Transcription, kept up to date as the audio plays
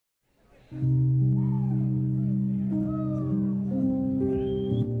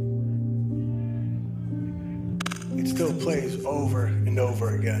still plays over and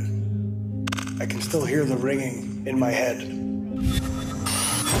over again. I can still hear the ringing in my head.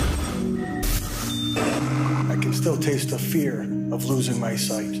 I can still taste the fear of losing my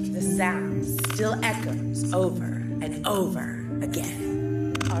sight. The sound still echoes over and over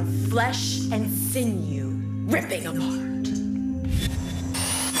again. Our flesh and sinew ripping apart.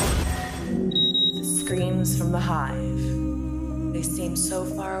 The screams from the hive. They seem so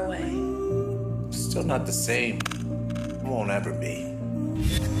far away. Still not the same. Won't ever be.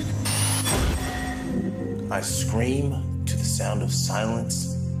 I scream to the sound of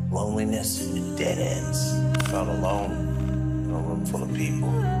silence, loneliness, and dead ends. Felt alone in a room full of people.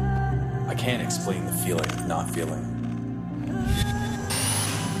 I can't explain the feeling of not feeling.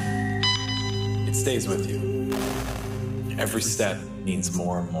 It stays with you. Every step means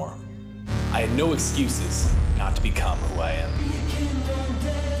more and more. I had no excuses not to become who I am.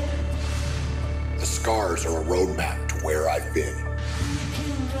 The scars are a roadmap to where I've been.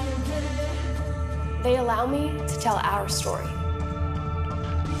 They allow me to tell our story.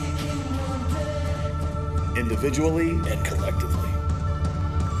 Individually and collectively.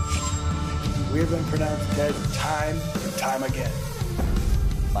 We have been pronounced dead time and time again.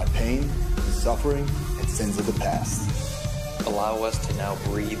 My pain, suffering, and sins of the past allow us to now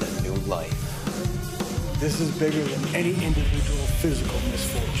breathe a new life. This is bigger than any individual physical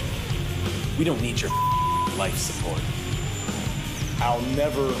misfortune. We don't need your life support. I'll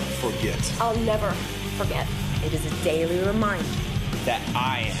never forget. I'll never forget. It is a daily reminder That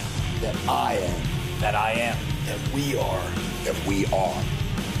I am. that I am, That I am. That we are. That we are.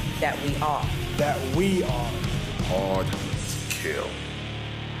 that we are. That we are. Hard to kill.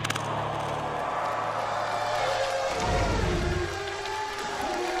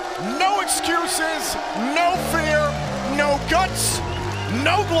 No excuses, no fear, no guts,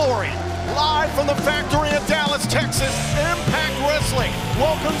 no glory. Live from the factory in Dallas, Texas, Impact Wrestling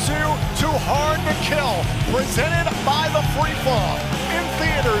welcomes you to Hard to Kill, presented by the Freefall, in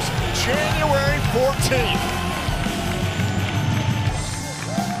theaters January 14th.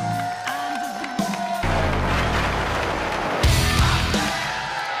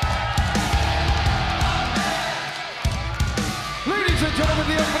 Ladies and gentlemen,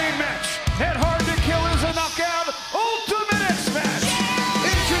 the opening match at Hard to Kill is a knockout Ultimate X match.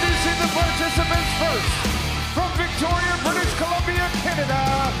 Introducing the participants first, from Victoria, British Columbia,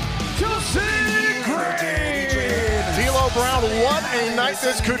 Canada, Chelsea Green. D'Lo Brown, what a night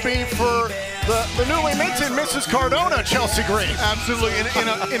this could be for the newly minted Mrs. Cardona, Chelsea Green. Absolutely.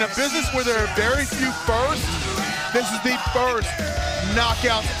 In a business where there are very few firsts, this is the first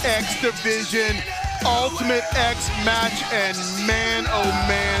Knockout X Division Ultimate X match, and man, oh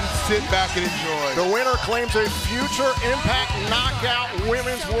man, sit back and enjoy. The winner claims a future Impact Knockout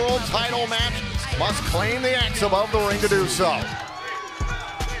Women's World Title match. Must claim the X above the ring to do so.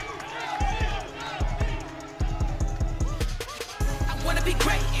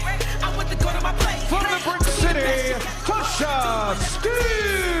 From the Brick City, Tasha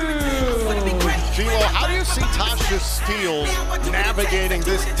Steele. D'Lo, how do you see Tasha Steele navigating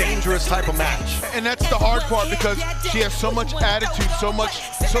this dangerous type of match? And that's the hard part, because she has so much attitude, so much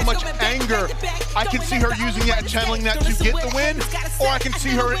anger. I can see her using that and channeling that to get the win, or I can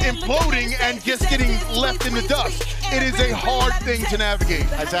see her imploding and just getting left in the dust. It is a hard thing to navigate.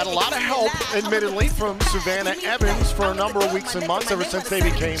 Has had a lot of help, admittedly, from Savannah Evans for a number of weeks and months ever since they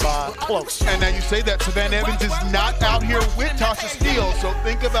became close. And now you say that Savannah Evans is not out here with Tasha Steele, so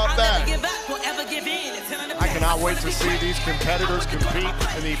think about that. I cannot wait to see these competitors compete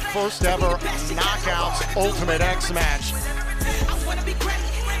in the first ever Knockouts Ultimate X match.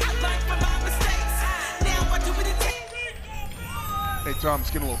 Hey Tom, it's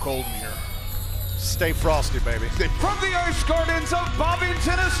getting a little cold in here. Stay frosty, baby. From the Ice Gardens of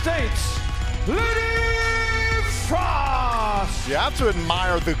Bovington Estates, Lady Frost. You have to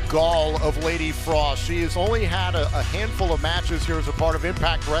admire the gall of Lady Frost. She has only had a handful of matches here as a part of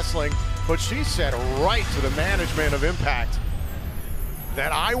Impact Wrestling, but she said right to the management of Impact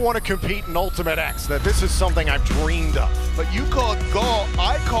that I want to compete in Ultimate X, that this is something I've dreamed of. But you call it gall,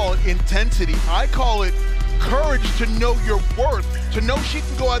 I call it intensity. I call it courage to know your worth, to know she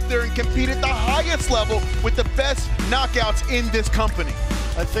can go out there and compete at the highest level with the best knockouts in this company.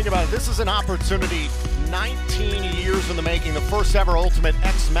 And think about it, this is an opportunity 19 years in the making, the first ever Ultimate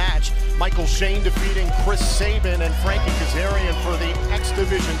X match. Michael Shane defeating Chris Sabin and Frankie Kazarian for the X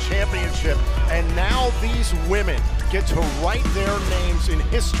Division Championship. And now these women get to write their names in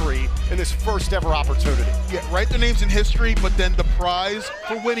history in this first ever opportunity. Yeah, write their names in history, but then the prize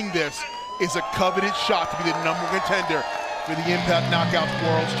for winning this is a coveted shot to be the #1 contender for the Impact Knockouts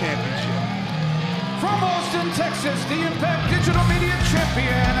World Championship. From Las Austin, Texas, the Impact Digital Media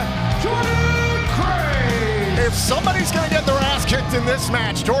Champion, Jordynne Grace. If somebody's going to get their ass kicked in this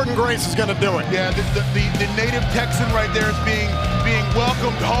match, Jordynne Grace is going to do it. Yeah, the native Texan right there is being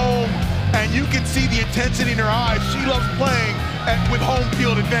welcomed home, and you can see the intensity in her eyes. She loves playing with home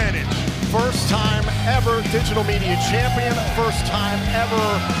field advantage. First time ever Digital Media Champion, first time ever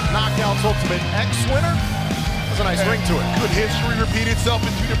Knockouts Ultimate X winner. There's a nice ring to it. Could history repeat itself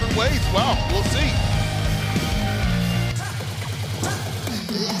in 2 different ways? Well, we'll see.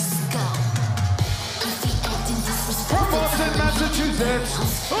 From Boston,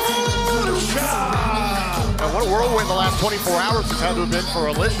 Massachusetts, Alicia. And what a whirlwind the last 24 hours has had to have been for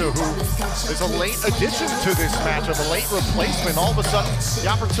Alicia, who is a late addition to this matchup, a late replacement. All of a sudden, the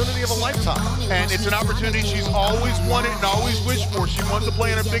opportunity of a lifetime. And it's an opportunity she's always wanted and always wished for. She wants to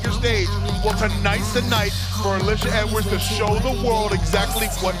play on a bigger stage. Well, tonight's the night for Alicia Edwards to show the world exactly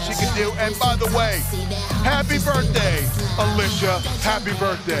what she can do. And by the way, happy birthday, Alicia. Happy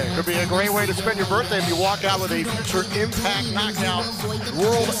birthday. Could be a great way to spend your birthday if you walk out with a future Impact Knockout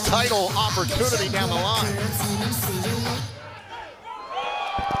World title opportunity down the line.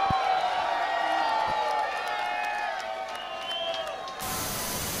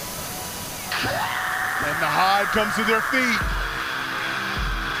 And the Hive comes to their feet.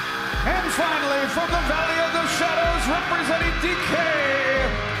 And finally, from the Valley of the Shadows, representing DK,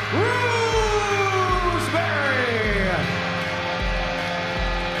 Rosemary.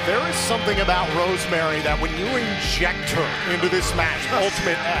 There is something about Rosemary that when you inject her into this match,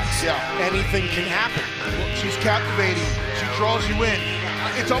 Ultimate X, anything can happen. She's captivating. She draws you in.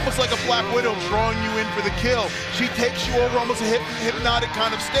 It's almost like a Black Widow drawing you in for the kill. She takes you over almost a hypnotic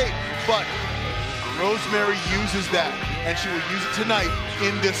kind of state. But Rosemary uses that, and she will use it tonight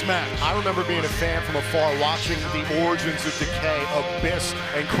in this match. I remember being a fan from afar, watching the origins of Decay, Abyss,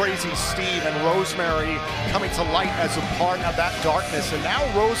 and Crazy Steve, and Rosemary coming to light as a part of that darkness. And now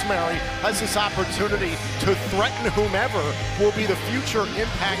Rosemary has this opportunity to threaten whomever will be the future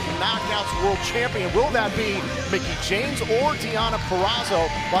Impact Knockouts World Champion. Will that be Mickie James or Deonna Purrazzo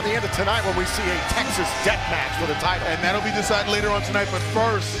by the end of tonight when we see a Texas death match for the title? And that'll be decided later on tonight, but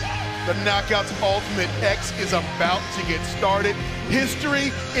first, the Knockouts Ultimate X is about to get started.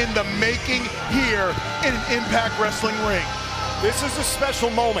 History in the making here in an Impact Wrestling ring. This is a special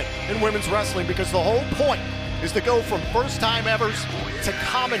moment in women's wrestling because the whole point is to go from first-time evers to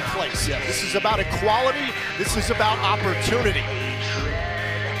commonplace. This is about equality. This is about opportunity.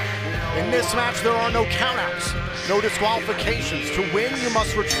 In this match, there are no countouts, no disqualifications. To win, you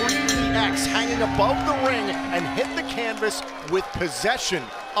must retrieve the X hanging above the ring and hit the canvas with possession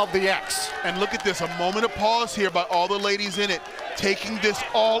of the X. And look at this, a moment of pause here by all the ladies in it, taking this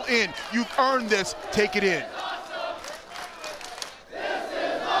all in. You've earned this, take it in.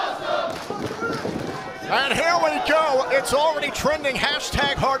 And here we go. It's already trending,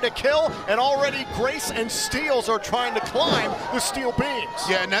 hashtag hard to kill, and already Grace and Steels are trying to climb the steel beams.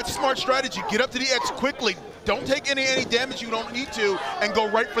 Yeah, and that's a smart strategy. Get up to the X quickly. Don't take any damage you don't need to, and go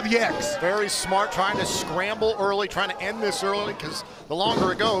right for the X. Very smart, trying to scramble early, trying to end this early, because the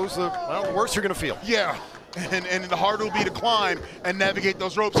longer it goes, the worse you're going to feel. Yeah. And the harder it will be to climb and navigate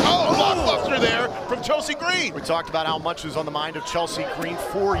those ropes. Oh, blockbuster there from Chelsea Green. We talked about how much is on the mind of Chelsea Green.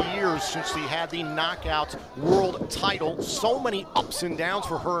 4 years since she had the Knockouts World title. So many ups and downs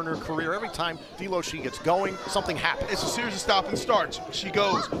for her in her career. Every time D'Lo she gets going, something happens. It's a series of stop and starts. She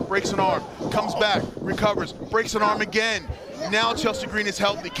goes, breaks an arm, comes back, recovers, breaks an arm again. Now Chelsea Green is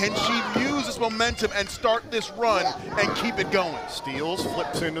healthy. Can she use this momentum and start this run and keep it going? Steels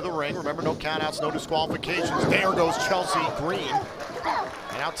flips into the ring. Remember, no countouts, no disqualifications. There goes Chelsea Green.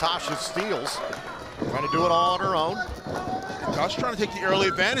 And now Tasha Steels trying to do it all on her own. Tasha trying to take the early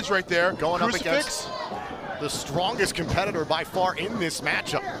advantage right there. Going up against the strongest competitor by far in this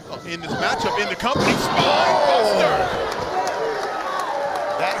matchup. In the company. Spine buster.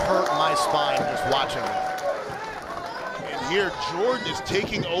 That hurt my spine just watching that. Here, Jordan is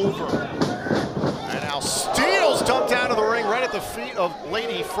taking over. And now Steels dumped down to the ring right at the feet of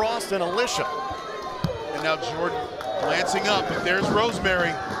Lady Frost and Alicia. And now Jordan glancing up, but there's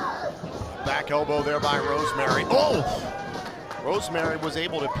Rosemary. Back elbow there by Rosemary. Oh! Rosemary was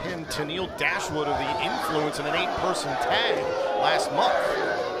able to pin Tennille Dashwood of the Influence in an 8-person tag last month.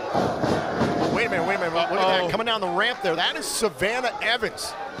 Wait a minute. Look at that, coming down the ramp there. That is Savannah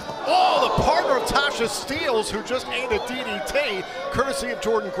Evans. Oh, the partner of Tasha Steels, who just ate a DDT, courtesy of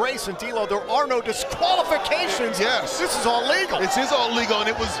Jordynne Grace and D'Lo. There are no disqualifications. Yes. This is all legal. This is all legal, and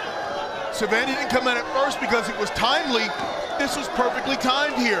it was, Savannah didn't come in at first because it was timely. This was perfectly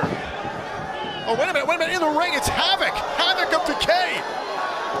timed here. Oh, wait a minute, in the ring, it's Havoc. Havoc of Decay.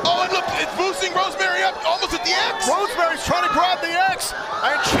 Oh, and look, it's boosting Rosemary up almost at the X. Rosemary's trying to grab the X,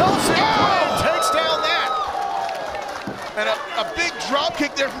 and Chelsea Green takes down that. And a big drop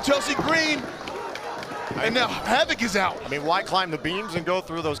kick there from Chelsea Green. And now Havoc is out. I mean, why climb the beams and go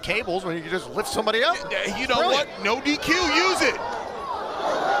through those cables when you can just lift somebody up? You know what? No DQ, use it.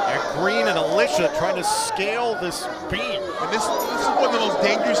 And Green and Alicia trying to scale this beam. And this is one of those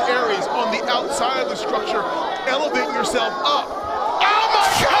dangerous areas on the outside of the structure. Elevate yourself up. Oh my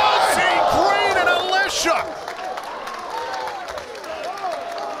God! Chelsea Green and Alicia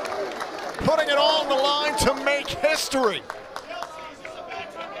putting it all on the line to make history.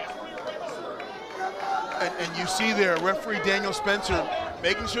 And you see there, referee Daniel Spencer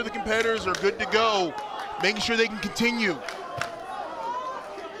making sure the competitors are good to go, making sure they can continue.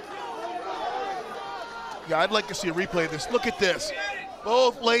 Yeah, I'd like to see a replay of this. Look at this.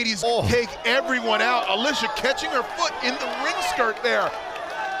 Both ladies take everyone out. Alicia catching her foot in the ring skirt there.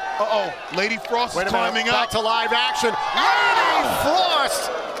 Uh-oh, Lady Frost is climbing up. Back to live action. Lady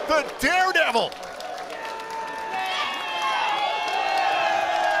Frost, the daredevil.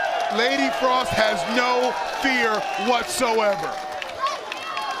 Lady Frost has no fear whatsoever.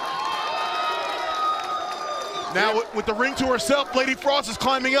 Now with the ring to herself, Lady Frost is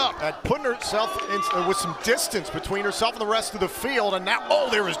climbing up. And putting herself in, with some distance between herself and the rest of the field. And now, oh,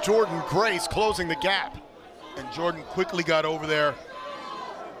 there is Jordan Grace closing the gap. And Jordan quickly got over there.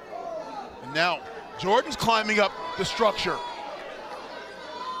 And now Jordan's climbing up the structure.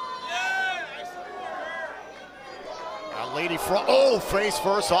 Lady Frost, oh, face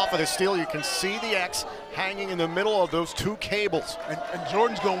first off of the steel. You can see the X hanging in the middle of those two cables. And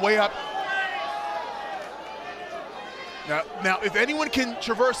Jordan's going way up. Now, if anyone can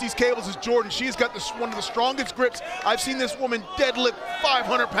traverse these cables, it's Jordan. She's got one of the strongest grips. I've seen this woman deadlift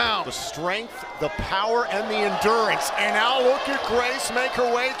 500 pounds. The strength, the power, and the endurance. And now look at Grace make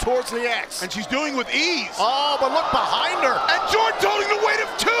her way towards the X. And she's doing it with ease. Oh, but look behind her. And Jordan's holding the weight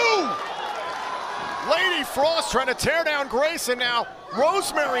of 2. Lady Frost trying to tear down Grace, and now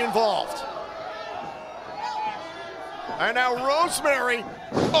Rosemary involved. And now Rosemary,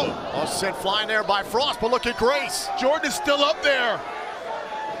 sent flying there by Frost, but look at Grace. Jordan is still up there.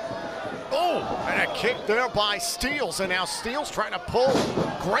 Oh, and a kick there by Steels, and now Steels trying to pull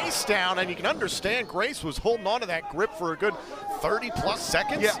Grace down, and you can understand Grace was holding on to that grip for a good 30+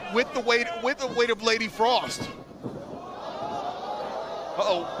 seconds. Yeah, with the weight of Lady Frost.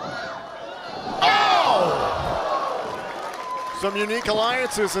 Uh-oh. Oh! Some unique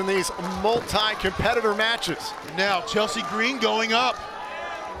alliances in these multi-competitor matches. Now Chelsea Green going up.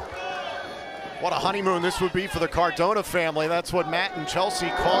 What a honeymoon this would be for the Cardona family. That's what Matt and Chelsea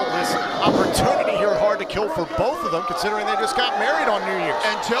call this opportunity here. Hard to kill for both of them, considering they just got married on New Year's.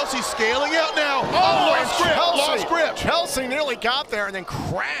 And Chelsea's scaling out now. Oh, lost grip. Chelsea nearly got there and then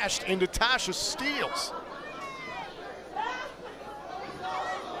crashed into Tasha Steels.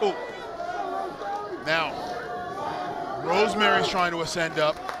 Oh. Now, Rosemary's trying to ascend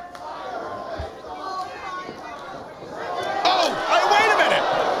up. Oh, hey, wait a minute.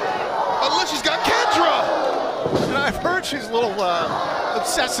 Alicia's got Kendra. And I've heard she's a little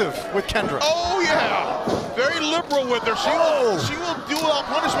obsessive with Kendra. Oh, yeah. Very liberal with her. She will do without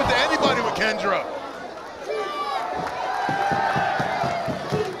punishment to anybody with Kendra.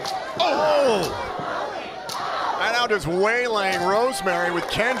 Oh. And now just waylaying Rosemary with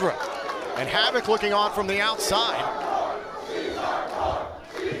Kendra. And Havoc looking on from the outside.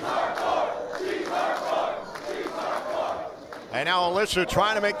 And now Alicia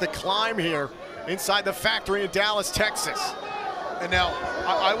trying to make the climb here inside the factory in Dallas, Texas. And now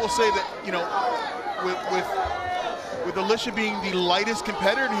I will say that, you know, with Alicia being the lightest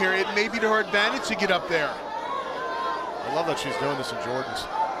competitor here, it may be to her advantage to get up there. I love that she's doing this in Jordan's.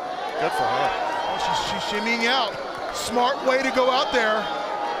 Good for her. Oh, she's shimmying out. Smart way to go out there.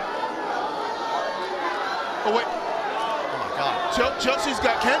 Oh, wait. Oh, my God. Chelsea's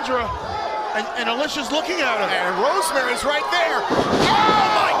got Kendra, and Alicia's looking at her. And Rosemary's right there. Oh,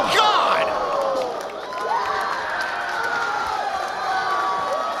 my God!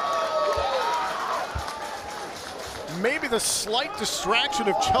 Maybe the slight distraction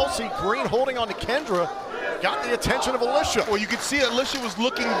of Chelsea Green holding on to Kendra got the attention of Alicia. Well, you could see Alicia was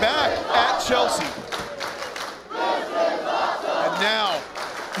looking back at Chelsea. And now,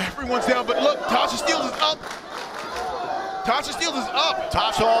 everyone's down, but look, Tasha Steels is up. Tasha Steels is up.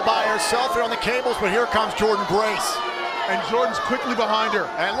 Tasha all by herself here on the cables, but here comes Jordan Grace. And Jordan's quickly behind her.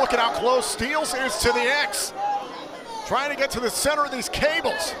 And look at how close Steels is to the X. Trying to get to the center of these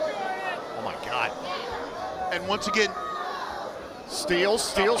cables. Oh my God. And once again,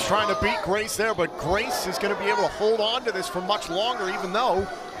 Steals trying to beat Grace there, but Grace is going to be able to hold on to this for much longer, even though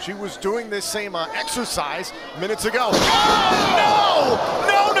she was doing this same exercise minutes ago. Oh, no!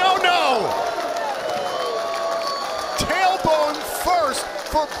 No, no, no! Tailbone first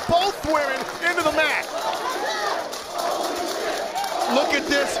for both women into the mat. Look at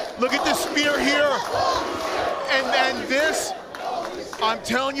this spear here. And this, I'm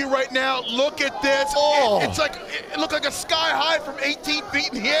telling you right now, look at this. Oh. It looked like a sky high from 18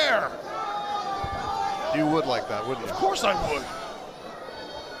 feet in the air. You would like that, wouldn't you? Of course I would.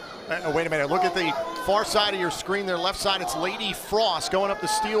 Oh, wait a minute, look at the far side of your screen there, left side, it's Lady Frost going up the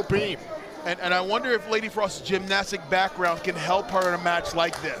steel beam. And I wonder if Lady Frost's gymnastic background can help her in a match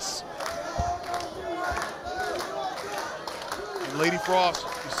like this. And Lady Frost,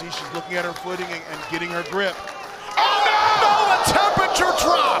 you see she's looking at her footing and getting her grip. Oh no! No, a temperature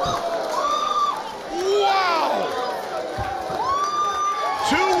drop! Wow!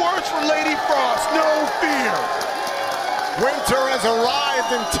 2 words for Lady Frost, no fear. Winter has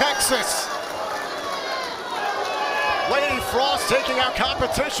arrived in Texas. Lady Frost taking out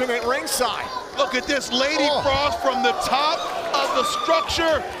competition at ringside. Look at this, Lady Frost from the top of the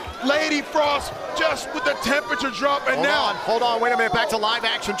structure. Lady Frost just with the temperature drop, and Hold on, wait a minute, back to live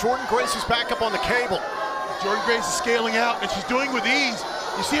action. Jordan Grace is back up on the cable. Jordan Grace is scaling out, and she's doing it with ease.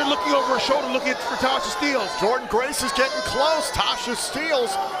 You see her looking over her shoulder, looking for Tasha Steelz. Jordan Grace is getting close. Tasha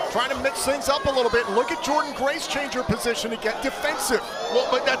Steelz trying to mix things up a little bit. Look at Jordan Grace change her position to get defensive. Well,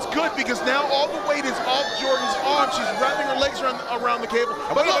 but that's good because now all the weight is off Jordan's arm. She's wrapping her legs around the cable.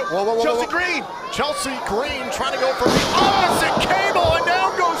 But look, Chelsea Green. Chelsea Green trying to go for the opposite cable, and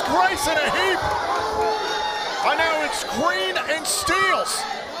down goes Grace in a heap. And now it's Green and Steelz.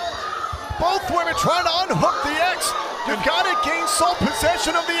 Both women trying to unhook the X. You've got to gain sole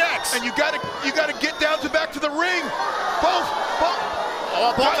possession of the X. And you got to get down to back to the ring. Both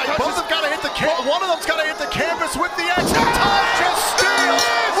have got to hit the canvas. One of them's got to hit the canvas with the X. Tasha Steelz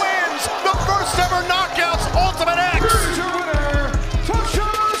wins the first ever Knockouts Ultimate X. Tasha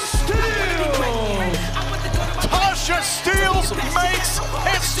Steelz. Tasha Steelz makes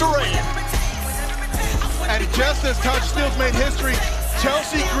history. And just as Tasha Steelz made history,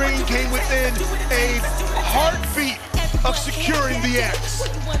 Chelsea Green came within a heartbeat of securing the X.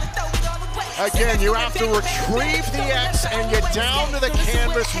 Again, you have to retrieve the X and get down to the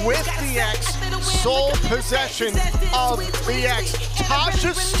canvas with the X. Sole possession of the X.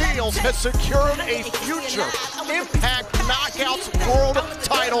 Tasha Steelz has secured a future Impact Knockouts World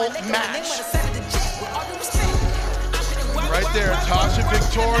Title match. Right there, Tasha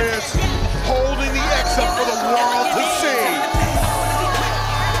victorious, holding the X up for the world to see.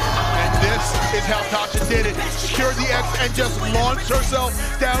 This is how Tasha did it. Secured the X and just launched herself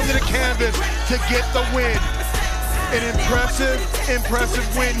down to the canvas to get the win. An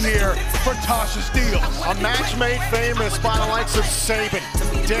impressive win here for Tasha Steelz. A match made famous by the likes of Sabin,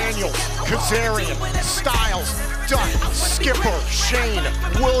 Daniels, Kazarian, Styles, Duck, Skipper, Shane,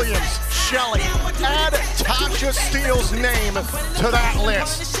 Williams, Shelley. Add Tasha Steelz' name to that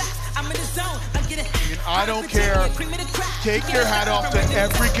list. I don't care. Take your hat off to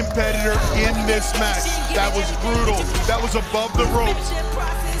every competitor in this match. That was brutal. That was above the ropes.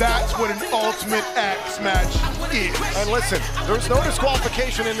 That's what an Ultimate X match is. And listen, there's no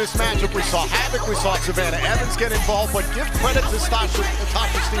disqualification in this matchup. We saw Havoc, we saw Savannah Evans get involved, but give credit to Tasha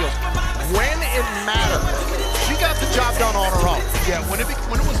Steelz. When it mattered, she got the job done on her own. Yeah, when it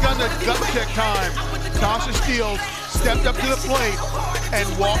was done to gut check time, Tasha Steelz stepped up to the plate and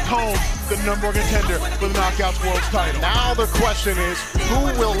walked home the #1 contender for the Knockouts World title. Now the question is, who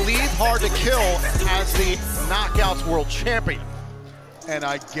will leave hard to kill as the Knockouts World Champion? And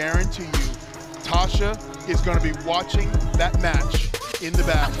I guarantee you, Tasha is going to be watching that match in the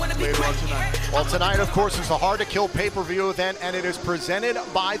back later on tonight. Well, tonight, of course, is the Hard to Kill pay-per-view event, and it is presented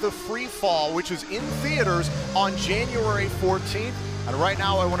by The Free Fall, which is in theaters on January 14th. And right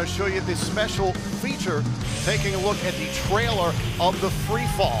now, I want to show you this special feature, taking a look at the trailer of The Free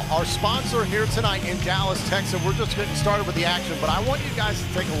Fall. Our sponsor here tonight in Dallas, Texas. We're just getting started with the action, but I want you guys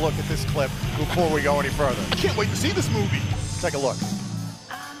to take a look at this clip before we go any further. I can't wait to see this movie. Take a look.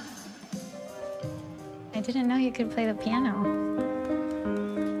 I didn't know you could play the piano.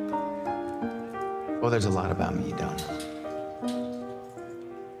 Well, there's a lot about me you don't know.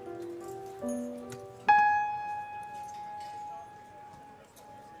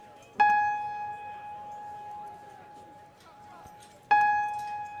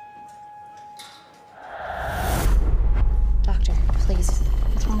 Doctor, please.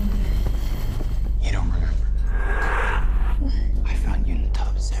 What's wrong with you? You don't remember. I found you in the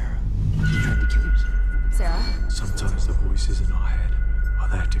tub, Sarah. You tried to kill yourself. Sarah? Sometimes the voices in our head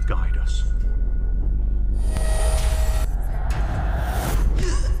guide us.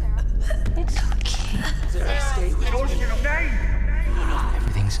 It's okay. Stay with me.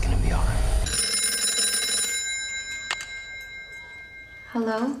 Everything's gonna be all right.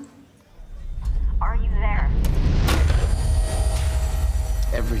 Hello? Are you there?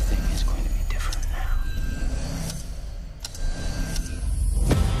 Everything is going to be different now.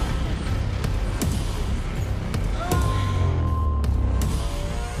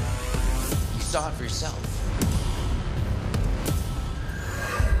 You saw it for yourself.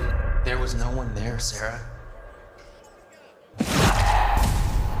 There was no one there, Sarah.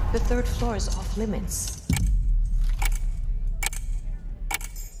 The third floor is off limits.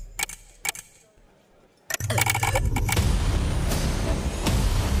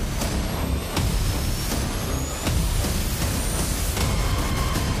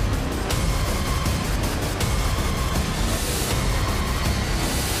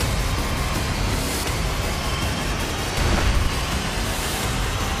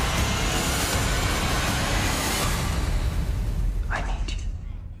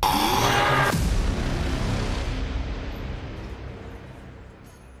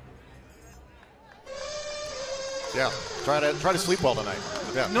 Yeah, try to sleep well tonight.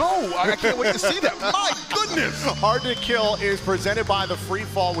 Yeah. No, I can't wait to see that. My goodness! Hard to Kill is presented by The Free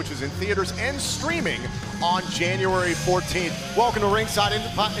Fall, which is in theaters and streaming on January 14th. Welcome to Ringside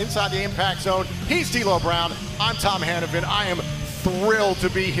Inside the Impact Zone. He's D'Lo Brown. I'm Tom Hannafin. I am thrilled to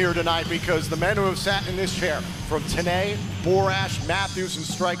be here tonight because the men who have sat in this chair, from Tenay, Borash, Matthews, and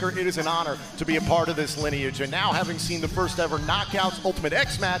Stryker, it is an honor to be a part of this lineage. And now, having seen the first ever Knockouts Ultimate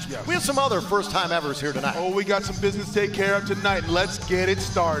X match, we have some other first-time evers here tonight. Oh, we got some business to take care of tonight. Let's get it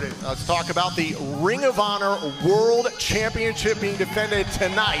started. Let's talk about the Ring of Honor World Championship being defended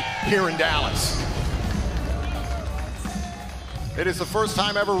tonight here in Dallas. It is the first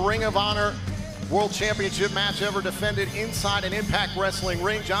time ever Ring of Honor World Championship match ever defended inside an Impact Wrestling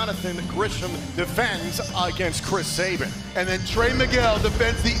ring. Jonathan Grisham defends against Chris Sabin. And then Trey Miguel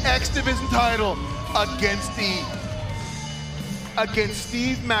defends the X Division title against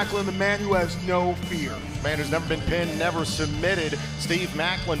Steve Macklin, the man who has no fear. Man who's never been pinned, never submitted. Steve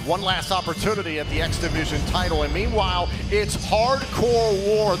Macklin, one last opportunity at the X Division title. And meanwhile, it's Hardcore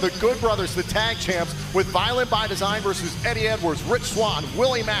War. The Good Brothers, the tag champs, with Violent by Design versus Eddie Edwards, Rich Swann,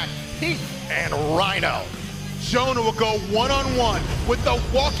 Willie Mack, Heath, and Rhino. Jonah will go one-on-one with the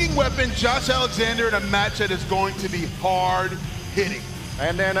walking weapon, Josh Alexander, in a match that is going to be hard-hitting.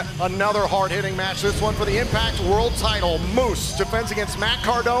 And then another hard-hitting match, this one for the Impact World title. Moose defends against Matt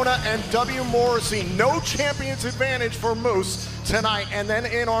Cardona and W. Morrissey. No champion's advantage for Moose tonight. And then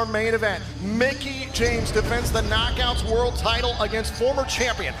in our main event, Mickie James defends the Knockouts World title against former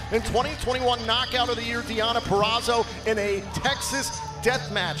champion in 2021 Knockout of the Year, Deonna Purrazzo, in a Texas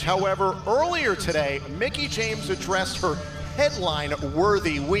death match. However, earlier today, Mickie James addressed her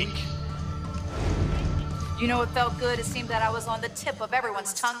headline-worthy week. You know, it felt good. It seemed that I was on the tip of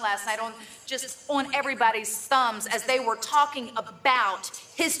everyone's tongue last night, just on everybody's thumbs as they were talking about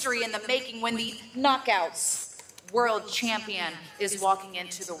history in the making when the Knockouts World Champion is walking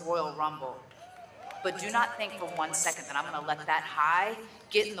into the Royal Rumble. But do not think for 1 second that I'm gonna let that high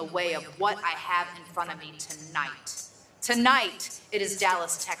get in the way of what I have in front of me tonight. Tonight, it is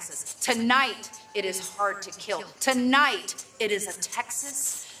Dallas, Texas. Tonight, it is Hard to Kill. Tonight, it is a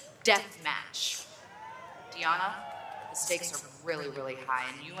Texas death match. Deonna, the stakes are really, really high,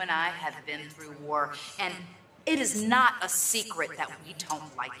 and you and I have been through war, and it is not a secret that we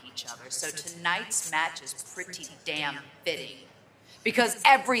don't like each other. So tonight's match is pretty damn fitting, because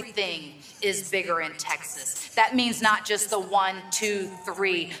everything is bigger in Texas. That means not just the 1, 2,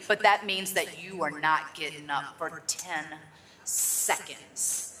 3, but that means that you are not getting up for 10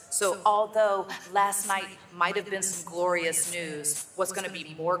 seconds. So although last night might have been some glorious news, what's gonna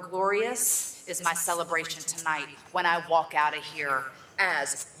be more glorious is my celebration tonight when I walk out of here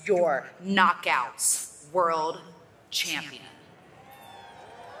as your Knockouts World Champion.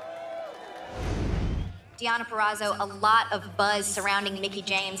 Deonna Purrazzo, a lot of buzz surrounding Mickie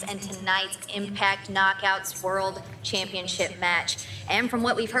James and tonight's Impact Knockouts World Championship match. And from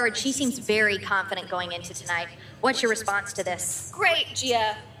what we've heard, she seems very confident going into tonight. What's your response to this? Great,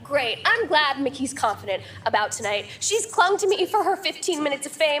 Gia. Great. I'm glad Mickie's confident about tonight. She's clung to me for her 15 minutes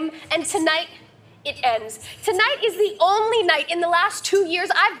of fame, and tonight, it ends. Tonight is the only night in the last 2 years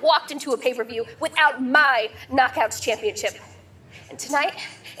I've walked into a pay-per-view without my Knockouts Championship. And tonight,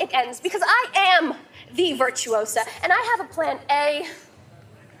 it ends because I am the Virtuosa, and I have a plan A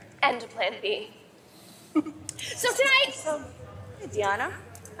and a plan B. So tonight... Hey, Deonna,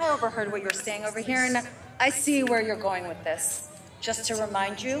 I overheard what you're saying over here, and I see where you're going with this. just to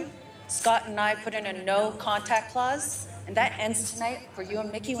remind you, Scott and I put in a no contact clause, and that ends tonight for you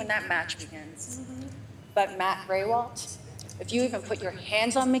and Mickie when that match begins. But Matt Raywalt, if you even put your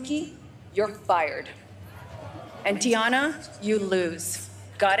hands on Mickie, you're fired. And Deonna, you lose.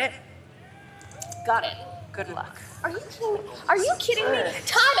 Got it? Got it. Good luck. Are you kidding me? Are you kidding me?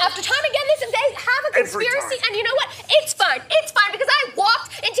 Time after time again, they have a conspiracy, and you know what? It's fine. It's fine because I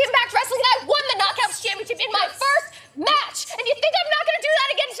walked into Impact Wrestling and I won the Knockouts Championship in my first match. And you think I'm not going to do that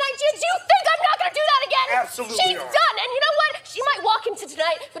again tonight, Jim? Do you think I'm not going to do that again? Absolutely. She's done. And you know what? She might walk into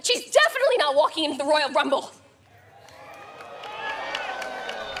tonight, but she's definitely not walking into the Royal Rumble.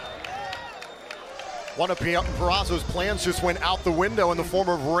 One of Purrazzo's plans just went out the window in the form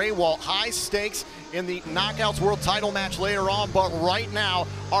of Raywalt. High stakes in the Knockouts World title match later on, but right now,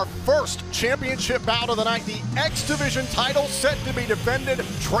 our first championship bout of the night, the X Division title set to be defended,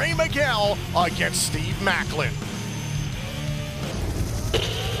 Trey Miguel against Steve Macklin.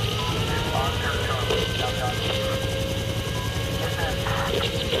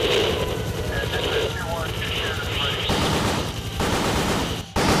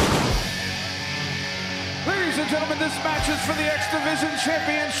 Ladies and gentlemen, this match is for the X Division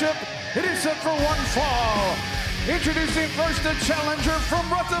Championship. It is set for one fall. Introducing first the challenger from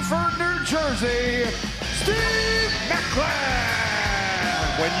Rutherford, New Jersey, Steve Macklin.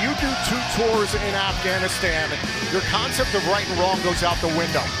 When you do 2 tours in Afghanistan, your concept of right and wrong goes out the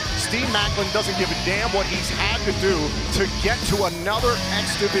window. Steve Macklin doesn't give a damn what he's had to do to get to another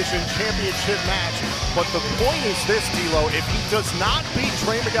X Division championship match. But the point is this, D'Lo, if he does not beat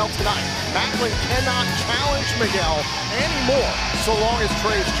Trey Miguel tonight, Macklin cannot challenge Miguel anymore so long as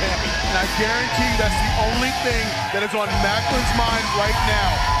Trey is champion. And I guarantee you that's the only thing that is on Macklin's mind right now.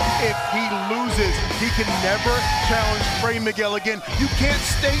 If he loses, he can never challenge Trey Miguel again. You can't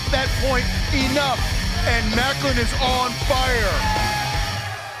state that point enough. And Macklin is on fire.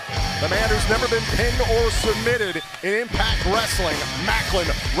 The man who's never been pinned or submitted in Impact Wrestling, Macklin,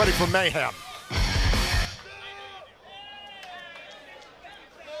 ready for mayhem.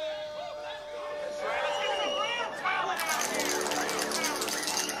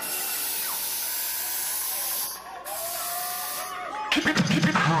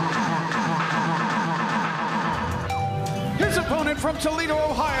 His opponent from Toledo,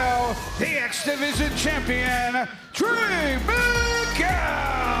 Ohio, the X Division champion, Trey Miguel.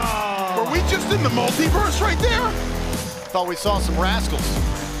 Were we just in the multiverse right there? Thought we saw some rascals.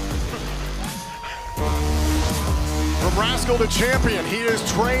 From rascal to champion, he is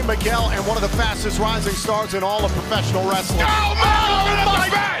Trey Miguel and one of the fastest rising stars in all of professional wrestling. Oh, my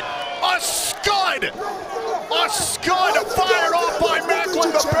God! A scud! A scud fired off by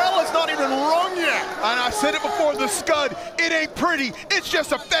Macklin. The bell is not even rung yet. And I said it before, the scud, it ain't pretty. It's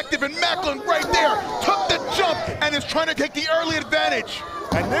just effective. And Macklin right there took the jump and is trying to take the early advantage.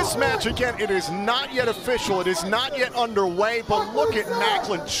 And this match, again, it is not yet official. It is not yet underway, but look at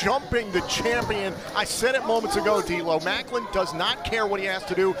Macklin jumping the champion. I said it moments ago, D'Lo. Macklin does not care what he has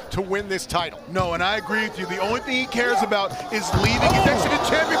to do to win this title. No, and I agree with you. The only thing he cares about is leaving his X Division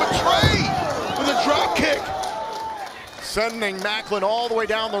champion, but Trey with a drop kick. Sending Macklin all the way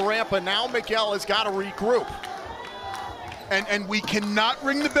down the ramp, and now Miguel has got to regroup. And we cannot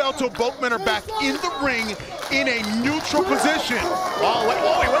ring the bell till both men are back in the ring in a neutral position. Oh,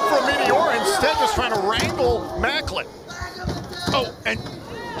 he went for a meteor instead, just trying to wrangle Macklin. Oh, and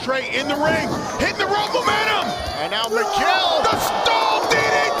Trey in the ring, hitting the rope momentum. And now Miguel. The stall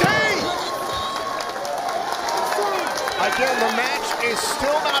DDT. Again, the match is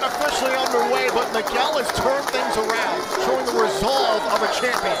still not officially underway, but Miguel has turned things around, showing the resolve of a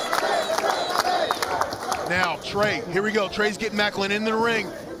champion. Now, Trey, here we go. Trey's getting Macklin in the ring.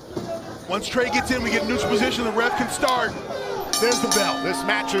 Once Trey gets in, we get a neutral position, the ref can start. There's the bell. This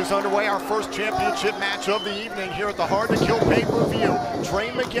match is underway, our first championship match of the evening here at the Hard to Kill pay-per-view.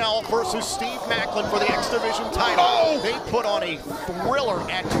 Trey Miguel versus Steve Macklin for the X Division title. Oh! They put on a thriller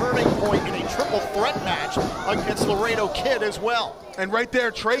at Turning Point in a triple threat match against Laredo Kid as well. And right there,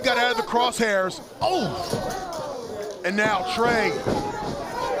 Trey got out of the crosshairs. Oh! And now Trey.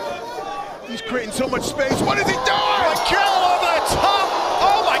 He's creating so much space. What is he doing? Miguel over the top.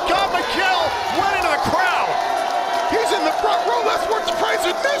 Oh my God, Miguel went into the crowd. He's in the front row. Let's work the Trey's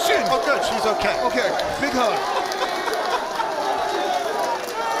admission. Oh good, she's okay. Okay, big hug.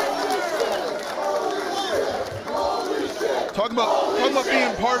 Talking about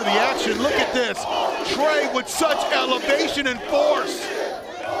being part of the action. Look at this. Trey with such elevation and force.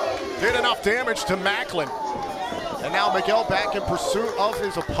 Did enough damage to Macklin. And now Miguel back in pursuit of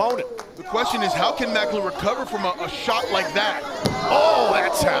his opponent. The question is, how can Macklin recover from a shot like that? Oh,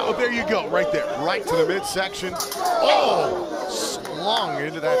 that's how. Oh, there you go, right there. Right to the midsection. Oh, slung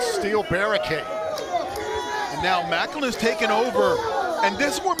into that steel barricade. And now Macklin is taking over, and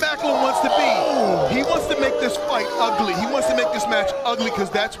this is where Macklin wants to be. He wants to make this fight ugly. He wants to make this match ugly because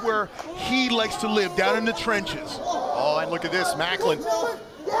that's where he likes to live, down in the trenches. Oh, and look at this, Macklin.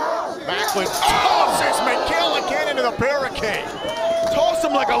 Macklin tosses McGill again into the barricade. Toss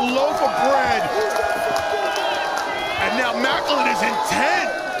him like a loaf of bread. And now Macklin is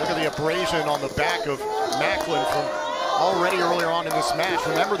intent. Look at the abrasion on the back of Macklin from already earlier on in this match.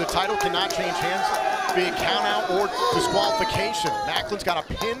 Remember, the title cannot change hands via count out or disqualification. Macklin's got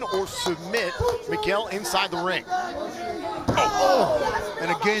to pin or submit Miguel inside the ring. Oh.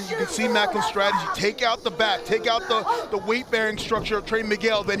 And again, you can see Macklin's strategy. Take out the back, take out the weight-bearing structure of Trey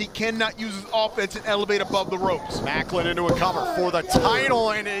Miguel, then he cannot use his offense and elevate above the ropes. Macklin into a cover for the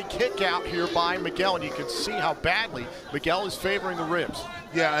title and a kick out here by Miguel, and you can see how badly Miguel is favoring the ribs.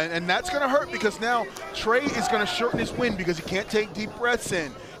 Yeah, and that's going to hurt because now Trey is going to shorten his wind because he can't take deep breaths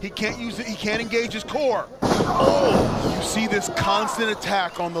in. He can't use it, he can't engage his core. Oh, you see this constant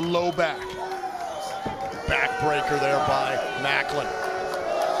attack on the low back. Backbreaker there by Macklin.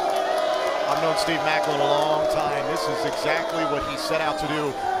 I've known Steve Macklin a long time. This is exactly what he set out to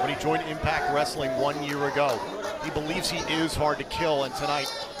do when he joined Impact Wrestling 1 year ago. He believes he is hard to kill, and tonight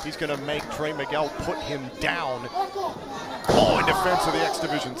he's going to make Trey Miguel put him down, all in defense of the X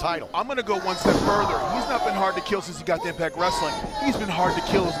Division title. I'm going to go one step further. He's not been hard to kill since he got to Impact Wrestling. He's been hard to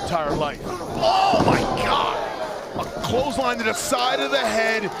kill his entire life. Oh my God! A clothesline to the side of the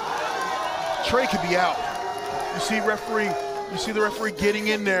head. Trey could be out. You see the referee getting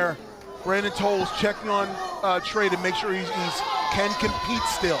in there. Brandon Tolles checking on Trey to make sure he can compete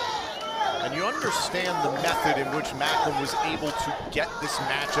still. And you understand the method in which Macklin was able to get this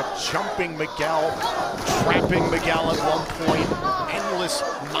matchup, jumping Miguel, trapping Miguel at one point, endless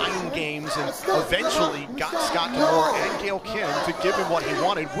mind games, and eventually got Scott D'Amore and Gail Kim to give him what he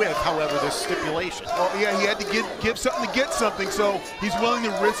wanted with, however, this stipulation. Oh yeah, he had to give something to get something, so he's willing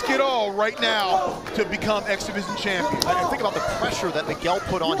to risk it all right now to become X Division champion. And think about the pressure that Miguel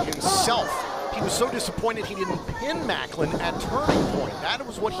put on himself. He was so disappointed he didn't pin Macklin at turning point. That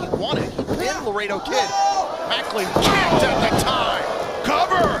was what he wanted. He pinned Laredo Kid. Macklin kicked at the time.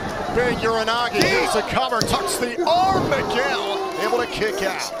 Cover! Big Uranagi gets a cover, tucks the arm. Miguel able to kick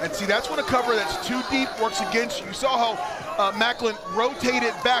out. And see, that's when a cover that's too deep works against you. You saw how Macklin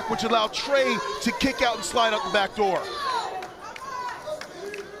rotated back, which allowed Trey to kick out and slide out the back door.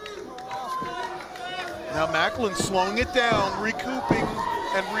 Now Macklin slowing it down, recouping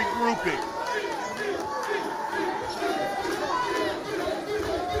and regrouping.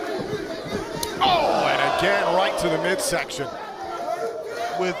 Oh, and again, right to the midsection.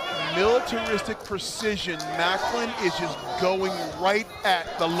 With militaristic precision, Macklin is just going right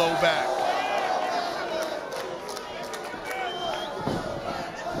at the low back.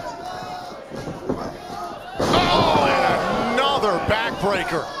 Oh, and another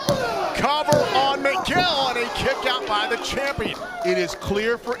backbreaker. Cover on Miguel and a kick out by the champion. It is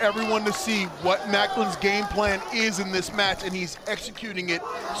clear for everyone to see what Macklin's game plan is in this match, and he's executing it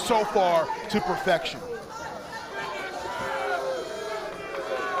so far to perfection.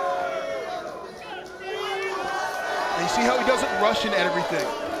 And you see how he doesn't rush into everything.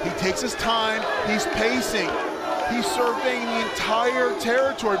 He takes his time, he's pacing, he's surveying the entire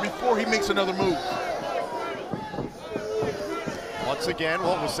territory before he makes another move. Once again,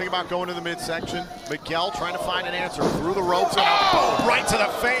 what was thinking about going to the midsection. Miguel trying to find an answer through the ropes and right to the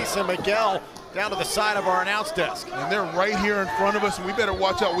face, and Miguel down to the side of our announce desk. And they're right here in front of us, and we better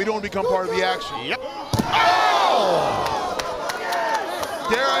watch out. We don't become part of the action. Yep. Oh!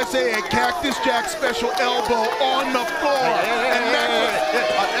 Dare I say a Cactus Jack special elbow on the floor.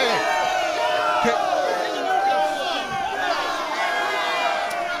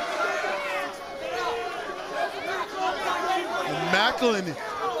 Macklin,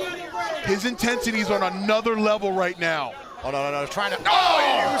 his intensity is on another level right now. Oh, no, trying to,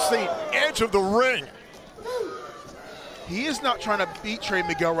 use the edge of the ring. He is not trying to beat Trey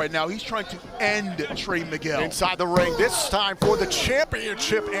Miguel right now. He's trying to end Trey Miguel. Inside the ring, this time for the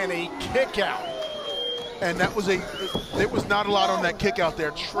championship and a kick out. And that was there was not a lot on that kick out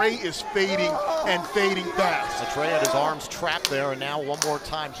there. Trey is fading and fading fast. So Trey had his arms trapped there, and now one more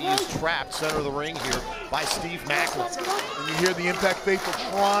time he is trapped center of the ring here by Steve Macklin. And you hear the Impact faithful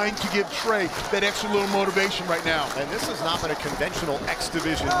trying to give Trey that extra little motivation right now. And this has not been a conventional X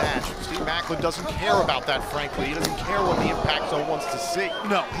Division match. Steve Macklin doesn't care about that, frankly. He doesn't care what the Impact Zone wants to see.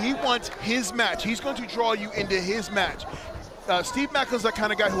 No, he wants his match. He's going to draw you into his match. Steve Macklin's that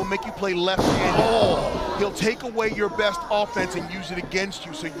kind of guy who will make you play left-handed. Oh. He'll take away your best offense and use it against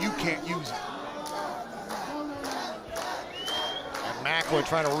you so you can't use it. Macklin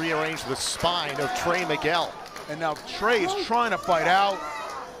trying to rearrange the spine of Trey Miguel. And now Trey is trying to fight out.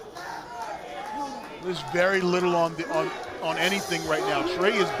 There's very little on anything right now.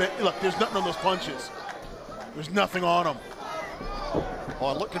 Trey is, look, there's nothing on those punches. There's nothing on him.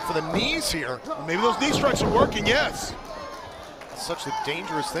 Oh, looking for the knees here. Well, maybe those knee strikes are working, yes. Such the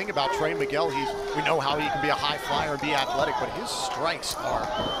dangerous thing about Trey Miguel. We know how he can be a high flyer and be athletic, but his strikes are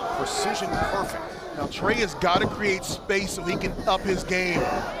precision perfect. Now Trey has got to create space so he can up his game.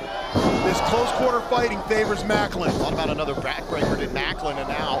 This close quarter fighting favors Macklin. Thought about another backbreaker to Macklin, and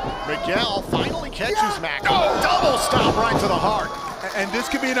now Miguel finally catches Macklin. Oh, double stop right to the heart. And this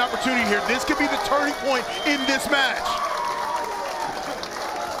could be an opportunity here. This could be the turning point in this match.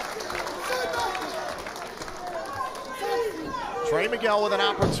 Trey Miguel with an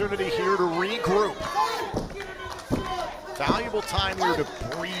opportunity here to regroup. Valuable time here to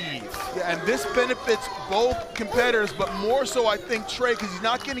breathe. Yeah, and this benefits both competitors, but more so I think Trey, because he's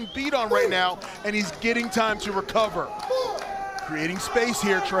not getting beat on right now, and he's getting time to recover. Creating space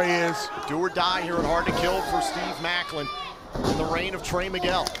here, Trey is. Do or die here at Hard to Kill for Steve Macklin in the reign of Trey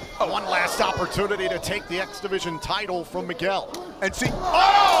Miguel. One last opportunity to take the X Division title from Miguel. And see,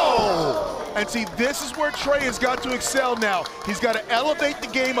 oh! And see, this is where Trey has got to excel now. He's got to elevate the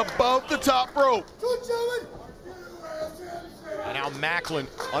game above the top rope. And now Macklin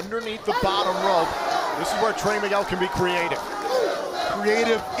underneath the bottom rope. This is where Trey Miguel can be creative.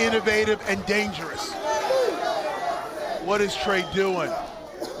 Creative, innovative, and dangerous. What is Trey doing?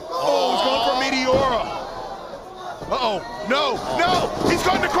 Oh, he's going for Meteora. Uh-oh, no, he's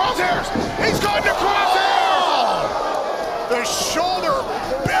going to crosshairs. He's going to crosshairs. Oh, the shoulder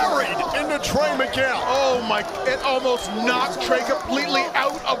buried into Trey Miguel. Oh my, it almost knocked Trey completely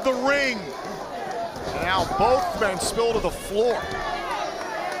out of the ring. Now both men spill to the floor.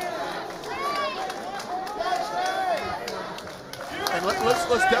 And let's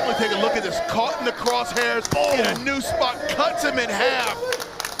definitely take a look at this. Caught in the crosshairs, in a new spot, cuts him in half.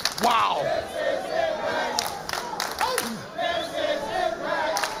 Wow.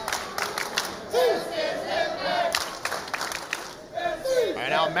 And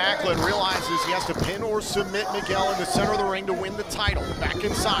now Macklin realizes he has to pin or submit Miguel in the center of the ring to win the title. Back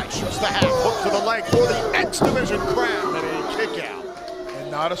inside, shoots the half, hook to the leg for the X Division crown, and a kick out. And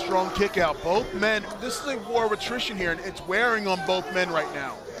not a strong kick out. Both men, this is a war of attrition here, and it's wearing on both men right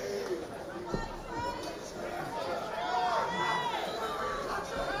now.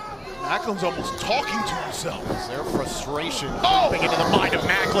 Macklin's almost talking to himself. Is there frustration creeping into the mind of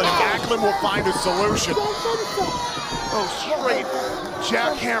Macklin, and Macklin will find a solution. Oh, straight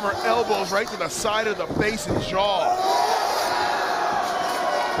jackhammer elbows right to the side of the face and jaw.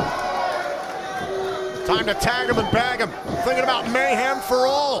 Time to tag him and bag him. Thinking about mayhem for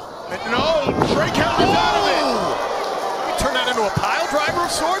all. And no, Trey counters out of it. You turn that into a pile driver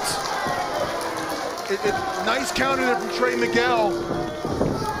of sorts? Nice counter there from Trey Miguel.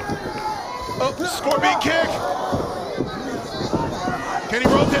 Oh, scorpion kick. Can he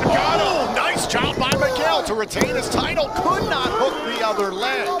rotate him? Got him. Oh, nice job by Miguel to retain his title. Could not hook the other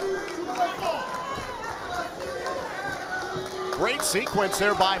leg. Great sequence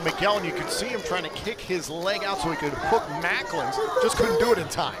there by Miguel, and you could see him trying to kick his leg out so he could hook Macklin's. Just couldn't do it in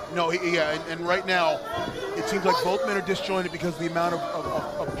time. No, and right now, it seems like both men are disjointed because of the amount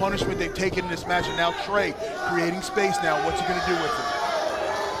of punishment they've taken in this match. And now Trey creating space now. What's he going to do with it?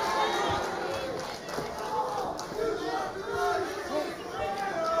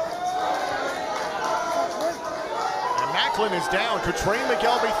 Macklin is down. Could Trey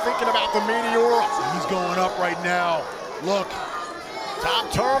Miguel be thinking about the Meteora? He's going up right now. Look.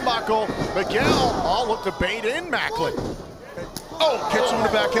 Top turnbuckle. Miguel, look to bait in Macklin. Oh, catch him in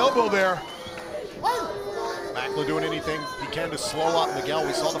the back elbow there. Macklin doing anything he can to slow up Miguel.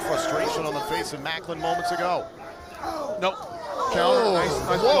 We saw the frustration on the face of Macklin moments ago. Nope. Counter. Nice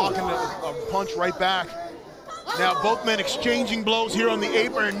blocking a punch right back. Now both men exchanging blows here on the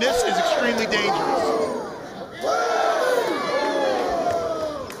apron, and this is extremely dangerous.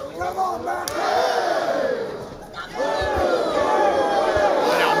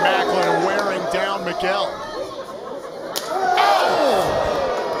 Now Macklin wearing down Miguel.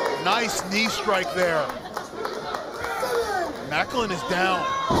 Oh! Nice knee strike there. Macklin is down.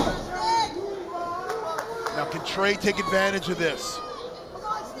 Now can Trey take advantage of this?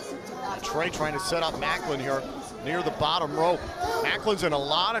 Trey trying to set up Macklin here near the bottom rope. Macklin's in a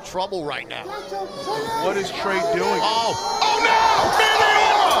lot of trouble right now. What is Trey doing? Oh no!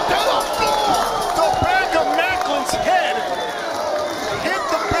 Meteora! To the floor! The back of Macklin's head hit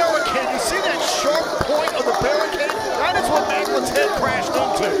the barricade. You see that sharp point of the barricade? That is what Macklin's head crashed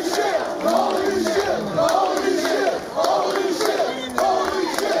into.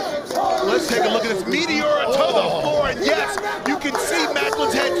 take a look at this. Meteora to the floor, and yes, you can see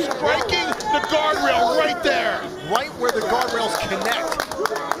Macklin's head striking the guardrail right there. Right where the guardrails connect.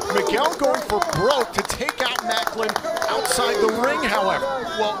 Miguel going for broke to take out Macklin outside the ring, however.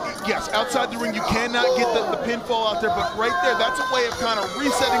 Well, yes, outside the ring, you cannot get the pinfall out there, but right there, that's a way of kind of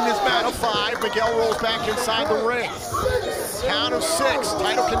resetting this match. Count of 5, Miguel rolls back inside the ring. Count of 6,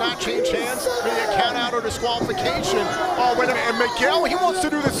 title cannot change hands. Maybe a count out or disqualification. Oh, wait a minute, and Miguel, he wants to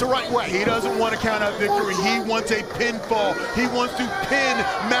do this the right way. He doesn't want a count out victory. He wants a pinfall. He wants to pin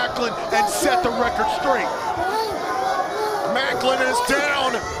Macklin and set the record straight. Macklin is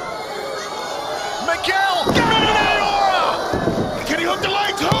down. Miguel, Meteora! Can he hook the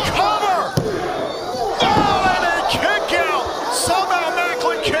legs? Cover! Oh, and a kick out! Somehow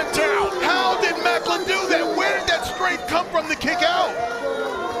Macklin kicked out. How did Macklin do that? Where did that strength come from to kick out?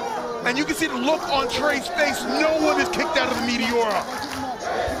 And you can see the look on Trey's face. No one is kicked out of the Meteora.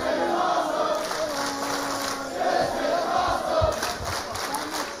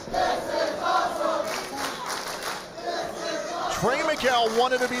 Trey Miguel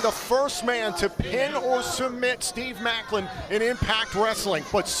wanted to be the first man to pin or submit Steve Macklin in Impact Wrestling,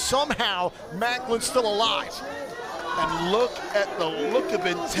 but somehow Macklin's still alive. And look at the look of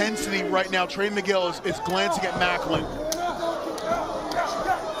intensity right now. Trey Miguel is glancing at Macklin.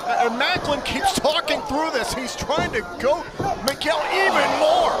 And Macklin keeps talking through this. He's trying to go Miguel even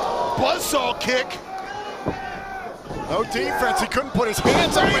more. Buzzsaw kick. No defense. He couldn't put his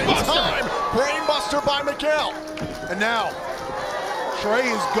hands up in time. Brainbuster by Miguel. And now, Trey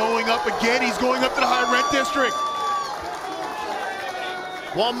is going up again. He's going up to the high rent district.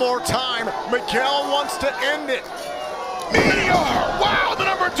 One more time. Miguel wants to end it. Meteor! Wow, the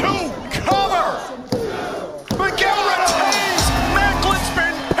number 2! Cover! Miguel retains! Macklin's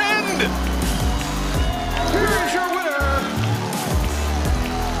been pinned! Here's your winner,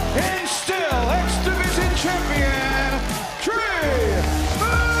 and still X-Division champion, Trey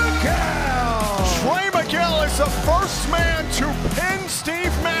Miguel! Trey Miguel is the first man to pin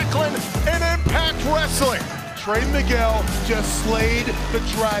Steve Macklin in Impact Wrestling. Trey Miguel just slayed the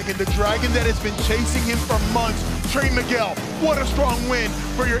dragon that has been chasing him for months. Trey Miguel, what a strong win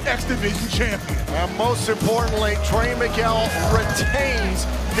for your X-Division champion. And most importantly, Trey Miguel retains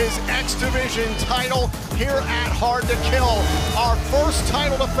his X-Division title here at Hard to Kill. Our first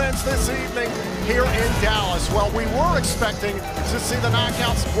title defense this evening here in Dallas. Well, we were expecting to see the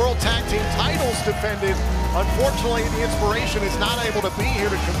Knockouts World Tag Team titles defended. Unfortunately, the Inspiration is not able to be here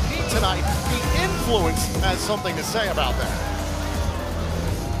to compete tonight. The Influence has something to say about that.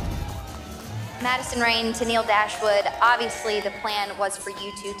 Madison Rain to Neil Dashwood, obviously the plan was for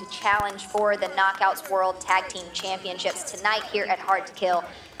you two to challenge for the Knockouts World Tag Team Championships tonight here at Hard to Kill,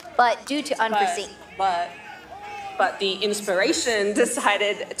 but due to unforeseen... But the Inspiration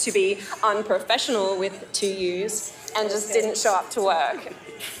decided to be unprofessional with 2 U's and just didn't show up to work.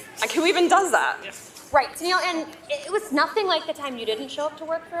 Like, who even does that? Right, Neil, and it was nothing like the time you didn't show up to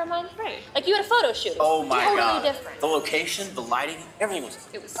work for a month. Right. Like you had a photo shoot. Oh my totally God. Different. The location, the lighting, everything was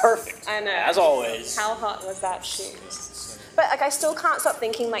perfect. I know. As always. How hot was that shoot? But like, I still can't stop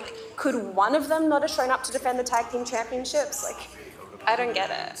thinking, like, could one of them not have shown up to defend the tag team championships? Like, I don't get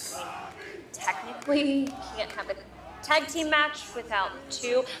it. Technically, you can't have a tag team match without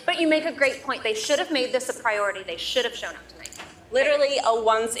 2, but you make a great point. They should have made this a priority. They should have shown up tonight. Literally a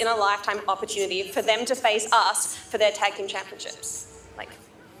once-in-a-lifetime opportunity for them to face us for their tag team championships. Like,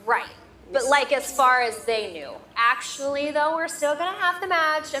 right. But like as far as they knew. Actually, though, we're still gonna have the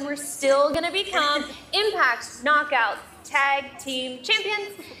match and we're still gonna become Impact Knockout Tag Team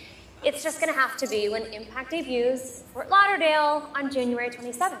Champions. It's just gonna have to be when Impact debuts Fort Lauderdale on January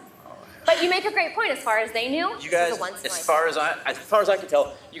 27th. But you make a great point as far as they knew. You guys, as far as I can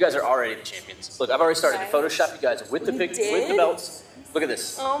tell, you guys are already the champions. Look, I've already started to Photoshop you guys with the with the belts. Look at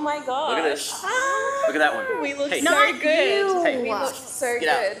this. Oh my God. Look at this. Look at that one. We look hey. so good. Hey. We look so Get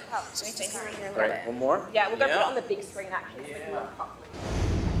out. good. Oh, let me take it right here. Right, one more. Yeah, we're gonna put it on the big screen actually.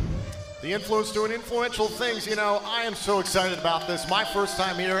 The Influence doing influential things. You know, I am so excited about this. My first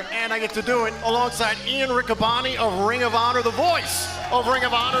time here, and I get to do it alongside Ian Riccaboni of Ring of Honor. The voice of Ring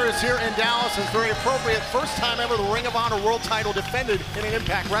of Honor is here in Dallas. It's very appropriate. First time ever the Ring of Honor world title defended in an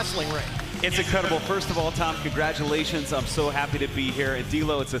Impact Wrestling ring. It's incredible. First of all, Tom, congratulations. I'm so happy to be here. And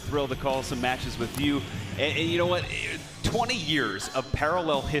D'Lo, it's a thrill to call some matches with you. And you know what? 20 years of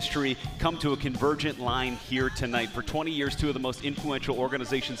parallel history come to a convergent line here tonight. For 20 years, 2 of the most influential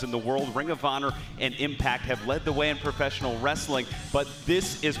organizations in the world, Ring of Honor and Impact, have led the way in professional wrestling. But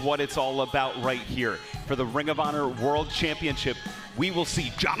this is what it's all about right here. For the Ring of Honor World Championship, we will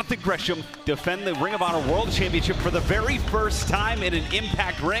see Jonathan Gresham defend the Ring of Honor World Championship for the very first time in an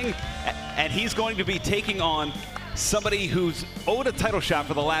Impact ring. And he's going to be taking on somebody who's owed a title shot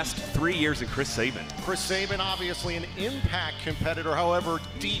for the last 3 years in Chris Sabin. Chris Sabin, obviously an Impact competitor, however,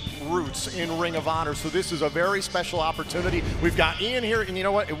 deep roots in Ring of Honor. So this is a very special opportunity. We've got Ian here, and you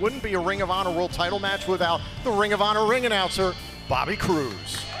know what? It wouldn't be a Ring of Honor World title match without the Ring of Honor ring announcer, Bobby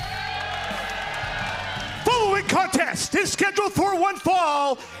Cruz. Following contest is scheduled for one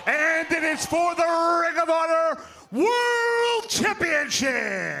fall, and it is for the Ring of Honor World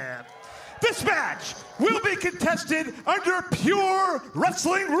Championship. This match will be contested under pure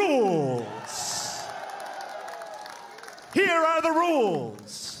wrestling rules. Here are the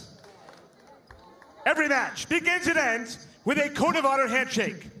rules. Every match begins and ends with a code of honor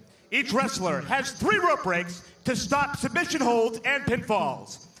handshake. Each wrestler has 3 rope breaks to stop submission holds and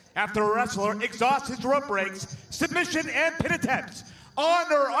pinfalls. After a wrestler exhausts his rope breaks, submission and pin attempts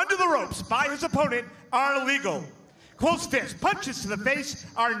on or under the ropes by his opponent are illegal. Closed fist punches to the face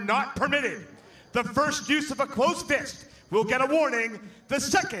are not permitted. The first use of a closed fist will get a warning. The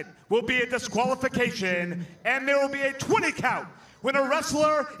second will be a disqualification, and there will be a 20 count when a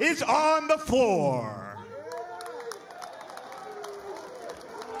wrestler is on the floor.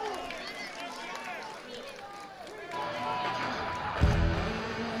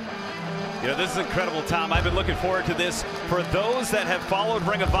 You know, this is incredible, Tom. I've been looking forward to this. For those that have followed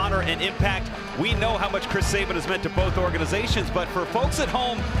Ring of Honor and Impact, we know how much Chris Sabin has meant to both organizations, but for folks at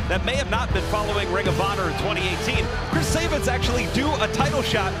home that may have not been following Ring of Honor in 2018, Chris Sabin's actually due a title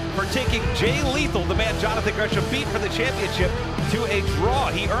shot for taking Jay Lethal, the man Jonathan Gresham beat for the championship, to a draw.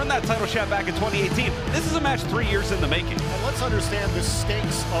 He earned that title shot back in 2018. This is a match 3 years in the making. And let's understand the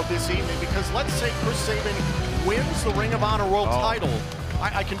stakes of this evening, because let's say Chris Sabin wins the Ring of Honor World title.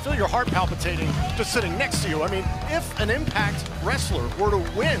 I can feel your heart palpitating just sitting next to you. I mean, if an Impact wrestler were to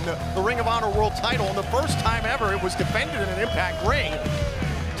win the Ring of Honor World title, and the first time ever it was defended in an Impact ring,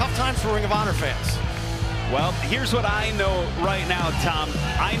 tough times for Ring of Honor fans. Well, here's what I know right now, Tom.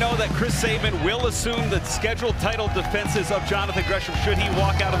 I know that Chris Sabin will assume the scheduled title defenses of Jonathan Gresham should he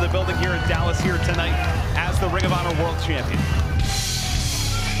walk out of the building here in Dallas here tonight as the Ring of Honor World Champion.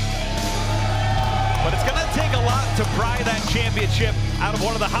 But it's going to take a lot to pry that championship out of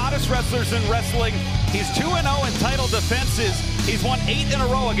one of the hottest wrestlers in wrestling. He's 2-0 in title defenses. He's won 8 in a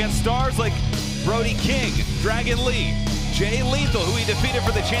row against stars like Brody King, Dragon Lee, Jay Lethal, who he defeated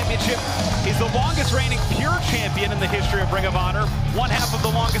for the championship. He's the longest reigning pure champion in the history of Ring of Honor, one half of the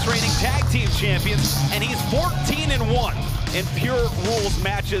longest reigning tag team champions, and he's 14-1 in pure rules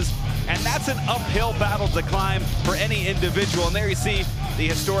matches. And that's an uphill battle to climb for any individual. And there you see the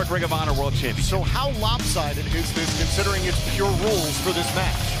historic Ring of Honor World Championship. So how lopsided is this considering it's pure rules for this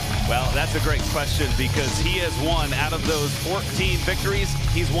match? Well, that's a great question, because he has won out of those 14 victories.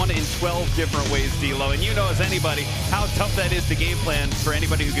 He's won in 12 different ways, D'Lo. And you know as anybody how tough that is to game plan for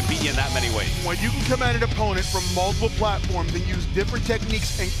anybody who can beat you in that many ways. When you can come at an opponent from multiple platforms and use different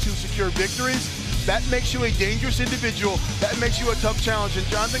techniques to secure victories, that makes you a dangerous individual. That makes you a tough challenge. And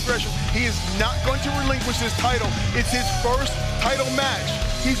Jonathan Gresham, he is not going to relinquish his title. It's his first title match.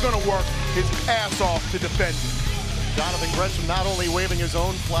 He's going to work his ass off to defend it. Jonathan Gresham not only waving his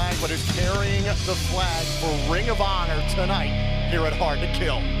own flag, but is carrying the flag for Ring of Honor tonight here at Hard to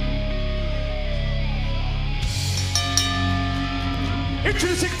Kill.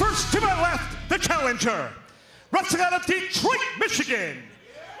 Introducing first to my left, the challenger, wrestling out of Detroit, Michigan,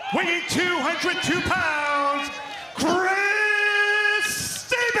 weighing 202 pounds, Chris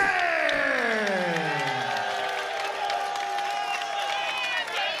Sabin.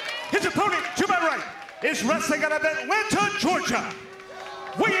 His opponent to my right is wrestling out of Atlanta, Georgia,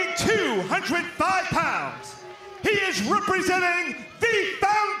 weighing 205 pounds. He is representing the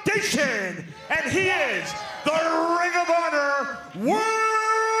Foundation, and he is the Ring of Honor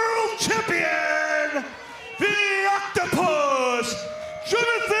World Champion, the Octopus,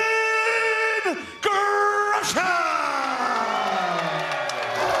 Jonathan Gresham!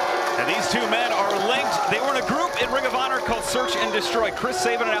 And these two men are linked. They were in a group in Ring of Honor called Search and Destroy. Chris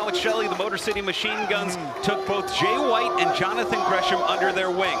Sabin and Alex Shelley, the Motor City Machine Guns, took both Jay White and Jonathan Gresham under their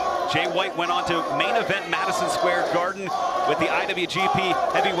wing. Jay White went on to main event Madison Square Garden with the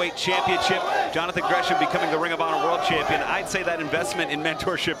IWGP Heavyweight Championship. Jonathan Gresham becoming the Ring of Honor World Champion. I'd say that investment in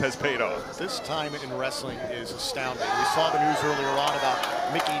mentorship has paid off. This time in wrestling is astounding. We saw the news earlier on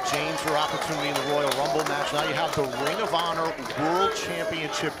about Mickie James, her opportunity in the Royal Rumble match. Now you have the Ring of Honor World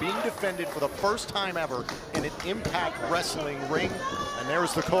Championship being defended for the first time ever in an Impact Wrestling ring. And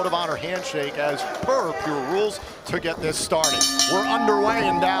there's the Code of Honor handshake as per pure rules to get this started. We're underway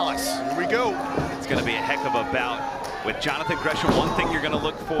in Dallas. Here we go. It's going to be a heck of a bout. With Jonathan Gresham, one thing you're going to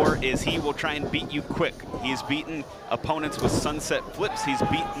look for is he will try and beat you quick. He's beaten opponents with sunset flips. He's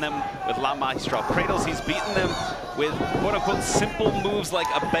beaten them with La Maestral cradles. He's beaten them with quote-unquote simple moves like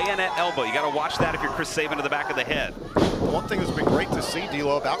a bayonet elbow. You got to watch that if you're Chris Sabin to the back of the head. One thing that's been great to see,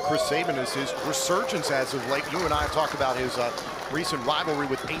 D'Lo, about Chris Sabin is his resurgence as of late. You and I have talked about his recent rivalry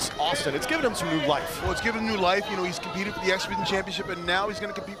with Ace Austin. It's given him some new life. Well, it's given him new life. You know, he's competed for the X Division Championship, and now he's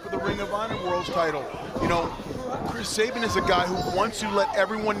going to compete for the Ring of Honor World's title. You know, Chris Sabin is a guy who wants to let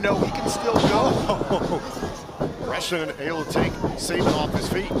everyone know he can still go. Gresham able to take Sabin off his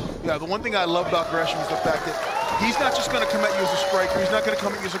feet. Yeah, the one thing I love about Gresham is the fact that he's not just going to come at you as a striker. He's not going to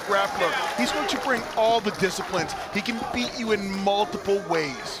come at you as a grappler. He's going to bring all the disciplines. He can beat you in multiple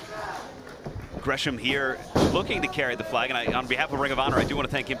ways. Gresham here looking to carry the flag, and on behalf of Ring of Honor, I do want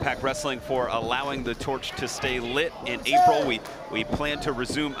to thank Impact Wrestling for allowing the torch to stay lit. In April, we plan to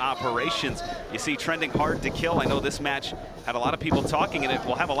resume operations. You see, trending Hard to Kill. I know this match had a lot of people talking, and it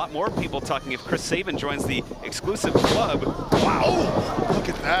will have a lot more people talking if Chris Sabin joins the exclusive club. Wow! Oh, look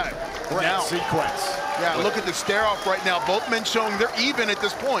at that! Great sequence. Yeah, look at the stare off right now. Both men showing they're even at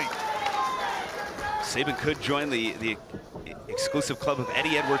this point. Sabin could join the exclusive club of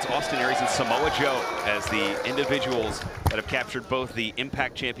Eddie Edwards, Austin Aries, and Samoa Joe as the individuals that have captured both the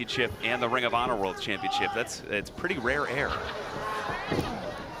Impact Championship and the Ring of Honor World Championship. It's pretty rare air.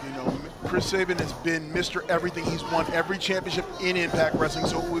 You know, Chris Sabin has been Mr. Everything. He's won every championship in Impact Wrestling,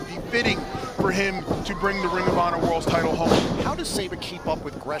 so it would be fitting for him to bring the Ring of Honor World's title home. How does Sabin keep up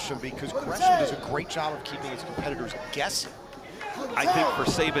with Gresham? Because Gresham does a great job of keeping his competitors guessing. I think for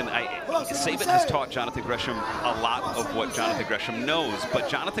Sabin, Sabin has taught Jonathan Gresham a lot of what Jonathan Gresham knows, but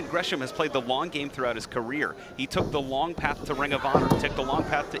Jonathan Gresham has played the long game throughout his career. He took the long path to Ring of Honor, took the long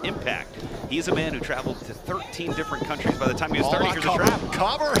path to Impact. He's a man who traveled to 13 different countries by the time he was 30 years of travel.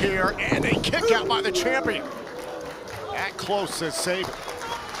 Cover here, and a kick out by the champion. That close, says Sabin.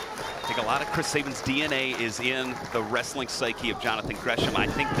 I think a lot of Chris Sabin's DNA is in the wrestling psyche of Jonathan Gresham. I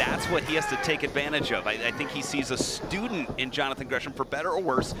think that's what he has to take advantage of. I think he sees a student in Jonathan Gresham, for better or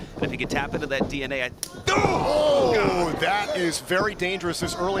worse, and if he can tap into that DNA, Oh, that is very dangerous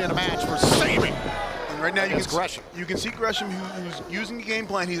this early in the match for Sabin. And right now you can see Gresham who's using the game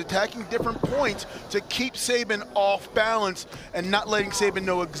plan. He's attacking different points to keep Sabin off balance and not letting Sabin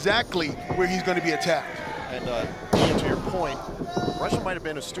know exactly where he's going to be attacked. And to your point, Gresham might have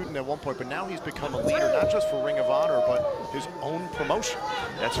been a student at one point, but now he's become a leader, not just for Ring of Honor, but his own promotion.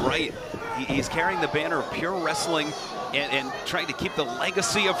 That's right. He's carrying the banner of pure wrestling and trying to keep the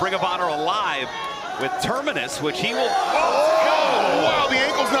legacy of Ring of Honor alive with Terminus, which he will... Oh, wow, the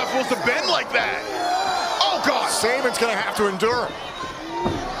ankle's not supposed to bend like that. Oh, God. Sabin's going to have to endure.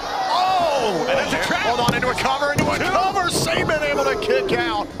 Oh, and that's a trap. Hold on, into a cover, Sabin able to kick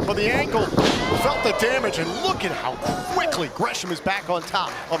out, but the ankle felt the damage, and look at how quickly Gresham is back on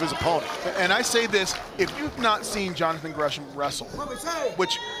top of his opponent. And I say this, if you've not seen Jonathan Gresham wrestle,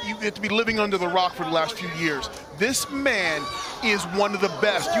 which you have to be living under the rock for the last few years, this man is one of the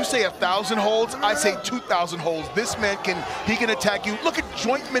best. You say 1,000 holds, I say 2,000 holds. This man he can attack you. Look at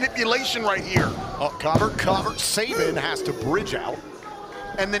joint manipulation right here. Oh, cover. Sabin has to bridge out.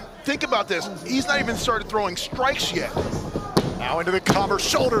 And then think about this. He's not even started throwing strikes yet. Now into the cover,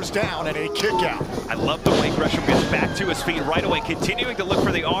 shoulders down, and a kick out. I love the way Gresham gets back to his feet right away, continuing to look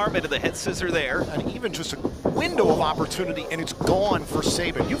for the arm into the head scissor there. And even just a window of opportunity, and it's gone for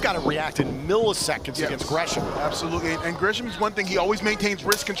Sabin. You've got to react in milliseconds against Gresham. Absolutely. And Gresham's one thing, he always maintains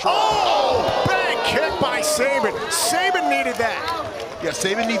wrist control. Oh! Big kick by Sabin. Sabin needed that. Yeah,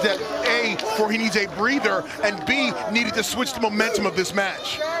 Sabin needs that, A, for he needs a breather, and B, needed to switch the momentum of this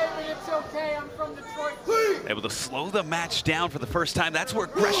match. Able to slow the match down for the first time. That's where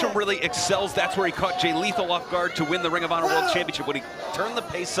Gresham really excels. That's where he caught Jay Lethal off guard to win the Ring of Honor World Championship. When he turned the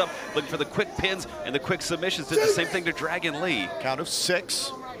pace up, looking for the quick pins and the quick submissions, did the same thing to Dragon Lee. Count of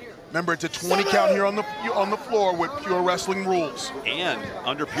 6. Remember, it's a 20 count here on the floor with pure wrestling rules. And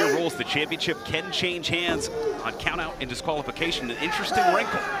under pure rules, the championship can change hands on count out and disqualification. An interesting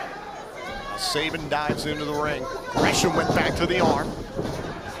wrinkle. Sabin dives into the ring. Gresham went back to the arm.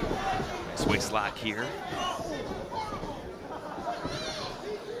 Waist lock here.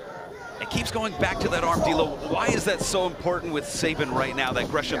 It keeps going back to that arm, D'Lo. Why is that so important with Sabin right now that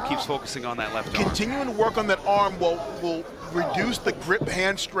Gresham keeps focusing on that left arm? Continuing to work on that arm will reduce the grip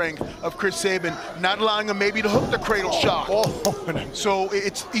hand strength of Chris Sabin, not allowing him maybe to hook the cradle shot. So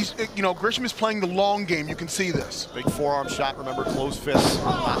Gresham is playing the long game. You can see this. Big forearm shot. Remember, closed fists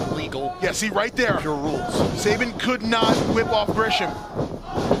not legal. Yeah, see right there. Pure rules. Sabin could not whip off Gresham.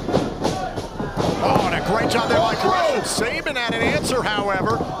 Oh, and a Great job there by Gresham. Sabin had an answer,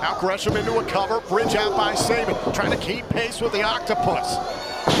 however. Now Gresham into a cover. Bridge out by Sabin. Trying to keep pace with the octopus.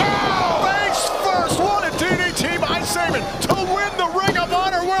 Oh, face first. What a DDT by Sabin to win the Ring of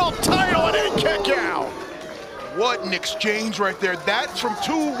Honor World title and a kick out. What an exchange right there. That's from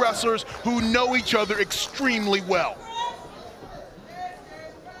two wrestlers who know each other extremely well.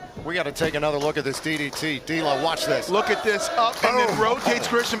 We got to take another look at this DDT. D'Lo, watch this. Look at this, up and then rotates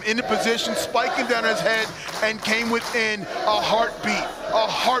Gresham into position, spiking down his head, and came within a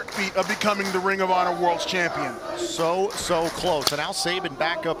heartbeat of becoming the Ring of Honor World's Champion. So close. And now Sabin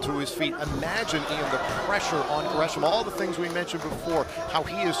back up to his feet. Imagine, Ian, the pressure on Gresham, all the things we mentioned before, how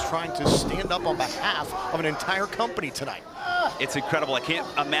he is trying to stand up on behalf of an entire company tonight. It's incredible. I can't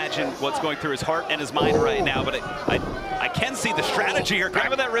imagine what's going through his heart and his mind right now, but I can see the strategy here.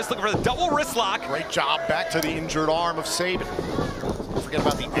 Grabbing that wrist, looking for the double wrist lock. Great job back to the injured arm of Sabin. Don't forget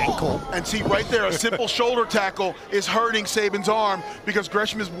about the ankle. And see right there, a simple shoulder tackle is hurting Sabin's arm because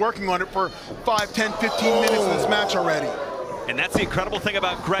Gresham is working on it for 5, 10, 15 minutes in this match already. And that's the incredible thing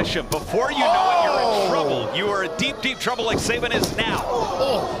about Gresham. Before you know it, you're in trouble. You are in deep, deep trouble like Sabin is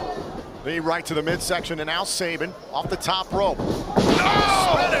now. Knee right to the midsection, and now Sabin off the top rope.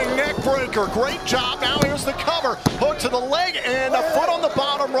 Spinning neck breaker. Great job. Now here's the cover. Hook to the leg and a foot on the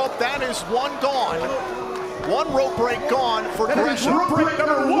bottom rope. That is one gone. One rope break gone for Gresham. Rope break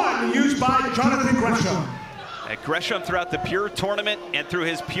number 1 used by Jonathan Gresham. Gresham throughout the Pure tournament and through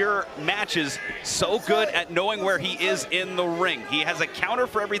his Pure matches, so good at knowing where he is in the ring. He has a counter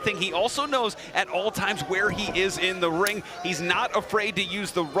for everything. He also knows at all times where he is in the ring. He's not afraid to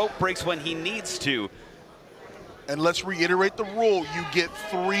use the rope breaks when he needs to. And let's reiterate the rule. You get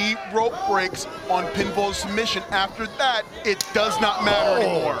 3 rope breaks on pinfall submission. After that, it does not matter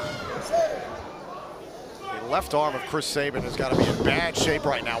anymore. Left arm of Chris Sabin has got to be in bad shape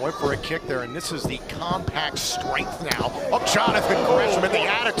right now. Went for a kick there, and this is the compact strength now of Jonathan Gresham and the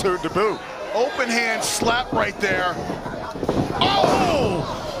attitude to boot. Open hand slap right there.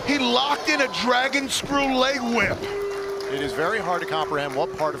 Oh! He locked in a dragon screw leg whip. It is very hard to comprehend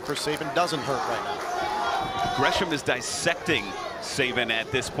what part of Chris Sabin doesn't hurt right now. Gresham is dissecting Sabin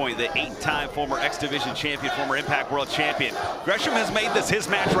at this point, the 8-time former X Division champion, former Impact World champion. Gresham has made this his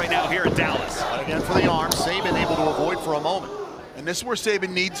match right now here in Dallas. And again for the arm, Sabin able to avoid for a moment. And this is where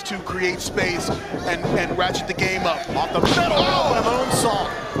Sabin needs to create space and ratchet the game up. Off the middle, a moonsault.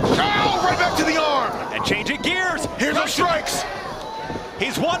 Oh, right back to the arm. And changing gears. Here's our strikes.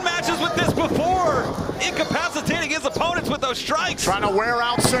 He's won matches with this before, incapacitating his opponents with those strikes. Trying to wear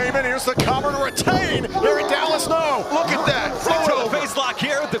out Sabin. Here's the cover to retain. Here in Dallas, no. Look at that. Throw the face lock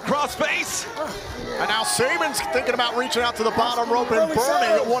here with the cross face. And now Sabin's thinking about reaching out to the bottom rope and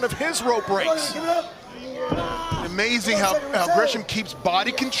burning one of his rope breaks. Amazing how Gresham keeps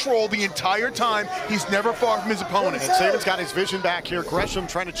body control the entire time. He's never far from his opponent. And Sabin's got his vision back here. Gresham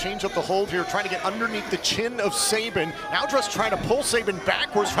trying to change up the hold here, trying to get underneath the chin of Sabin. Now just trying to pull Sabin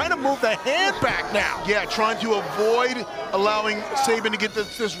backwards, trying to move the hand back now. Yeah, trying to avoid allowing Sabin to get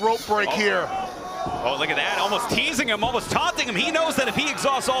this rope break here. Oh, look at that, almost teasing him, almost taunting him. He knows that if he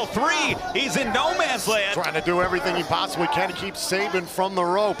exhausts all 3, he's in no man's land. Trying to do everything he possibly can to keep Sabin from the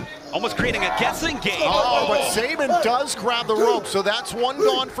rope. Almost creating a guessing game. Oh, but Sabin does grab the rope, so that's 1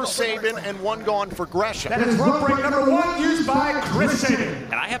 gone for Sabin and 1 gone for Gresham. That is rope break number 1 used by Chris Sabin.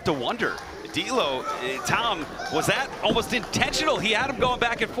 And I have to wonder, D'Lo, Tom, was that almost intentional? He had him going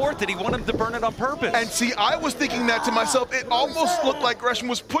back and forth. Did he want him to burn it on purpose? And see, I was thinking that to myself. It almost looked like Gresham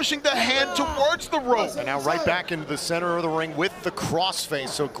was pushing the hand towards the rope. And now right back into the center of the ring with the crossface.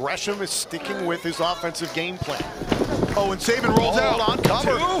 So Gresham is sticking with his offensive game plan. Oh, and Sabin rolls out. On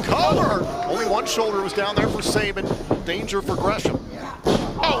cover. Cover. Only 1 shoulder was down there for Sabin. Danger for Gresham.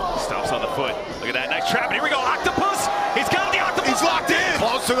 Oh! Stomps on the foot. Look at that. Nice trap. And here we go. Octopus. He's got the octopus. He's locked in.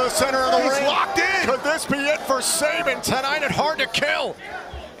 Close to the center of the ring. He's locked in. Could this be it for Sabin tonight at Hard to Kill?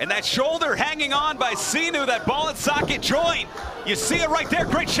 And that shoulder hanging on by Sinu, that ball and socket joint. You see it right there.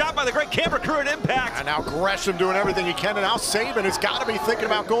 Great shot by the great camera crew at Impact. And now Gresham doing everything he can. And now Sabin has got to be thinking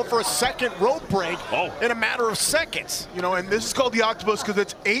about going for a second rope break in a matter of seconds. You know, and this is called the octopus because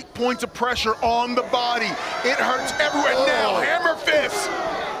it's 8 points of pressure on the body. It hurts everywhere. Now, hammer fists.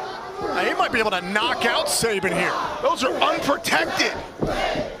 Now, he might be able to knock out Sabin here. Those are unprotected.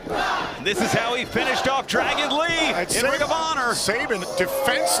 And this is how he finished off Dragon Lee in Ring of Honor. Sabin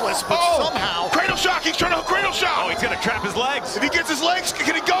defenseless, but somehow. Cradle shock, he's trying to cradle shock. Oh, he's gonna trap his legs. If he gets his legs,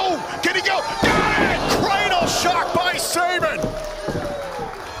 can he go? Can he go? Got it! Cradle shock by Sabin.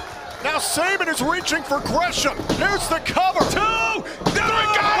 Now Sabin is reaching for Gresham. Here's the cover. 2! No! Wait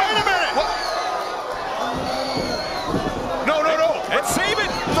a minute. What? No. And Sabin.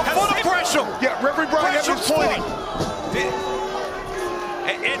 The foot of Gresham. Yeah, Referee Brian Hebner's pointing.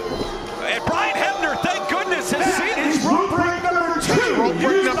 And Brian Hebner, thank goodness, has seen his rope break number 2. Rope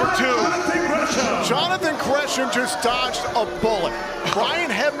break number 2. Jonathan Gresham just dodged a bullet. Brian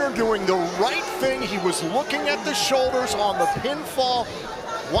Hebner doing the right thing. He was looking at the shoulders on the pinfall.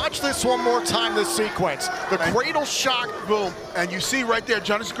 Watch this one more time, this sequence. The cradle shock, boom. And you see right there,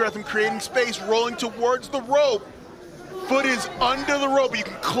 Jonathan Gresham creating space, rolling towards the rope. Foot is under the rope. You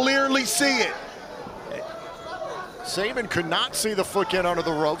can clearly see it. Sabin could not see the foot get under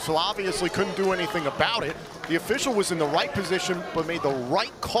the rope, so obviously couldn't do anything about it. The official was in the right position, but made the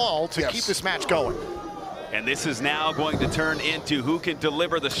right call to keep this match going. And this is now going to turn into who can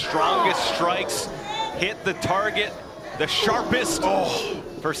deliver the strongest strikes, hit the target, the sharpest.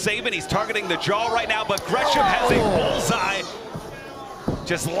 For Sabin, he's targeting the jaw right now, but Gresham has a bullseye.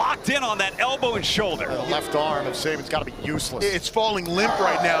 Just locked in on that elbow and shoulder. The left arm of Sabin's got to be useless. It's falling limp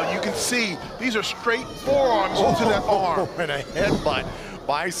right now. You can see these are straight forearms into that arm. And a headbutt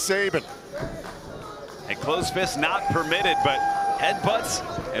by Sabin. A closed fist not permitted, but headbutts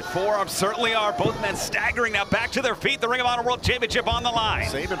and forearms certainly are. Both men staggering now back to their feet. The Ring of Honor World Championship on the line.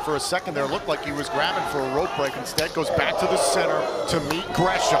 Sabin for a second there looked like he was grabbing for a rope break. Instead goes back to the center to meet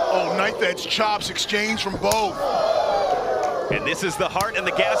Gresham. Oh, knife edge chops exchange from both. And this is the heart and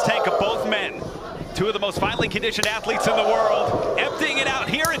the gas tank of both men. Two of the most finely conditioned athletes in the world, emptying it out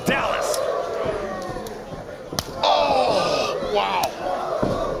here in Dallas. Oh, wow.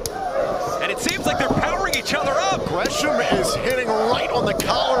 And it seems like they're powering each other up. Gresham is hitting right on the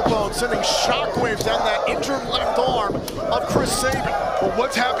collarbone, sending shockwaves down that injured left arm of Chris Sabin. But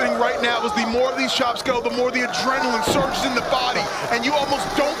what's happening right now is the more of these chops go, the more the adrenaline surges in the body, and you almost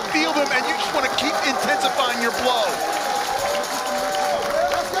don't feel them, and you just want to keep intensifying your blow.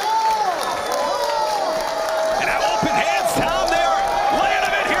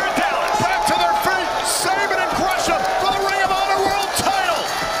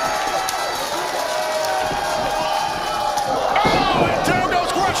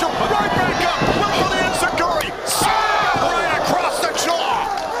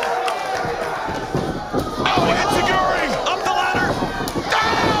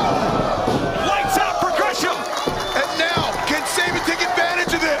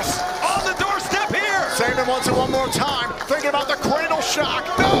 One more time, thinking about the cradle shock.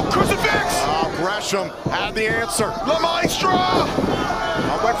 No, crucifix! Gresham had the answer. La Maestra!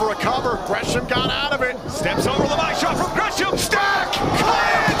 Went for a cover. Gresham got out of it. Steps over the shot from Gresham. Stack!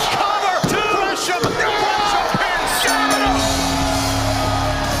 Clinch! Cover! Gresham! Gresham pins!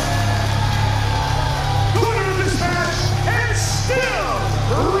 Winner of this match, and still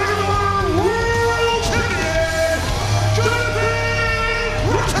Ring of Honor World Champion,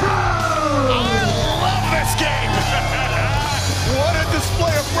 Jonathan Gresham! Game. What a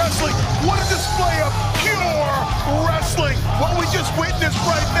display of wrestling. What a display of pure wrestling. What we just witnessed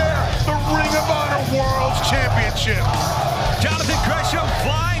right there, the Ring of Honor World Championship. Jonathan Gresham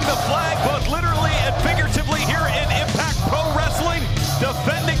flying the flag both literally and figuratively here in Impact Pro Wrestling,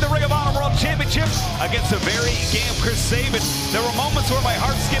 defending the Ring of Honor World Championship against a very game Chris Sabin. There were moments where my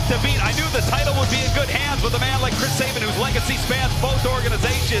heart skipped a beat. I knew the title would be in good hands with a man like Chris Sabin, whose legacy spans both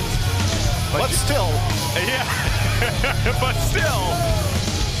organizations. But still. Yeah, but still,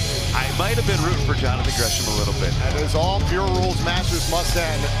 I might have been rooting for Jonathan Gresham a little bit. And as all pure rules matches must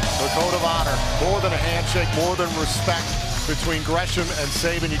end, the code of honor, more than a handshake, more than respect between Gresham and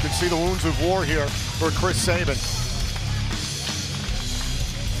Sabin. You can see the wounds of war here for Chris Sabin.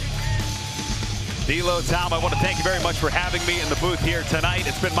 D'Lo, Tom, I want to thank you very much for having me in the booth here tonight.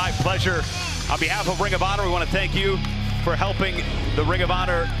 It's been my pleasure. On behalf of Ring of Honor, we want to thank you for helping the Ring of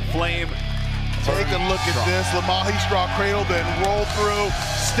Honor flame. Take a look at this. La Maestra cradle, then roll through,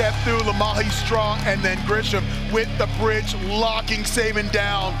 step through La Maestra, and then Gresham with the bridge, locking Sabin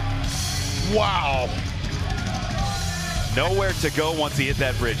down. Wow. Nowhere to go once he hit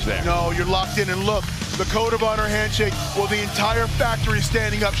that bridge there. No, you're locked in, and look, the code of honor handshake, well, the entire factory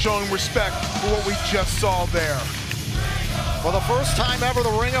standing up showing respect for what we just saw there. For the first time ever,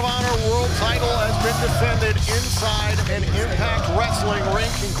 the Ring of Honor World title has been defended inside an Impact Wrestling ring.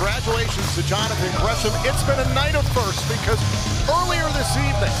 Congratulations to Jonathan Gresham. It's been a night of firsts because earlier this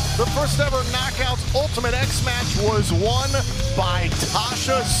evening, the first ever Knockouts Ultimate X match was won by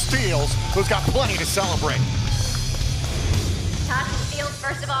Tasha Steelz, who's got plenty to celebrate. Tasha Steelz,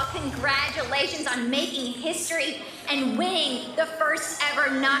 first of all, congratulations on making history and winning the first ever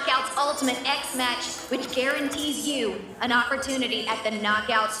Knockouts Ultimate X match, which guarantees you an opportunity at the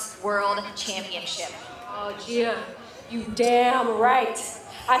Knockouts World Championship. Oh, Gia, you damn right.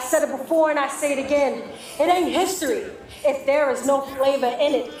 I said it before and I say it again. It ain't history if there is no flavor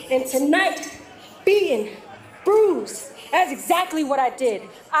in it. And tonight, beaten, bruised. That's exactly what I did.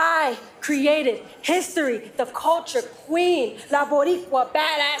 I created history, the culture queen, La Boricua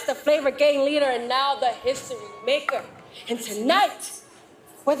badass, the flavor gang leader, and now the history maker. And tonight,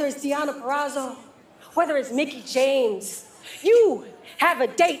 whether it's Deonna Purrazzo, whether it's Mickie James, you have a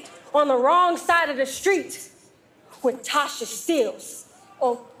date on the wrong side of the street with Tasha Steelz.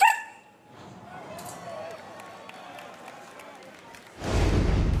 Okay?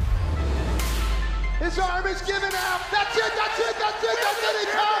 His arm is giving out. That's it, that's it, that's it, that's it.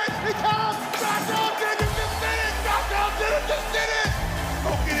 He comes. Josh did it, just did it. Josh did it, just did it.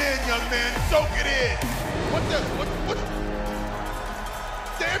 Soak it in, young man, soak it in. What?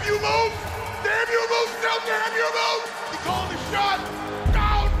 Damn you, move. Damn you, move, still damn you, move. He called the shot.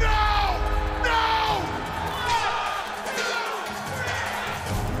 Oh, no, no.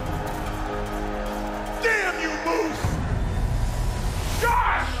 Damn you, Moose.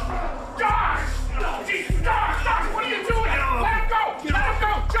 Josh! Josh! Josh, what are you doing? Let him go! Let him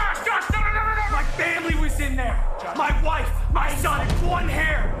go! Josh, no! My family was in there. My wife, my son, and one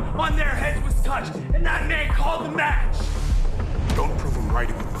hair on their heads was touched, and that man called the match. Don't prove him right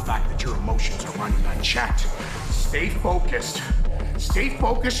with the fact that your emotions are running unchecked. Stay focused. Stay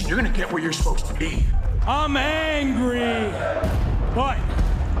focused, and you're gonna get where you're supposed to be. I'm angry, but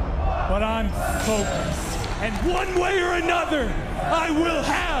I'm focused. And one way or another, I will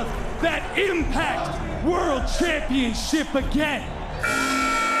have that Impact World Championship again.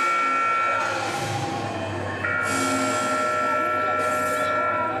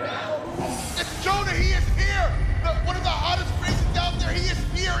 It's Jonah, he is here! One of the hottest faces out there, he is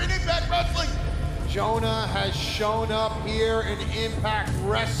here in Impact Wrestling! Jonah has shown up here in Impact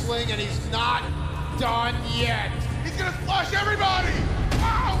Wrestling, and he's not done yet. He's gonna flush everybody!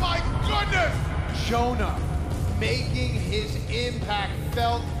 Oh my goodness! Jonah making his impact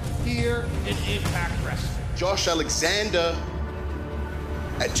felt here in Impact Wrestling. Josh Alexander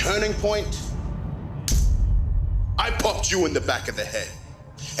at Turning Point, I popped you in the back of the head.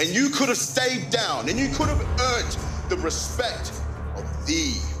 And you could have stayed down, and you could have earned the respect of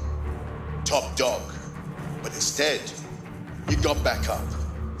the top dog. But instead, you got back up.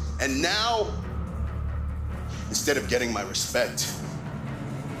 And now, instead of getting my respect,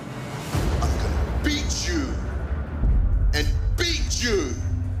 I'm gonna beat you and beat you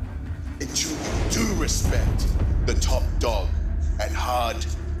until you do respect the top dog and hard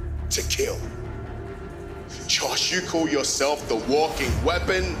to kill. Josh, you call yourself the walking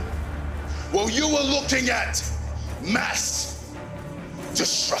weapon? Well, you were looking at mass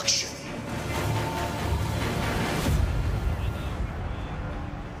destruction.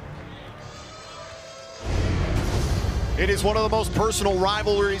 It is one of the most personal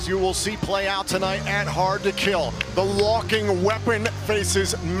rivalries you will see play out tonight at Hard to Kill. The walking weapon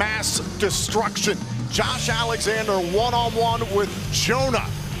faces mass destruction. Josh Alexander one-on-one with Jonah.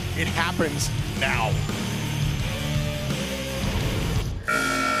 It happens now.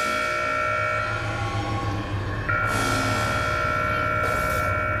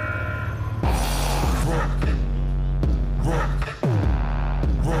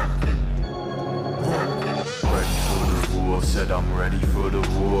 Said I'm ready for the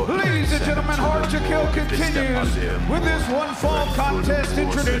war. Ladies and gentlemen, Hard to Kill continues with this one fall contest.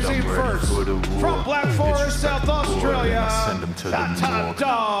 Introducing first from Black Forest, South Australia, the top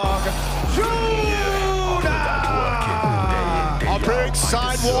dog, Jonah. A big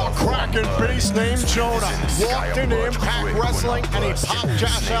sidewalk cracking beast named Jonah walked into Impact Wrestling and he popped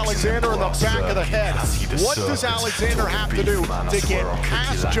Josh Alexander in the back of the head. What does Alexander have to do to get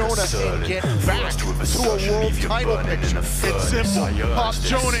past Jonah and get back to a world title picture? It's simple. Pop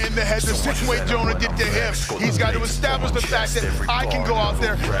Jonah in the head the same way Jonah did to him. He's got to establish the fact that I can go out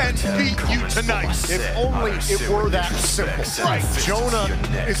there and beat you tonight. If only it were that simple. Right. Jonah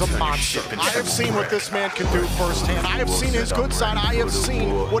is a monster. I have seen what this man can do firsthand. I have seen his good side. I have seen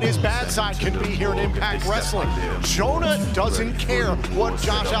what his bad side can be here in Impact Wrestling. Jonah doesn't care what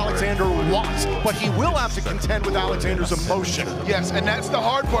Josh Alexander wants, but he will have to contend with Alexander's emotion. Yes, and that's the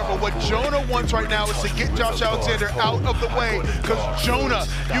hard part, but what Jonah wants right now is to get Josh Alexander out of the way, because Jonah,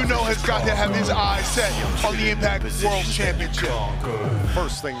 you know, has got to have his eyes set on the Impact World Championship.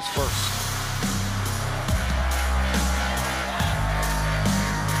 First things first.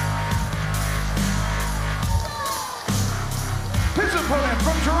 His opponent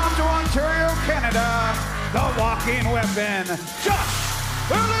from Toronto, Ontario, Canada, the walking weapon, Josh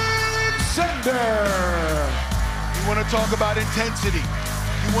Alexander. You want to talk about intensity.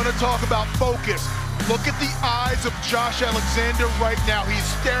 You want to talk about focus. Look at the eyes of Josh Alexander right now. He's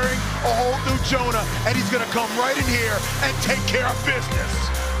staring a whole new Jonah, and he's going to come right in here and take care of business.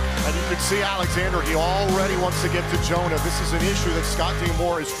 And could see Alexander, he already wants to get to Jonah. This is an issue that Scott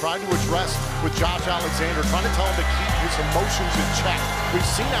D'Amore is trying to address with Josh Alexander, trying to tell him to keep his emotions in check. We've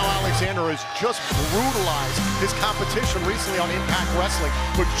seen how Alexander has just brutalized his competition recently on Impact Wrestling,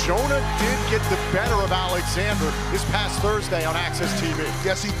 but Jonah did get the better of Alexander this past Thursday on Access TV.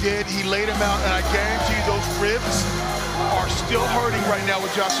 Yes, he did. He laid him out, and I guarantee you those ribs are still hurting right now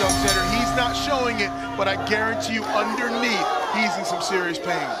with Josh Alexander. He's not showing it, but I guarantee you underneath, he's in some serious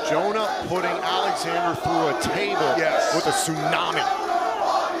pain. Jonah putting Alexander through a table with a tsunami.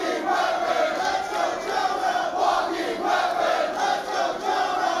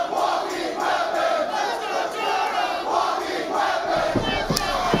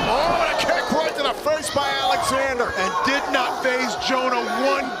 Oh, and a kick right to the face by Alexander. And did not faze Jonah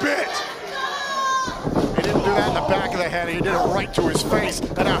one bit. He didn't do that in the back of the head. He did it right to his face.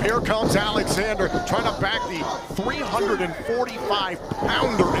 And now here comes Alexander trying to back the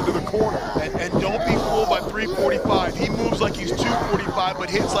 345-pounder into the corner. And don't be fooled by 345. He moves like he's 245, but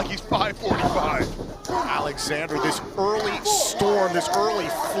hits like he's 545. Alexander, this early storm, this early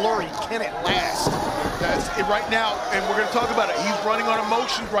flurry, can it last? That's it right now, and we're going to talk about it. He's running on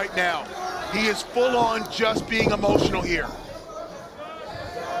emotions right now. He is full on just being emotional here.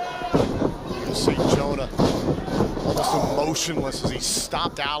 You see Jonah almost emotionless as he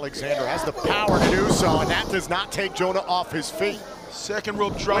stopped Alexander. Has the power to do so, and that does not take Jonah off his feet. Second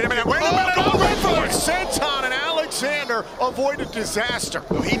rope drop. Wait a minute, wait a minute. Oh, wait for the senton, and Alexander avoided disaster.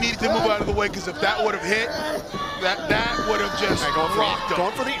 No, he needed to move out of the way, because if that would have hit, that would have just rocked him.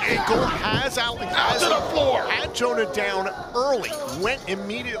 Going for the ankle, has Alexander out to the floor. Had Jonah down early, went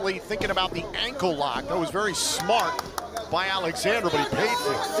immediately thinking about the ankle lock. That was very smart by Alexander, but he paid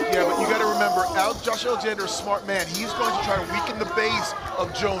for it. Yeah, but you got to remember, Josh Alexander is a smart man. He's going to try to weaken the base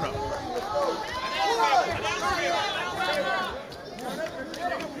of Jonah.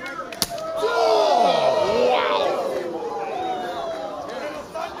 Oh, wow.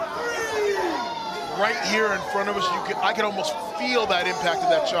 Right here in front of us, I can almost feel that impact of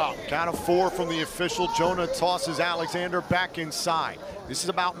that chop. Count of 4 from the official. Jonah tosses Alexander back inside. This is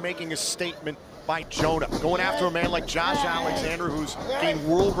about making a statement by Jonah, going after a man like Josh Alexander, who's gained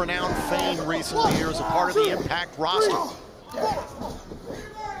world-renowned fame recently here as a part of the Impact roster.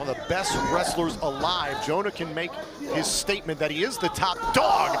 One of the best wrestlers alive. Jonah can make his statement that he is the top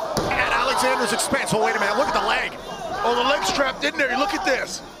dog at Alexander's expense. Oh, wait a minute, look at the leg. Oh, the leg's trapped in there, look at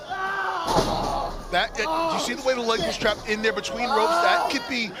this. You see the way the leg was trapped in there between ropes? That could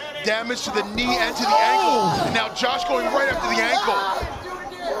be damage to the knee and to the ankle. And now Josh going right after the ankle.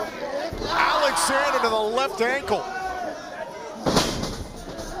 Alexander to the left ankle.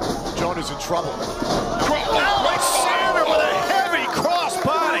 Jonah's in trouble. Alexander with a heavy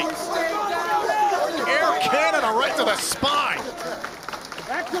crossbody. Air cannon right to the spine.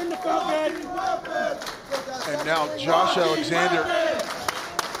 That couldn't have felt good. And now Josh Alexander.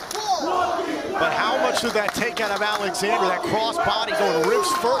 But how much did that take out of Alexander? That crossbody going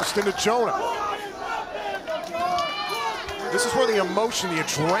ribs first into Jonah. This is where the emotion, the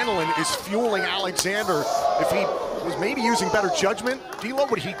adrenaline is fueling Alexander. If he was maybe using better judgment, D'Lo,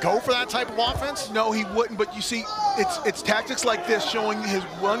 would he go for that type of offense? No, he wouldn't, but you see, it's tactics like this showing his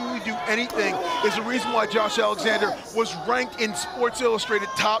when we do anything is the reason why Josh Alexander was ranked in Sports Illustrated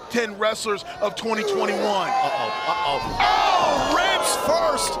top 10 wrestlers of 2021. Oh, ribs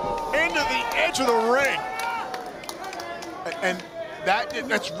first into the edge of the ring. And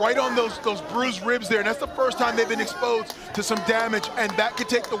that's right on those bruised ribs there, and that's the first time they've been exposed to some damage, and that could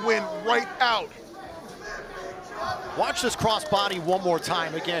take the win right out. Watch this crossbody one more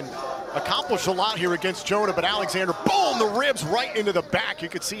time. Again, accomplished a lot here against Jonah, but Alexander, boom, the ribs right into the back. You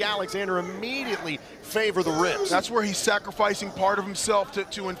could see Alexander immediately favor the ribs. That's where he's sacrificing part of himself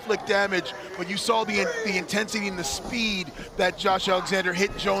to inflict damage, but you saw the intensity and the speed that Josh Alexander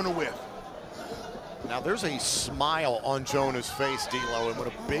hit Jonah with. Now there's a smile on Jonah's face, D'Lo, and when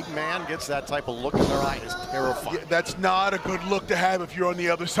a big man gets that type of look in their eye, it's terrifying. Yeah, that's not a good look to have if you're on the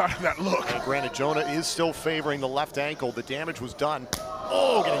other side of that look. And granted, Jonah is still favoring the left ankle. The damage was done.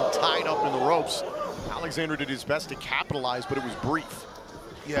 Oh, getting tied up in the ropes. Alexander did his best to capitalize, but it was brief.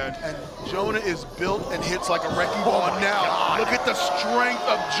 Yeah, and Jonah is built and hits like a wrecking ball. And now, God. Look at the strength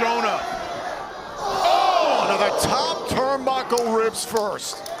of Jonah. Oh, now the top turnbuckle ribs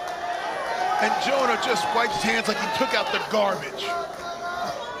first. And Jonah just wipes his hands like he took out the garbage.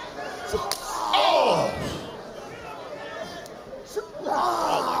 Oh!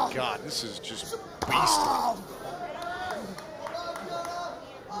 Oh my God, this is just beastly.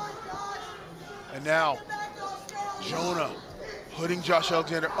 And now, Jonah putting Josh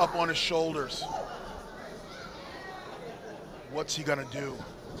Alexander up on his shoulders. What's he gonna do?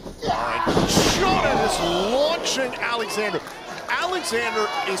 Jonah is launching Alexander. Alexander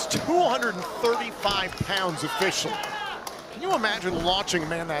is 235 pounds officially. Can you imagine launching a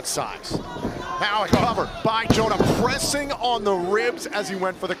man that size? Now a cover by Jonah, pressing on the ribs as he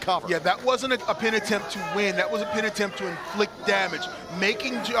went for the cover. Yeah, that wasn't a pin attempt to win. That was a pin attempt to inflict damage,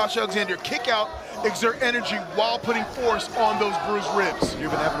 making Josh Alexander kick out, exert energy while putting force on those bruised ribs.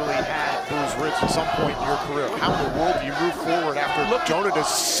 You've inevitably had bruised ribs at some point in your career. How in the world do you move forward after Jonah does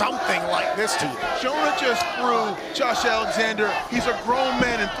something like this to you? Jonah just threw Josh Alexander. He's a grown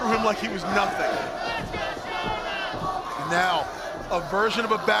man and threw him like he was nothing. Now, a version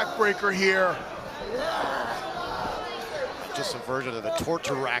of a backbreaker here. Just a version of the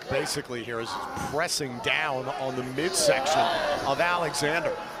torture rack basically here, is pressing down on the midsection of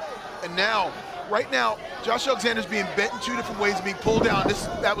Alexander. And now, right now, Josh Alexander's being bent in two different ways, being pulled down.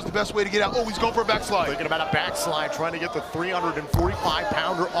 That was the best way to get out. Oh, he's going for a backslide. Thinking about a backslide, trying to get the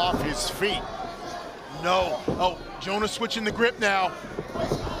 345-pounder off his feet. No. Oh, Jonah switching the grip now.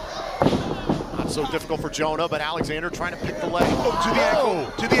 Not so difficult for Jonah, but Alexander trying to pick the leg. Oh, to the ankle.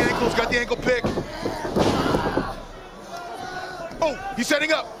 To the ankle. He's got the ankle pick. Oh, he's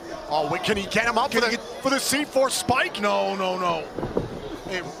setting up. Oh, wait, can he get him up for the C4 spike? No.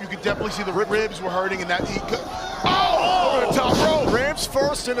 Hey, you could definitely see the ribs were hurting, and that he could. Oh, over the top rope. Ribs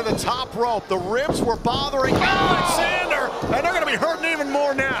first into the top rope. The ribs were bothering Alexander, and they're going to be hurting even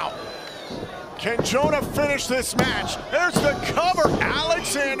more now. Can Jonah finish this match? There's the cover.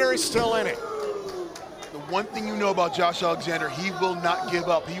 Alexander is still in it. The one thing you know about Josh Alexander, he will not give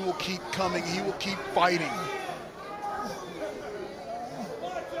up. He will keep coming. He will keep fighting.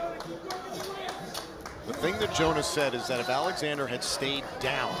 The thing that Jonah said is that if Alexander had stayed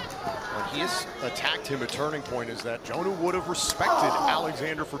down when he has attacked him, a turning point is that Jonah would have respected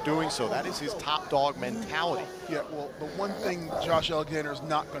Alexander for doing so. That is his top dog mentality. Yeah, well, the one thing Josh Alexander is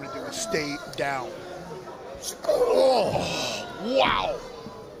not going to do is stay down. Oh, wow.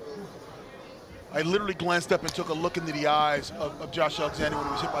 I literally glanced up and took a look into the eyes of Josh Alexander when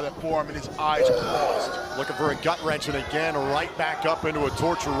he was hit by that forearm, and his eyes closed. Looking for a gut wrench, and again, right back up into a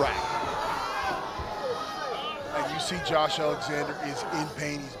torture rack. And you see Josh Alexander is in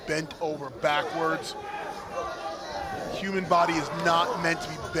pain. He's bent over backwards. Human body is not meant to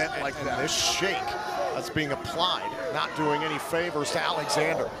be bent like that. This shake that's being applied, not doing any favors to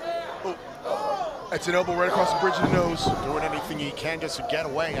Alexander. Oh, that's an elbow right across the bridge of the nose. Doing anything he can just to get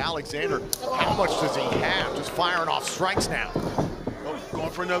away. Alexander, how much does he have? Just firing off strikes now. Oh, going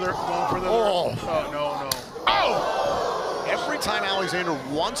for another. Oh, no. Oh! Every time Alexander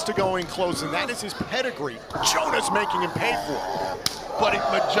wants to go in close, and that is his pedigree, Jonah's making him pay for it.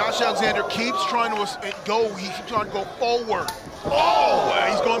 But Josh Alexander keeps trying to go. He keeps trying to go forward. Oh,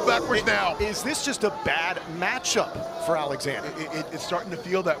 he's going backwards now. Is this just a bad matchup for Alexander? It's starting to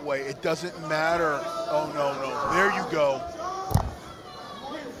feel that way. It doesn't matter. Oh, no. There you go.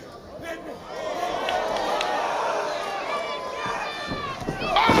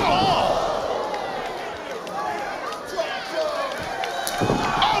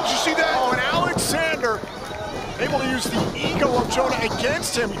 Oh, did you see that? Oh, and Alexander, able to use the ego of Jonah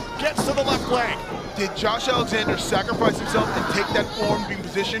against him, gets to the left leg. Did Josh Alexander sacrifice himself and take that form being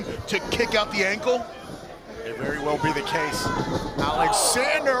position to kick out the ankle? It very well be the case.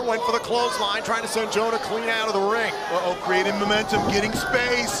 Alexander went for the clothesline, trying to send Jonah clean out of the ring. Uh-oh, creating momentum, getting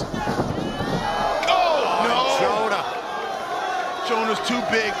space. Oh, no! Jonah's too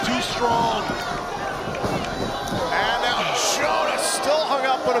big, too strong. And now Jonah still hung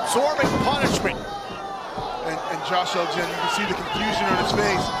up but absorbing punishment. And Josh Alexander, you can see the confusion on his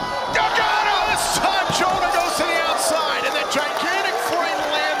face. This time Jonah goes to the outside, and that gigantic frame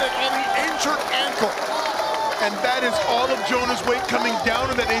landed on the injured ankle. And that is all of Jonah's weight coming down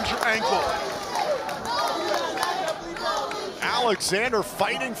on that injured ankle. Alexander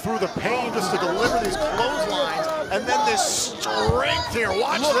fighting through the pain just to deliver these clotheslines, and then this strength here.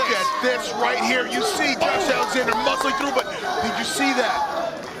 Watch Look at this right here. You see Josh Alexander muscling through, but did you see that?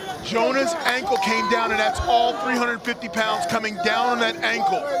 Jonah's ankle came down, and that's all 350 pounds coming down on that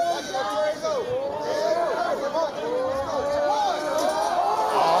ankle.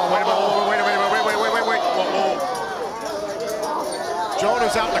 Wait.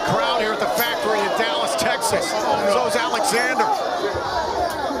 Jonah's out in the crowd here at the factory in Dallas, Texas. So is Alexander.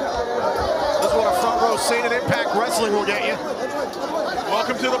 This is what a front row seat at Impact Wrestling will get you.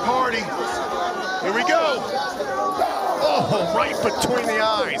 Welcome to the party. Here we go. Oh, right between the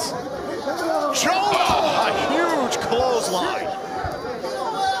eyes. Jonah, a huge clothesline.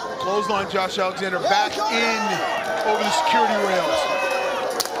 Clothesline Josh Alexander back in over the security rails.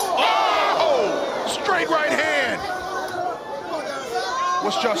 Oh, straight right hand.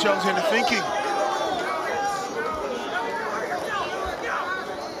 What's Josh Alexander thinking?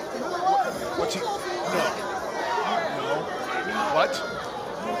 What's he? No. What?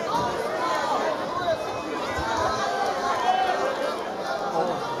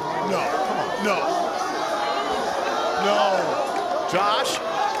 No. Come on. No. No. Josh.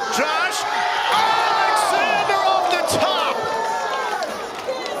 Alexander off the top.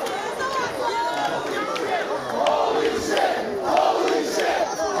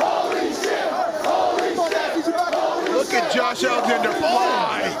 Look at Josh Alexander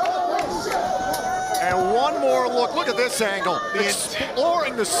fly. And one more look. Look at this angle.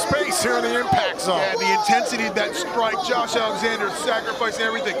 Exploring the space here in the impact zone. Yeah, the intensity of that strike. Josh Alexander sacrificing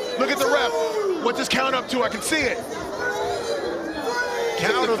everything. Look at the ref. What's his count up to? I can see it.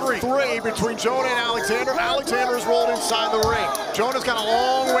 Count of three between Jonah and Alexander. Alexander is rolled inside the ring. Jonah's got a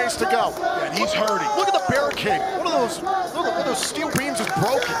long ways to go. Yeah, and he's hurting. Look at the barricade. One of those steel beams is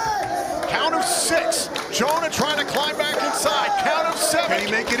broken. Count of 6. Jonah trying to climb back inside. Count of 7. Can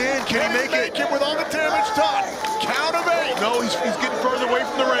he make it in? Can he make it? With all the damage done. Count of 8. No, he's getting further away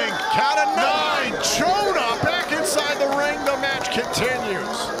from the ring. Count of 9. Jonah back inside the ring. The match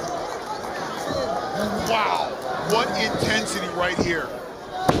continues. Wow, what intensity right here.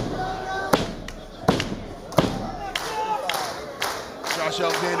 Josh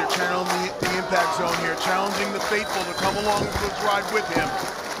Alexander channeling the impact zone here, challenging the faithful to come along for the ride with him.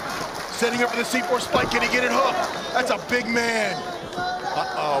 Setting up for the C4 spike, can he get it hooked? That's a big man.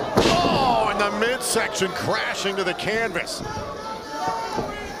 Uh-oh. Oh, in the midsection, crashing to the canvas.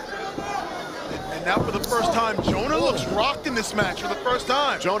 And now for the first time, Jonah looks rocked in this match for the first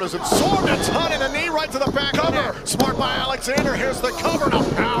time. Jonah's absorbed a ton and a knee right to the back. Cover. Smart by Alexander. Here's the cover and a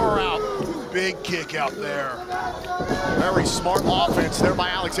power out. Big kick out there. Very smart offense there by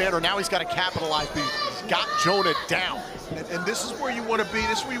Alexander. Now he's got to capitalize. He's got Jonah down. And this is where you want to be.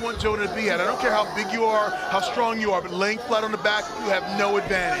 This is where you want Jonah to be at. I don't care how big you are, how strong you are, but laying flat on the back, you have no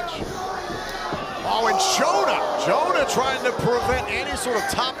advantage. Oh, and Jonah trying to prevent any sort of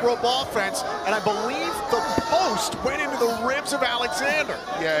top rope offense, and I believe the post went into the ribs of Alexander.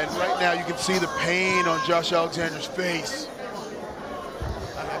 Yeah, and right now you can see the pain on Josh Alexander's face.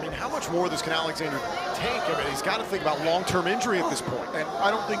 I mean, how much more of this can Alexander take? I mean, he's got to think about long-term injury at this point. And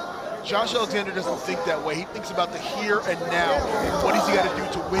I don't think Josh Alexander doesn't think that way. He thinks about the here and now, and what has he got to do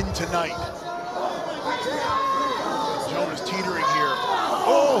to win tonight. And Jonah's teetering here.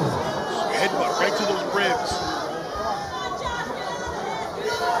 Oh! Headbutt right to those ribs.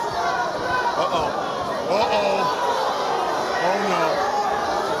 Uh-oh. Uh-oh. Oh, no.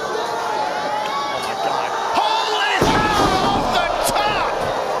 Oh, my God. Holy hell! Off the top!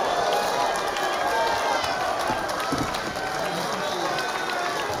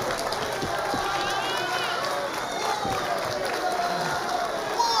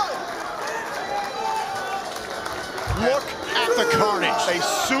 Look at the carnage. A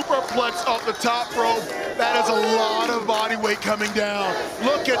superplex off the top rope. That is a lot of body weight coming down.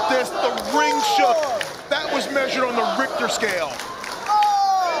 Look at this, the ring shook. That was measured on the Richter scale.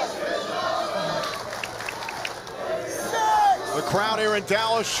 The crowd here in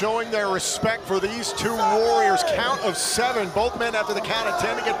Dallas showing their respect for these two warriors. Count of 7. Both men after the count of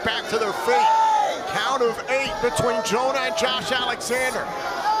 10 to get back to their feet. Count of 8 between Jonah and Josh Alexander.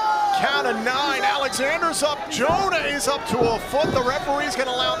 Count of 9. Alexander's up. Jonah is up to a foot. The referee's going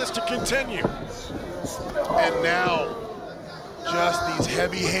to allow this to continue. And now, just these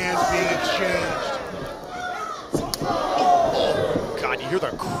heavy hands being exchanged. Oh, God, you hear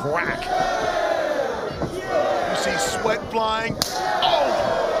the crack. You see sweat flying.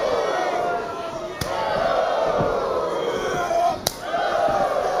 Oh!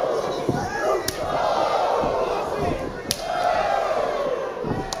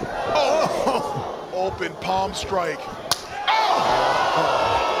 Open palm strike.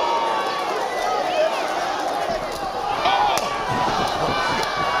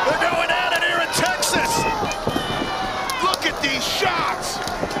 They're going at it here in Texas. Look at these shots.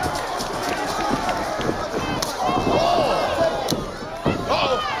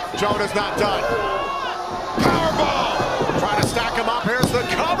 Jonah's not done. Powerbomb. Trying to stack him up. Here's the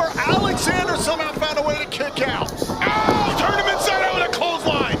cover. Alexander somehow found a way to kick out. Oh, turned him inside out with a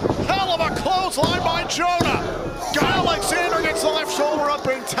clothesline. Hell of a clothesline by Jonah. Alexander gets the left shoulder up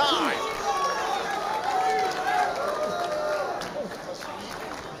in time.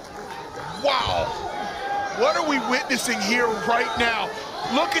 Wow. What are we witnessing here right now?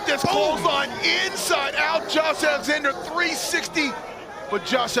 Look at this clothesline inside out. Josh Alexander 360, but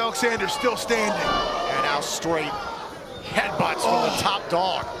Josh Alexander still standing. And now straight headbutts from the top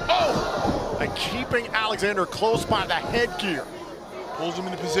dog. Oh! And keeping Alexander close by the headgear. Pulls him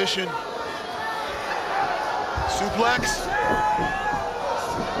into position. Suplex.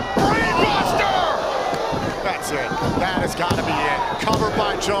 Brainbuster! That's it. That has got to be it. Covered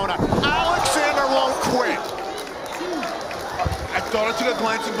by Jonah. Alexander won't quit. I thought I took a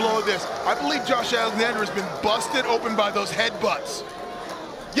glancing blow at this. I believe Josh Alexander has been busted open by those headbutts.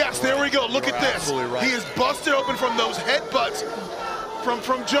 Yes, there we go. Look at this. Right. He is busted open from those headbutts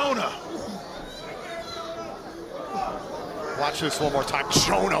from Jonah. Watch this one more time.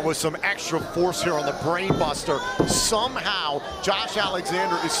 Jonah with some extra force here on the brainbuster. Somehow, Josh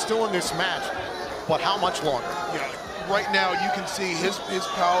Alexander is still in this match, but how much longer? Yeah, right now you can see his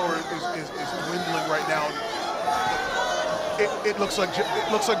power is dwindling right now. It looks like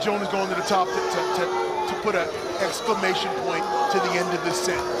Jonah's going to the top to put an exclamation point to the end of this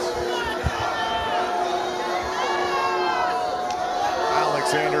sentence.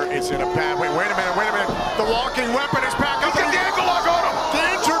 Alexander is in a bad way. Wait a minute. The walking weapon is back up. He's got the ankle lock on him. The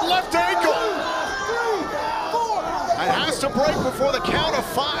injured left ankle. It has to break before the count of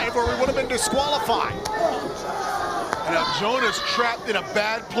 5 or we would have been disqualified. And now Jonah's trapped in a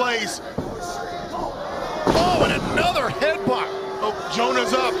bad place. Oh, and another headbutt. Oh,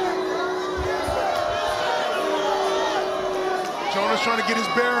 Jonah's up. Jonah's trying to get his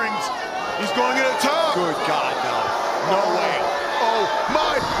bearings. He's going to the top. Good God, no. No way. Oh,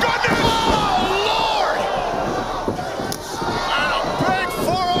 my goodness! Oh, Lord! And a big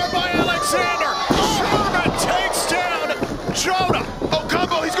forearm by Alexander. Jonah takes down Jonah. Oh,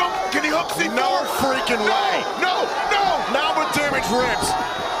 combo. He's going. Can he hook C4? No freaking way. No. Now with damaged ribs.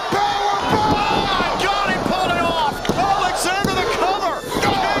 Oh, my God, he pulled it off. Alexander the cover.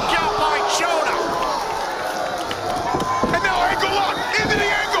 Kick out by Jonah. And now ankle lock into the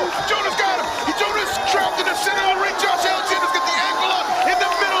ankle. Jonah's got him. Jonah's trapped in the center of the ring. Josh Alexander's got the ankle lock in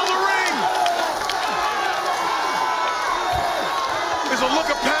the middle of the ring. There's a look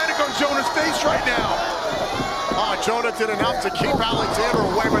of panic on Jonah's face right now. Jonah did enough to keep Alexander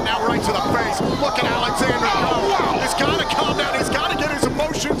away, but now right to the face. Look at Alexander go. Wow. He's got to calm down. He's got to get his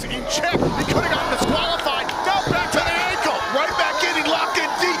emotions in check. He could have gotten disqualified. Now back to the ankle. Right back in. He locked in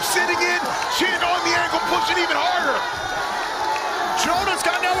deep, sitting in, chin on the ankle, pushing even harder. Jonah's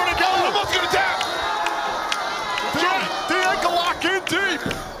got nowhere to go. Almost gonna tap. The ankle lock in deep.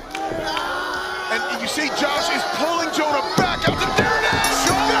 And you see Josh is pulling Jonah back out. There it is.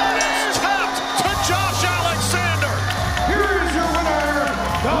 Jonah is tapped to Josh Alexander. Here is your winner,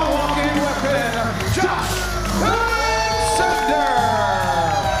 the walking weapon, Josh Alexander.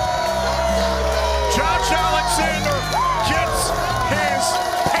 Josh Alexander gets his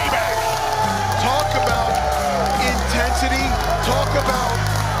payback. Talk about intensity. Talk about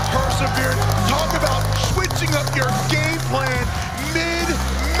perseverance. Talk about switching up your game plan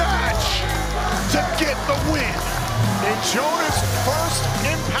mid-match to get the win. In Jonah's first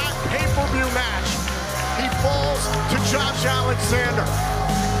Impact pay-per-view match, he falls to Josh Alexander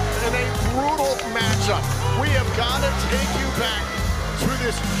in a brutal matchup. We have got to take you back to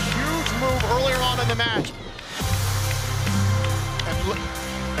this huge move earlier on in the match.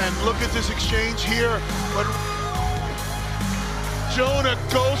 And look at this exchange here. But Jonah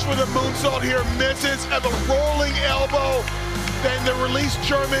goes for the moonsault here, misses at the rolling elbow. Then the release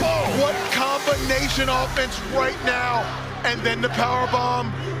German. Oh. What combination offense right now. And then the power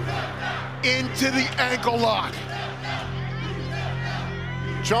bomb into the ankle lock.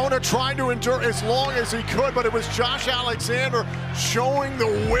 Jonah tried to endure as long as he could, but it was Josh Alexander showing the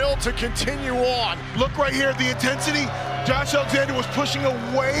will to continue on. Look right here, the intensity. Josh Alexander was pushing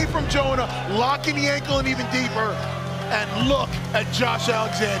away from Jonah, locking the ankle in even deeper. And look at Josh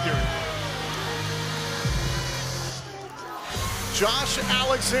Alexander. Josh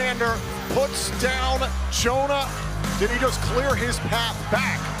Alexander puts down Jonah. Did he just clear his path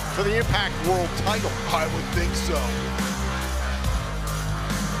back to the Impact World title? I would think so.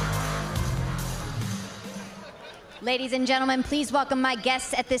 Ladies and gentlemen, please welcome my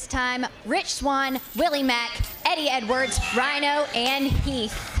guests at this time, Rich Swann, Willie Mack, Eddie Edwards, Rhino, and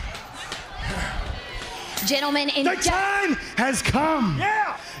Heath. Gentlemen, the time has come.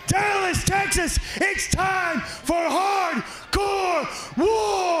 Yeah. Dallas, Texas, it's time for hardcore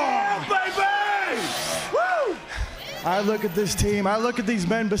war. Yeah, baby. Woo! I look at this team, I look at these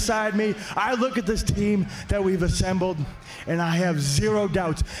men beside me, I look at this team that we've assembled, and I have zero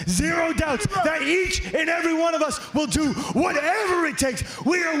doubts that each and every one of us will do whatever it takes.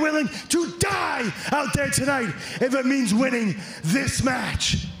 We are willing to die out there tonight if it means winning this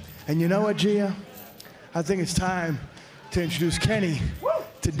match. And you know what, Gia? I think it's time to introduce Kenny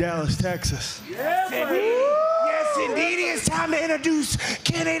to Dallas, Texas. Yeah, baby. Yes, indeed it is time to introduce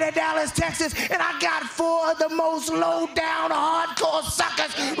Kenny to Dallas, Texas, and I got 4 of the most low-down, hardcore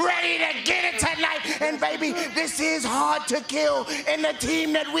suckers ready to get it tonight. And baby, this is Hard to Kill, and the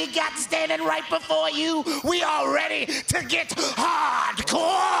team that we got standing right before you, we are ready to get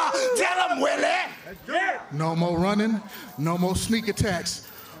hardcore. Tell them, Willie. No more running, no more sneak attacks.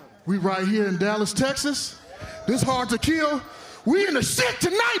 We right here in Dallas, Texas. This Hard to Kill. We in the shit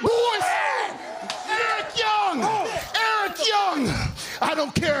tonight, boys. Eric Young! Eric Young! I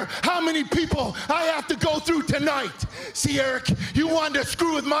don't care how many people I have to go through tonight. See, Eric, you wanted to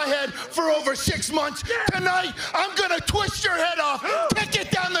screw with my head for over 6 months. Tonight, I'm gonna twist your head off, kick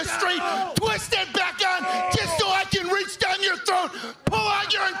it down the street, twist it back on, just so I can reach down your throat, pull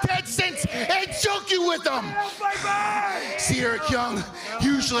out your intestines, and choke you with them. See, Eric Young,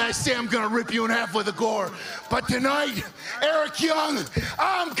 usually I say I'm gonna rip you in half with a gore, but tonight, Eric Young,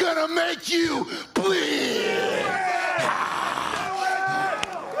 I'm gonna make you bleed.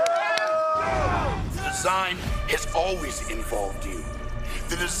 The design has always involved you.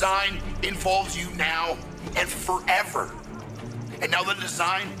 The design involves you now and forever. And now the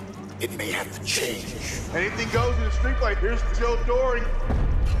design, it may have to change. Anything goes in the street fight. Here's Joe Doring.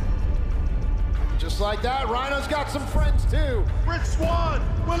 Just like that, Rhino's got some friends too. Rich Swann,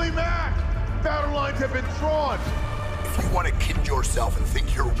 Willie Mack. Battle lines have been drawn. If you want to kid yourself and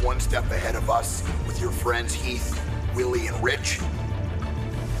think you're one step ahead of us with your friends Heath, Willie, and Rich,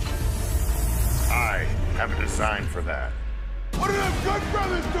 I have a design for that. What are them good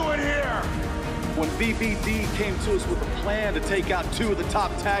brothers doing here? When BBD came to us with a plan to take out 2 of the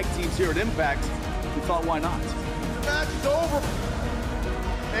top tag teams here at Impact, we thought, why not? The match is over.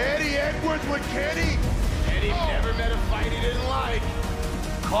 Eddie Edwards with Kenny. Eddie never met a fight he didn't like.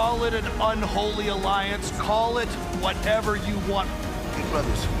 Call it an unholy alliance. Call it whatever you want. Hey,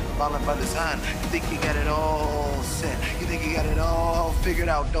 brothers, Violent by Design, you think you got it all set. You think you got it all figured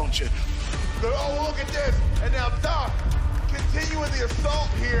out, don't you? Oh, look at this. And now Doc, continuing the assault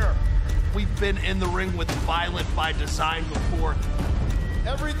here. We've been in the ring with Violent by Design before.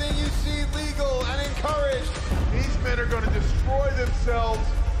 Everything you see legal and encouraged. These men are going to destroy themselves.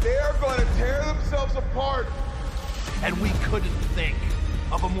 They are going to tear themselves apart. And we couldn't think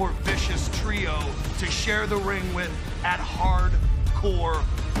of a more vicious trio to share the ring with at Hardcore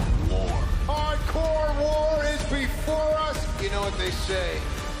War. Hardcore War is before us. You know what they say,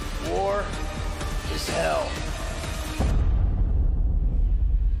 war is hell.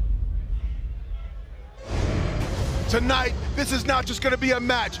 Tonight, this is not just gonna be a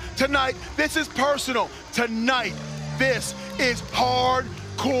match. Tonight, this is personal. Tonight, this is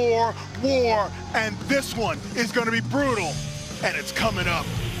Hardcore War, and this one is gonna be brutal, and it's coming up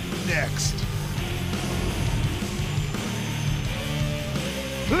next.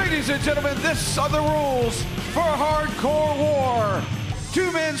 Ladies and gentlemen, this are the rules for Hardcore War. 2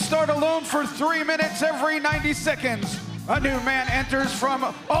 men start alone for 3 minutes every 90 seconds. A new man enters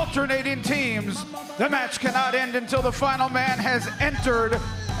from alternating teams. The match cannot end until the final man has entered.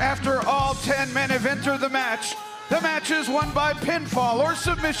 After all 10 men have entered the match is won by pinfall or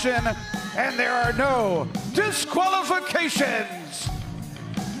submission, and there are no disqualifications.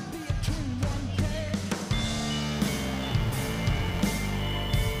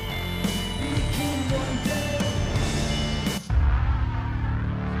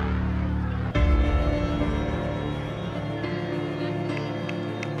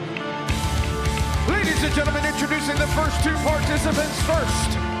 Ladies and gentlemen, introducing the first 2 participants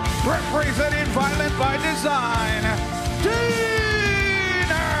first. Representing Violent by Design, Deonna!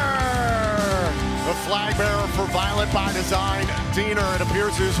 The flag bearer for Violent by Design, Deonna. It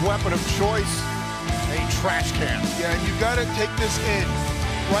appears his weapon of choice, a trash can. Yeah, and you gotta take this in.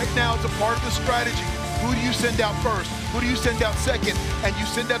 Right now, it's a part of the strategy. Who do you send out first? Who do you send out second? And you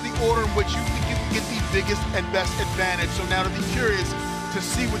send out the order in which you think you can get the biggest and best advantage. So now to be curious to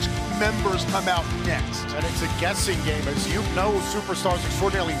see which members come out next. And it's a guessing game, as you know superstars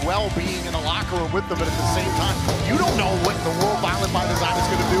extraordinarily well being in the locker room with them, but at the same time, you don't know what the world Violent by Design is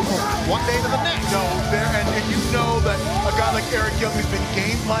going to do from one day to the next. No, and you know that a guy like Eric Young has been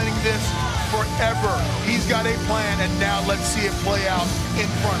game planning this forever. He's got a plan, and now let's see it play out in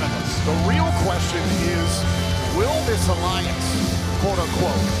front of us. The real question is, will this alliance, quote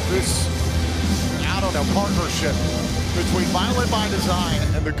unquote, this, I don't know, partnership between Violent by Design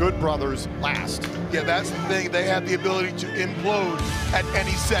and the Good Brothers last? Yeah, that's the thing. They have the ability to implode at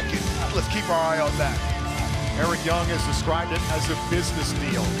any second. Let's keep our eye on that. Eric Young has described it as a business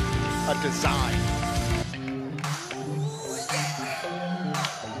deal, a design.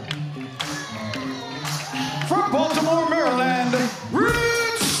 From Baltimore, Maryland,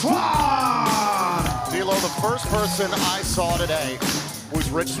 Rich Swann! D'Lo, the first person I saw today was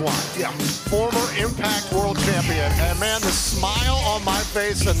Rich Swann. Yeah. Former Impact World Champion. And man, the smile on my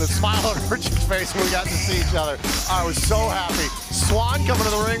face and the smile on Rich's face when we got to see each other, I was so happy. Swann coming to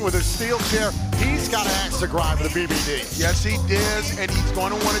the ring with a steel chair. He's got an axe to grind with the BBD. Yes, he does, and he's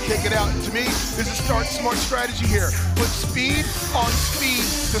going to want to take it out. And to me, this is smart strategy here. Put speed on speed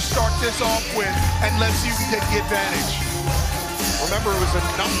to start this off with, and let's see who can take the advantage. Remember, it was a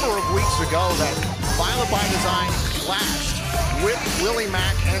number of weeks ago that Violent by Design clashed with Willie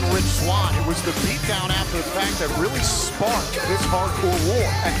Mack and Rich Swann. It was the beatdown after the fact that really sparked this hardcore war.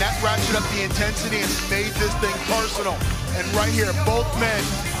 And that ratcheted up the intensity and made this thing personal. And right here, both men,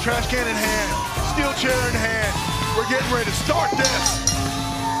 trash can in hand, steel chair in hand. We're getting ready to start this.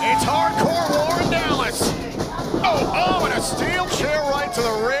 It's hardcore war in Dallas. Oh, and a steel chair right to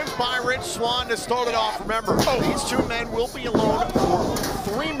the ribs by Rich Swann to start it off. Remember, these two men will be alone for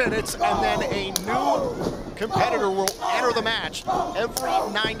 3 minutes, and then a new competitor will enter the match every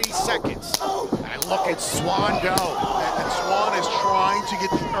 90 seconds. And look at Swann go. And Swann is trying to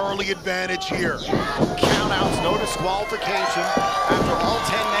get the early advantage here. Countouts, no disqualification. After all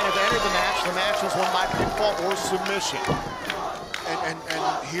 10 men have entered the match was won by pinfall or submission. And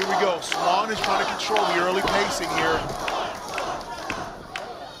here we go. Swann is trying to control the early pacing here.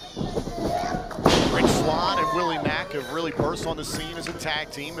 Rich Swann and Willie Mack have really burst on the scene as a tag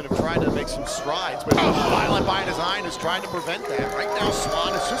team and have tried to make some strides, but Violent by Design is trying to prevent that. Right now,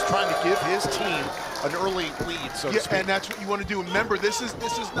 Swann is just trying to give his team an early lead, so to speak. And that's what you want to do. Remember, this is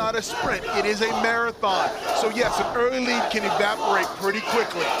not a sprint. It is a marathon. So yes, an early lead can evaporate pretty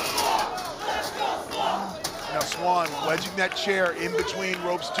quickly. Now Swann wedging that chair in between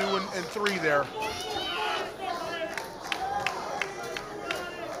ropes 2 and 3 there.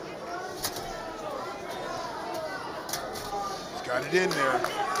 He's got it in there.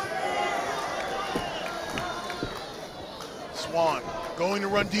 Swann going to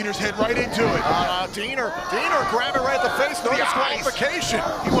run Deona's head right into it. Deonna grabbed it right at the face, no disqualification.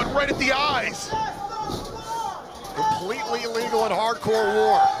 He went right at the eyes. Completely illegal in hardcore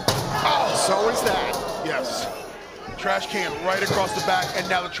war. Oh, so is that. Yes. Trash can right across the back, and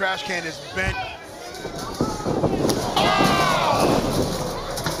now the trash can is bent. Oh!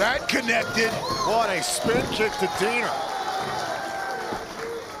 That connected. What a spin kick to Deonna.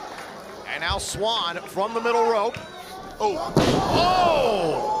 And now Swann from the middle rope. Oh!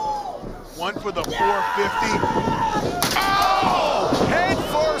 One for the 450. Oh! Head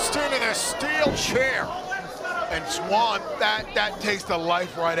first into the steel chair. And Swann, that takes the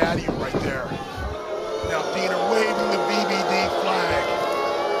life right out of you right there. Now Deonna waving the BBD flag.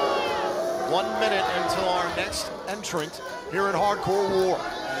 1 minute until our next entrant here in Hardcore War.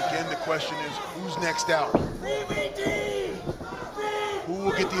 And again, the question is, who's next out? BBD! Who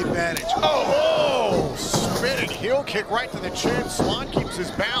will get the advantage? Oh! Spinning heel kick right to the chin. Swann keeps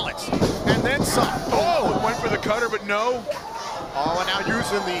his balance. And then some. Oh! Went for the cutter, but no. Oh, and now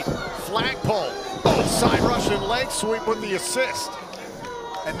using the flagpole. Oh, side Russian leg sweep with the assist.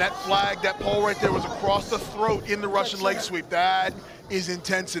 And that flag, that pole right there was across the throat in the Russian leg sweep. That is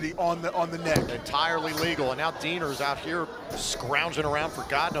intensity on the neck. Entirely legal. And now Deona's out here scrounging around for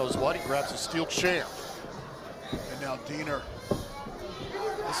God knows what. He grabs a steel chair. And now Deonna.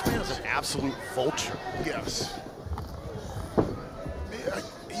 This man is an absolute vulture. Yes.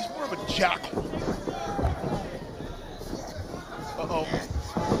 He's more of a jackal. Uh-oh.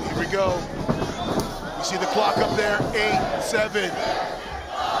 Here we go. You see the clock up there. 8, 7.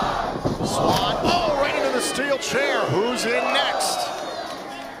 Swann, oh, right into the steel chair. Who's in next?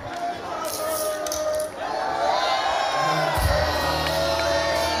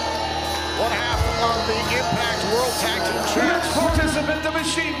 What happened on the Impact World Tag Team Champs? Next participant, the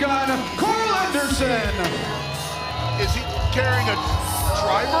machine gun, Carl Anderson. Is he carrying a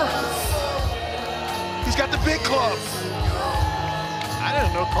driver? He's got the big club. I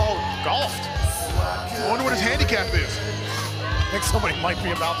didn't know Carl golfed. I wonder what his handicap is. I think somebody might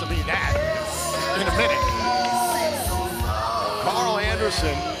be about to be that in a minute. Carl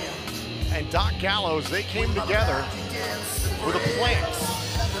Anderson and Doc Gallows, they came together with a plan.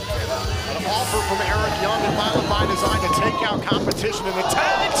 An offer from Eric Young and Violent by Design to take out competition in the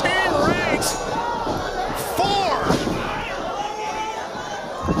tag team ranks. 4.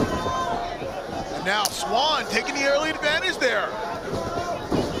 And now Swann taking the early advantage there.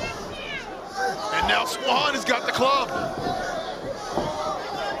 And now Swann has got the club.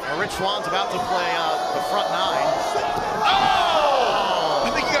 Rich Swann's about to play the front 9. Oh! I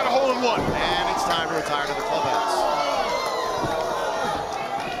think he got a hole-in-one. And it's time to retire to the clubhouse.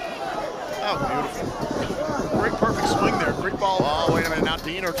 Oh, beautiful. Great perfect swing there. Great ball. Oh, wait a minute. Now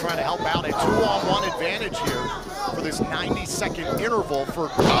Deonna trying to help out. A 2-on-1 advantage here for this 90-second interval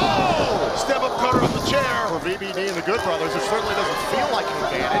for... Oh! Step up cutter off the chair. For VBD and the Good Brothers, it certainly doesn't feel like an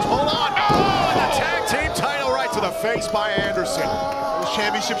advantage. Hold on. Oh! And the tag team title right to the face by Anderson. Those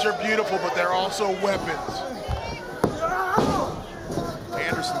championships are beautiful, but they're also weapons.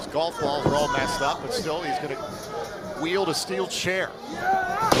 Anderson's golf balls are all messed up, but still he's going to wield a steel chair.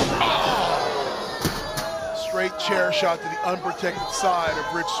 Oh! Straight chair shot to the unprotected side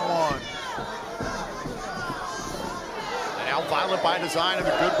of Rich Swann. And now Violent by Design and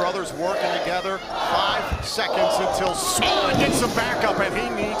the Good Brothers working together. 5 seconds until Swann gets some backup, and he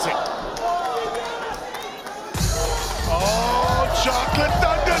needs it. Oh, Chocolate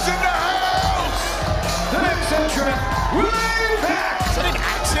Thunder's in the house! The next entrant, way back! Is that an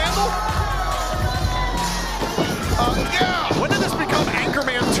axe handle? Yeah! When did this become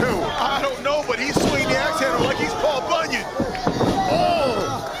Anchorman 2? I don't know, but he's swinging the axe handle like he's Paul Bunyan.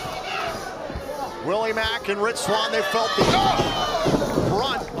 Oh! Willie Mack and Rich Swann, they felt the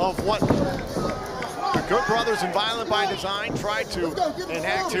brunt of what the Good Brothers and Violent by Design tried to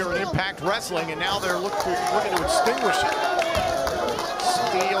enact here in Impact Wrestling, and now they're looking to extinguish it.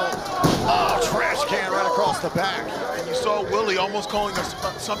 Steel, trash can right across the back. And you saw Willie almost calling us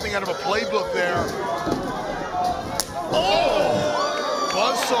something out of a playbook there. Oh!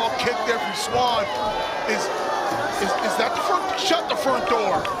 Buzzsaw kick there from Swann. Is that the front? Shut the front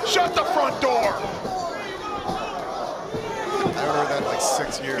door! Shut the front door! I haven't heard that in like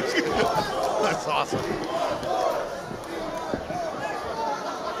 6 years. That's awesome.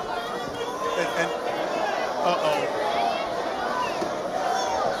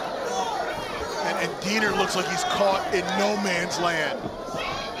 And Deonna looks like he's caught in no man's land.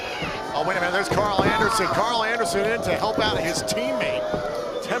 Oh, wait a minute, there's Carl Anderson. Carl Anderson in to help out his teammate.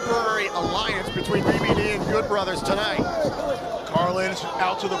 Temporary alliance between BBD and Good Brothers tonight. Carl Anderson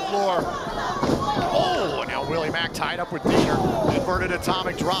out to the floor. Oh, now Willie Mack tied up with Deonna. Inverted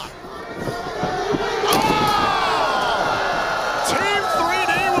atomic drop. Oh! Team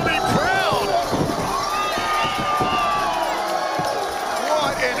 3D will be proud.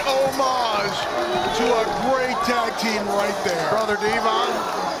 What an homage to a great tag team right there. Brother Devon,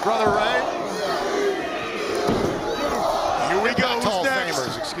 Brother Ray. Here we go. Hall of next?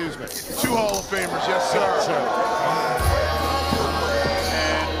 Famers, excuse me. 2 Hall of Famers, yes, sir. Yes, sir.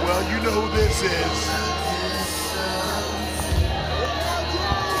 And, well, you know who this is.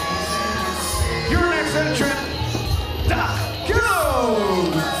 Your next entrant, Doc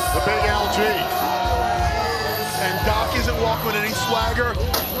Gallows! The big LG. And Doc isn't walking with any swagger.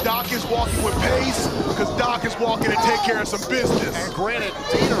 Doc is walking with pace, because Doc is walking to take care of some business. And granted,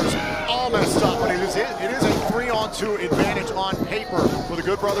 Deonna's all messed up, but it is a 3-on-2 advantage on paper for the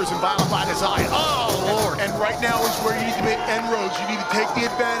Good Brothers and Violent by Design. Oh, Lord. And right now is where you need to make inroads. You need to take the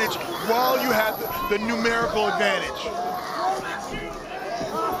advantage while you have the numerical advantage.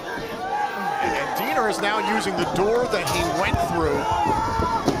 And Deonna is now using the door that he went through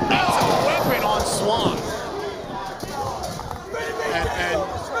as a weapon on Swann. And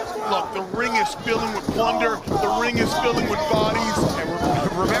look, the ring is filling with plunder. The ring is filling with bodies.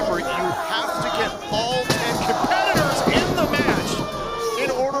 And remember, you have to get all 10 competitors in the match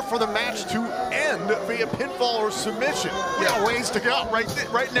in order for the match to end via pinfall or submission. We got ways to go.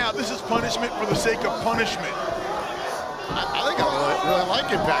 Right now, this is punishment for the sake of punishment. I think I really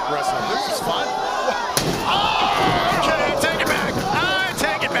like Impact Wrestling. This is fun. Oh, okay, take it back. I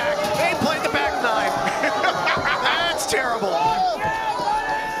take it back. They played the back 9. That's terrible.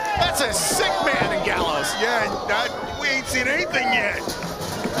 That's a sick man in Gallows. Yeah, we ain't seen anything yet.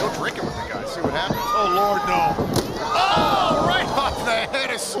 Go drinking with the guy, see what happens. Oh, Lord, no. Oh, right off the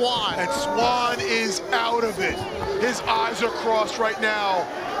head of Swann. And Swann is out of it. His eyes are crossed right now.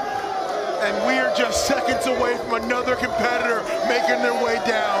 And we are just seconds away from another competitor making their way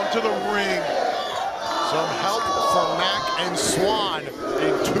down to the ring. Some help from Mack and Swann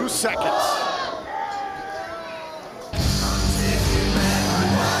in 2 seconds.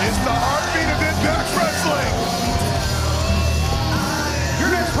 It's the heartbeat of Impact Wrestling. Your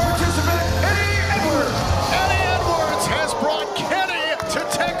next participant, Eddie Edwards. Eddie Edwards has brought Kenny to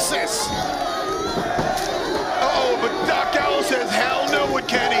Texas. Uh-oh, but Doc Gallows says hell no with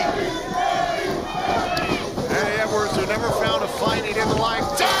Kenny. Eddie Edwards, who never found a fight he didn't like,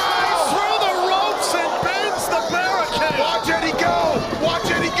 dives through the ropes and bends the barricade. Watch Eddie go. Watch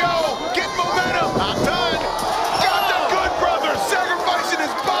Eddie go. Get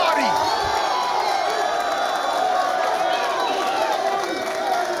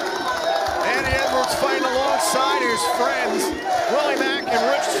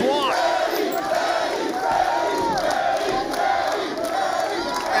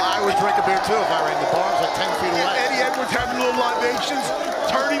too if I ran the bars like 10 feet away. Eddie Edwards having little libations,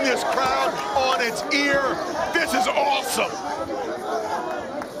 turning this crowd on its ear. This is awesome.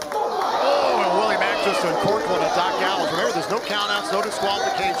 Oh, and Willie Mack just uncorked one of Doc Gallows. Remember, there's no countouts, no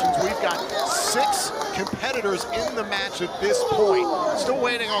disqualifications. We've got 6 competitors in the match at this point. Still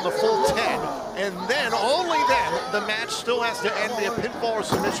waiting on the full 10. And then, only then, the match still has to end via pinfall or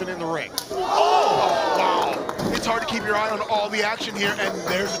submission in the ring. Oh, wow. It's hard to keep your eye on all the action here, and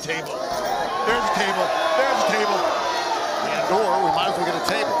there's a table. There's a table. There's a table. And or we might as well get a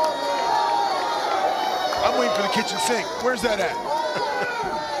table. I'm waiting for the kitchen sink. Where's that at?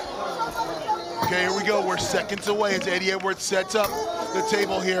 Okay, here we go. We're seconds away as Eddie Edwards sets up the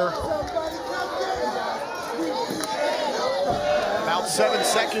table here. About 7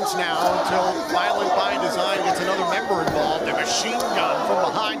 seconds now until Violent by Design gets another member involved. A machine gun from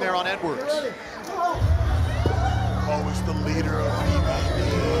behind there on Edwards. Always the leader of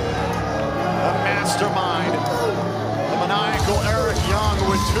BBD. The mastermind. The maniacal Eric Young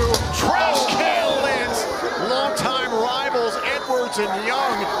with 2 trash can lids. Longtime rivals Edwards and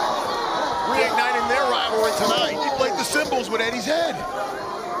Young reigniting their rivalry tonight. He played the cymbals with Eddie's head.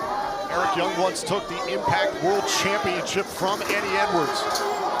 Eric Young once took the Impact World Championship from Eddie Edwards.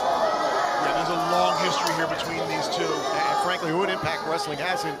 Yeah, there's a long history here between these two. And frankly, who in Impact Wrestling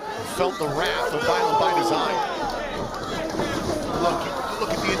hasn't felt the wrath of Violent by Design? Look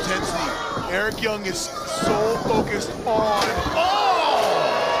at the intensity. Eric Young is so focused on,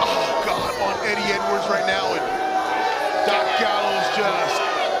 oh God, on Eddie Edwards right now, and Doc Gallows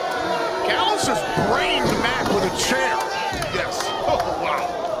just brained Mac with a chair. Yes. Oh wow.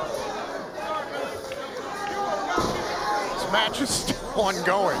 This match is still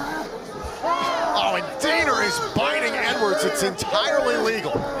ongoing. Oh, and Dana is biting Edwards. It's entirely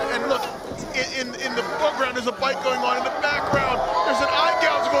legal. And look, in the foreground there's a fight going on. In the background, there's an eye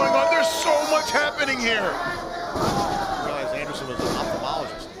gouge going on. There's so much happening here. I realized Anderson was an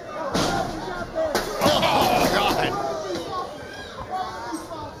ophthalmologist. Oh, God.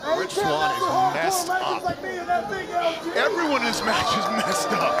 Rich Swann is messed up. Everyone in this match is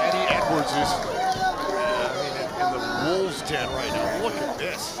messed up. Eddie Edwards is in the wolves den right now. Look at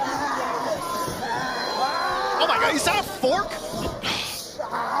this. Oh my God, is that a fork?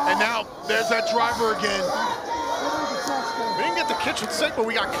 And now there's that driver again. We didn't get the kitchen sink, but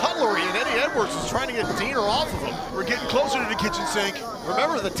we got cutlery, and Eddie Edwards is trying to get Deonna off of him. We're getting closer to the kitchen sink.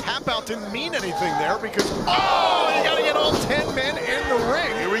 Remember, the tap out didn't mean anything there because, oh, you got to get all 10 men in the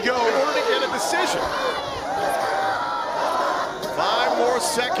ring. Here we go. In order to get a decision. 5 more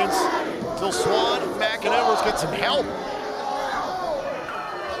seconds till Swann, Mack, and Edwards get some help.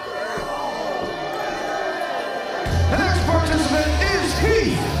 The next participant is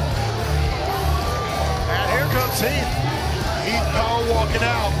Heath. And here comes Heath. Heath power walking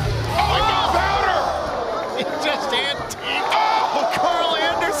out. Oh, my God, powder! He just antiqued. Oh, Carl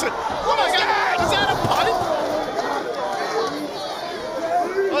Anderson. Oh my God, is that a pipe?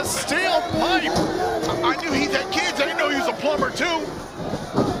 A steel pipe. I knew Heath had kids. I didn't know he was a plumber too.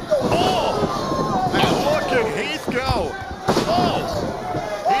 Oh, and look at Heath go. Oh,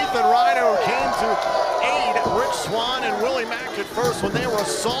 Heath and Rhino came to aid Rich Swann and Willie Mack at first when they were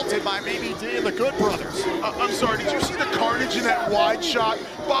assaulted by BBD and the Good Brothers. I'm sorry, did you see the carnage in that wide shot?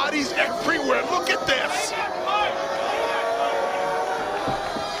 Bodies everywhere, look at this!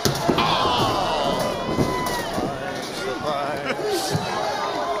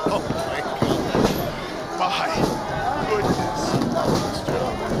 Oh my goodness.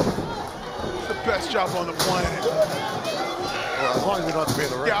 It's the best job on the planet. Well, as long as we don't have to pay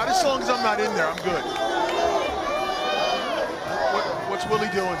the rent. Yeah, as long as I'm not in there, I'm good. What's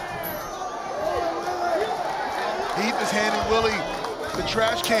Willie doing? Heath is handing Willie the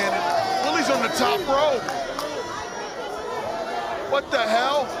trash can. And Willie's on the top rope. What the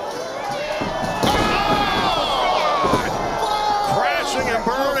hell? Crashing and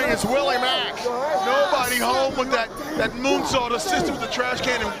burning is Willie Mack. Nobody home with that moonsault assisted with the trash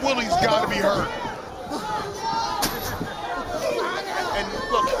can, and Willie's got to be hurt. And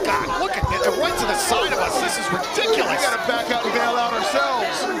look, God, look at it. Right to the side of us. This is ridiculous. We got to back out and bail out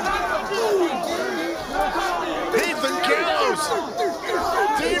ourselves. Heath and Gallows.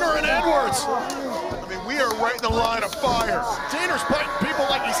 Deonna and Edwards. I mean, we are right in the line of fire. Deanna's fighting people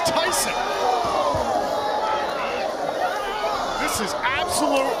like he's Tyson. This is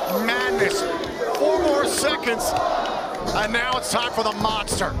absolute madness. 4 more seconds, and now it's time for the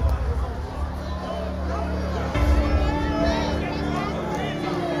monster.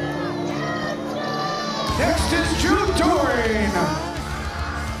 Next is Drew Doring.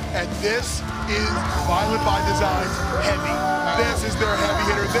 And This is Violent by Design's heavy. This is their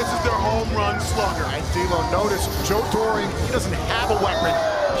heavy hitter. This is their home run slugger. And D'Lo, notice Joe Doring, he doesn't have a weapon.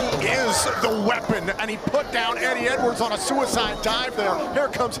 He is the weapon, and he put down Eddie Edwards on a suicide dive there. Here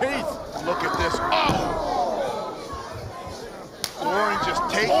comes Heath. Look at this. Oh! Doring just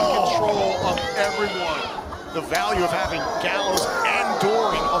taking control of everyone. The value of having Gallows and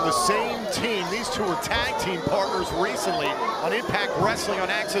Doring on the same team. These two were tag team partners recently on Impact Wrestling on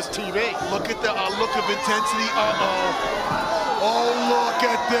Access TV. Look at the look of intensity. Uh-oh. Oh, look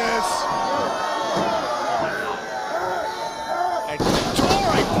at this. And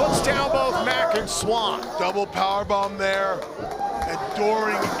Doring puts down both Mac and Swan. Double powerbomb there. And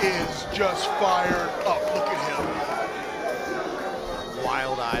Doring is just fired up. Look at him.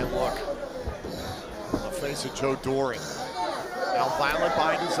 Wild eye look. Face of Joe Doring. Now Violent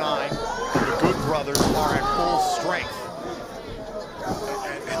by Design, and the Good Brothers are at full strength.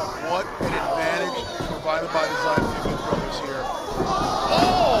 And what an advantage for Violent by Design for the Good Brothers here.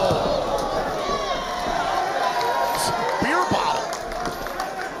 Oh! Beer bottle.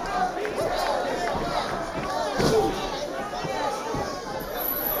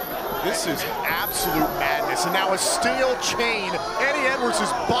 This is absolute madness. And now a steel chain. Eddie Edwards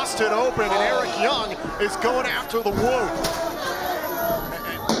is busted open, and Eric Young is going after the wound.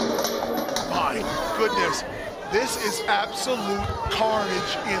 My goodness, this is absolute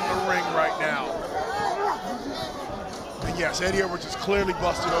carnage in the ring right now. And yes, Eddie Edwards is clearly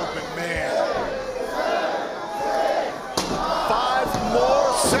busted open, man. 5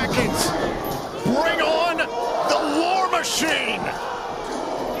 more seconds. Bring on the War Machine.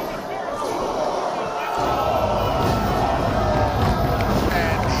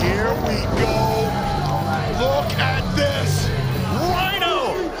 Look at this!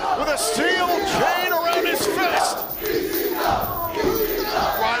 Rhino with a steel chain around his fist.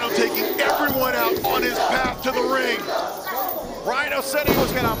 Rhino taking everyone out on his path to the ring. Rhino said he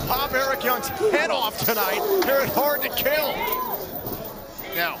was going to pop Eric Young's head off tonight here at Hard to Kill.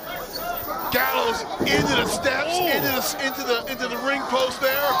 Now, Gallows into the steps, into the ring post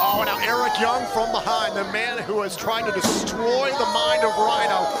there. Oh, now Eric Young from behind, the man who has tried to destroy the mind of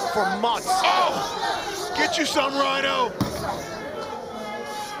Rhino for months. Oh! Get you some, Rhino.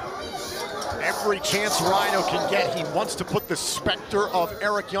 Every chance Rhino can get, he wants to put the specter of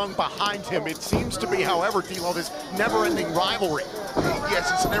Eric Young behind him. It seems to be, however, D'Lo, this never-ending rivalry.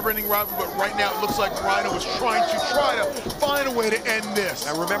 Yes, it's a never-ending rivalry, but right now it looks like Rhino is trying to find a way to end this.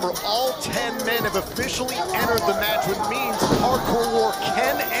 Now remember, all 10 men have officially entered the match, which means Hardcore War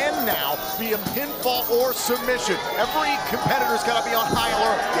can end now via pinfall or submission. Every competitor's got to be on high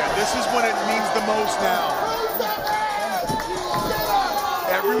alert. Yeah, this is when it means the most now.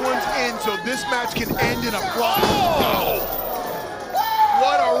 Everyone's in, so this match can end in a flash. Oh!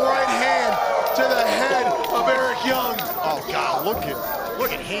 What a right hand to the head of Eric Young. Oh God,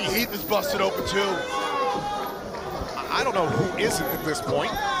 look at Heath. Heath is busted open too. I don't know who isn't at this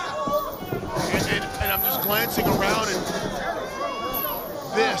point. And I'm just glancing around and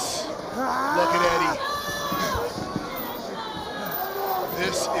this. Look at Eddie.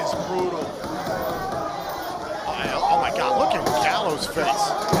 This is brutal. Oh my God, look at Gallows' face.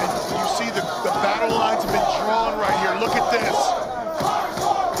 And you see the battle lines have been drawn right here. Look at this.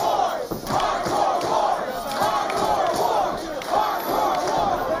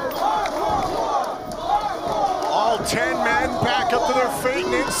 All 10 men back up to their feet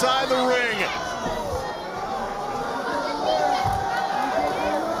and inside the ring.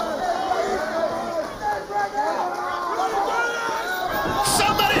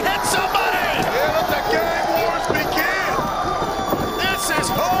 Somebody hit somebody! Yeah, let the gang wars begin! This is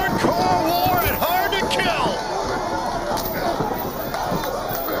Hardcore War and Hard to Kill!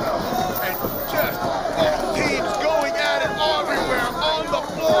 And just both teams going at it everywhere, on the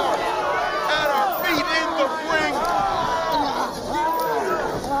floor, at our feet in the ring.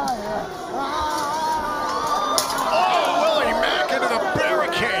 Oh, Willie Mack into the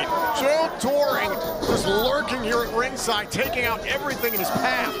barricade. Joe Doring just lurking here at ringside, taking out everything in his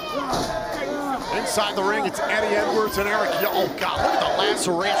path. Inside the ring, it's Eddie Edwards and Eric Young. Oh God, look at the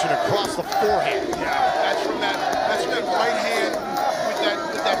laceration across the forehead. Yeah, that's from that right hand with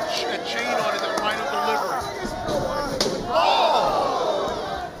that chain on it that Rhino delivered. Oh!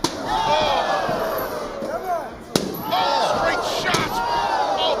 Oh, straight shots!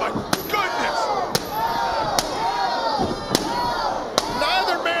 Oh my goodness!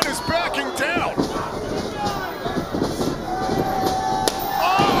 Neither man is backing down.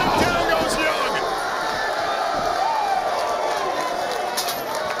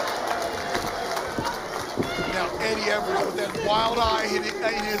 Eddie Edwards with that wild eye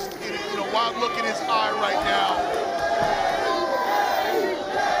in his, wild look in his eye right now.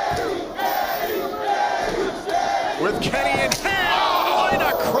 With Kenny in hand, right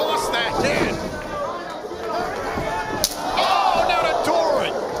across the head. Oh, now to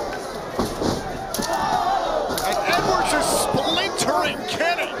Doran. And Edwards is splintering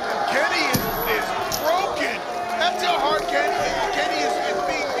Kenny. Kenny is broken. That's how hard Kenny is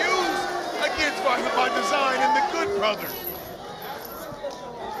being used against by design and the Good Brothers.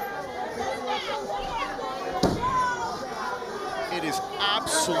 It is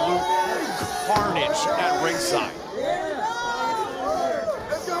absolute carnage at ringside.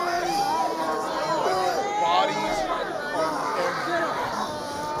 Bodies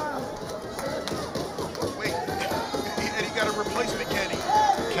wait, and he got a replacement, Kenny.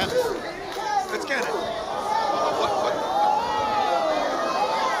 Kenneth. It's Kenneth. What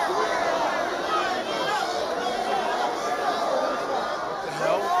the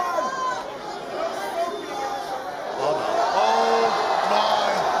hell? Oh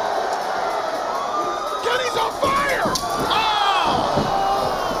my. Kenny's on fire! Oh!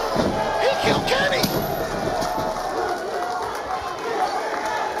 He killed Kenny!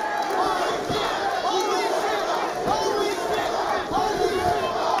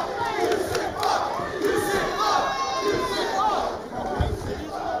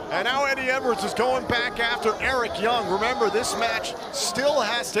 And now Eddie Edwards is going back after Eric Young. Remember, this match still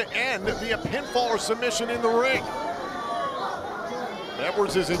has to end via pinfall or submission in the ring.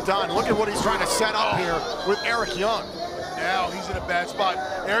 Edwards isn't done. Look at what he's trying to set up here with Eric Young. Now he's in a bad spot.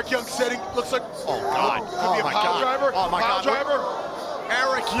 Eric Young setting, looks like, oh God, could be a pile driver. Oh my God, driver.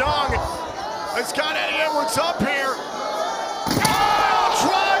 Eric Young has got Eddie Edwards up here. Oh,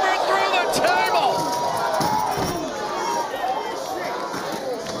 driver through the table.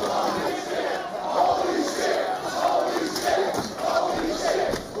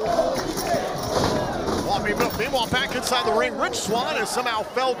 Meanwhile, back inside the ring, Rich Swann has somehow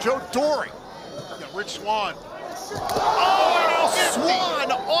felled Joe Doring. Yeah, Rich Swann. Oh, and now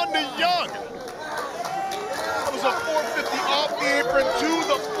Swann on to Young. That was a 450 off the apron to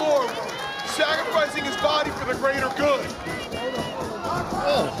the floor, sacrificing his body for the greater good.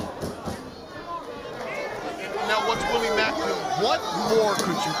 Oh. Now what's Willie Mack doing? What more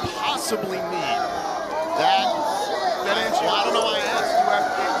could you possibly need? That answer. I don't know why I asked. You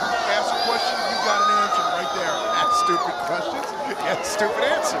have to ask a question, you've got an answer right there. That's stupid questions. Yeah, stupid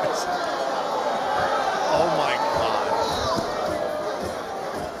answers. Oh my God.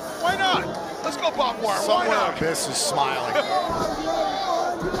 Why not? Let's go barbed wire. Somewhere Why not? Abyss is smiling.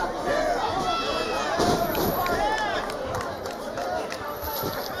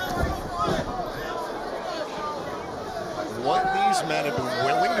 What these men have been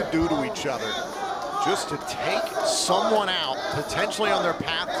willing to do to each other just to take someone out, potentially on their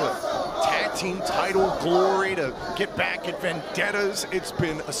path to tag team title glory, to get back at vendettas, it's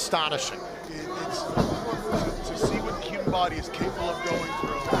been astonishing. It's to see what the human body is capable of going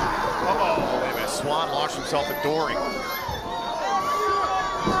through. Wait a minute, Swann launched himself at Doring.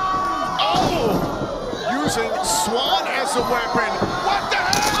 Oh! Using Swann as a weapon. What the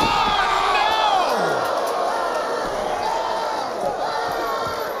hell? Oh, no!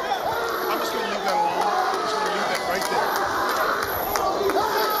 I'm just going to leave that alone. I'm just going to leave that right there.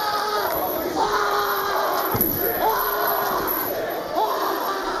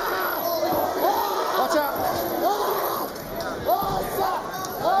 Watch out.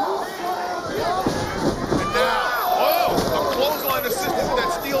 And now, a clothesline assistant to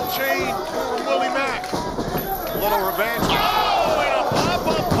that steel chain from Willie Mack. A little revenge. Oh, and a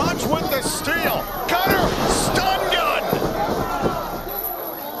pop-up punch with the steel. Cutter, stun gun.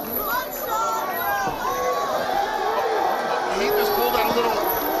 He just pulled out a little.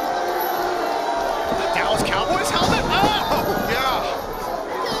 The Dallas Cowboys helmet? Oh! Yeah.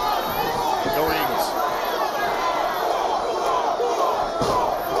 Go Eagles.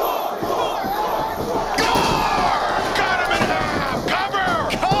 Got him in half. Cover.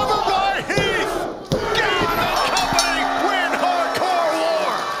 Cover by Heath. Game and Company win Hardcore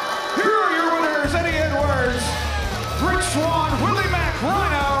War. Here are your winners, Eddie Edwards, Rich Swann, Willie Mack,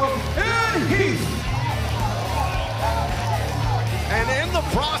 Rhino, and Heath. And in the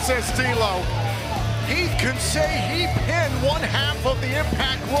process, D-Lo, Heath can say he pinned one half of the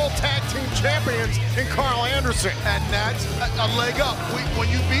Impact World Tag Team Champions in Carl Anderson. And that's a leg up. When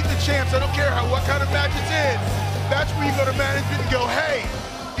you beat the champs, I don't care what kind of match it's in, that's where you go to management and go, hey,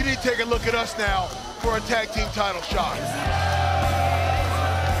 you need to take a look at us now for a tag team title shot.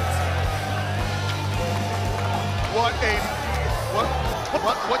 What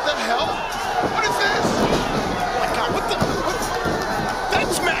the hell? What is this? Oh my God, what the?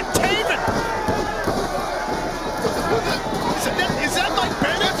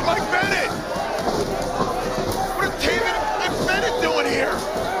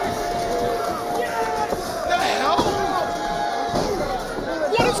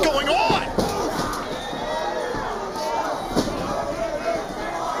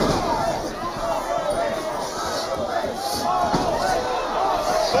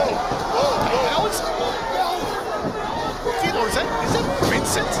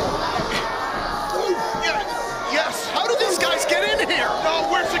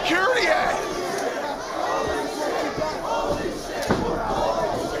 security at?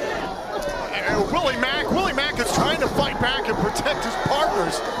 Willie Mack is trying to fight back and protect his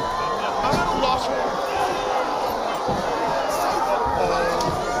partners. I'm at a loss. Oh my.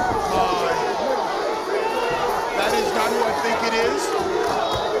 That is not who I think it is.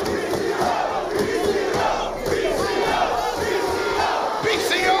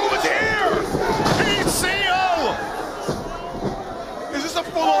 PCO is here! PCO! Is this a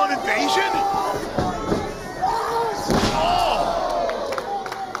full-on invasion?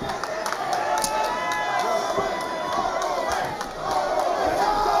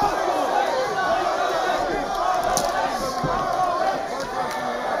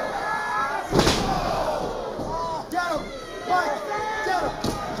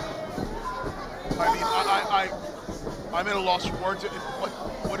 I'm at a loss for words.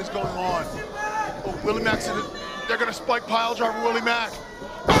 What is going on? Oh, Willie Mack's in it. They're gonna spike pile driver Willie Mack.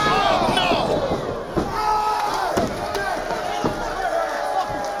 Oh no!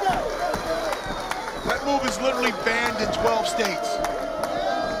 That move is literally banned in 12 states.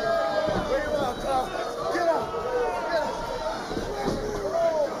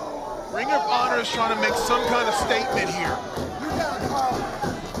 Ring of Honor is trying to make some kind of statement here.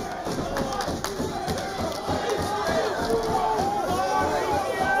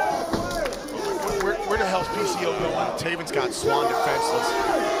 Where the hell's PCO going? Taven's got Swan defenseless.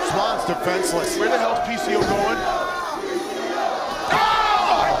 Swan's defenseless. Where the hell's PCO going? Oh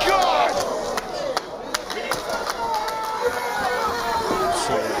my God!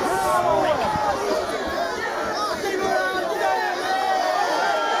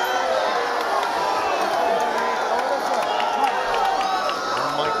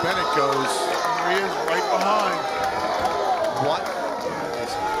 Where Mike Bennett goes. There he is, right behind. What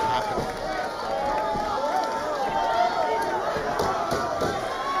is happening?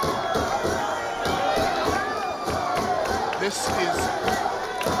 This is...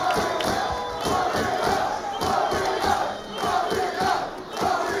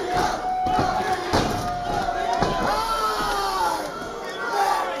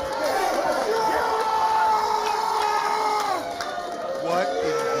 What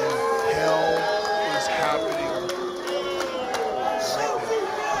in the hell is happening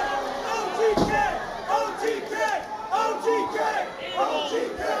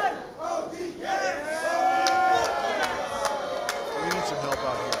We need some help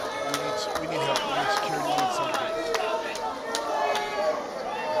out here. We need help. We need security. We need something.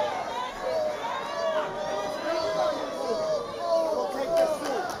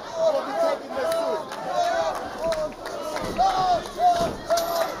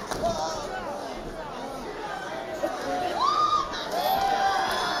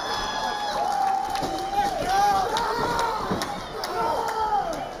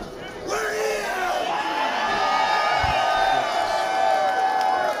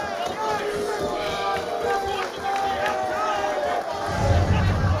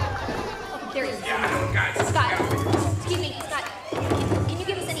 There is. Scott, excuse me, Scott. Can you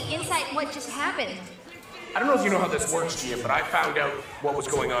give us any insight in what just happened? I don't know if you know how this works, Gia, but I found out what was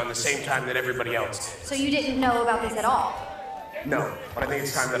going on the same time that everybody else did. So you didn't know about this at all? No, but I think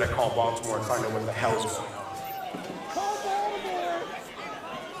it's time that I call Baltimore and find out what the hell's going on.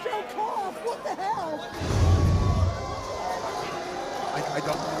 What the hell? I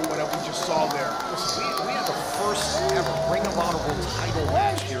don't know what we just saw there. Listen, we had the first ever Ring of Honor World title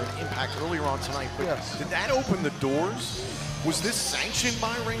match here at Impact earlier on tonight, but did that open the doors? Was this sanctioned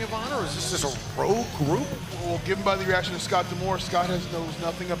by Ring of Honor, or is this just a rogue group? Well, given by the reaction of Scott D'Amore, Scott knows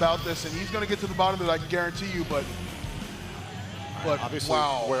nothing about this, and he's going to get to the bottom of it, I can guarantee you, but obviously,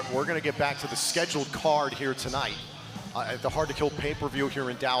 wow. we're going to get back to the scheduled card here tonight. At the Hard to Kill pay-per-view here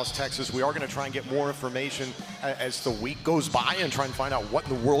in Dallas, Texas. We are going to try and get more information as the week goes by and try and find out what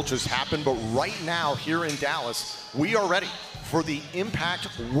in the world just happened. But right now, here in Dallas, we are ready for the Impact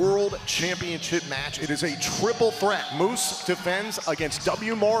World Championship match. It is a triple threat. Moose defends against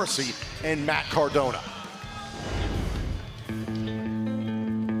W. Morrissey and Matt Cardona.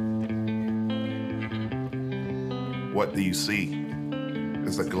 What do you see?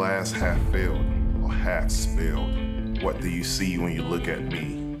 Is the glass half filled or half spilled? What do you see when you look at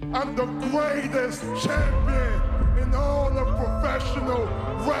me? I'm the greatest champion in all of professional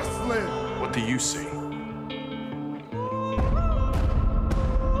wrestling. What do you see?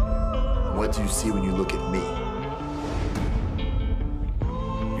 What do you see when you look at me?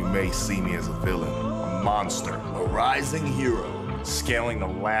 You may see me as a villain, a monster, a rising hero, scaling the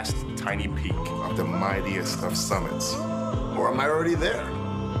last tiny peak of the mightiest of summits. Or am I already there?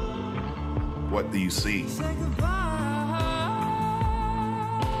 What do you see?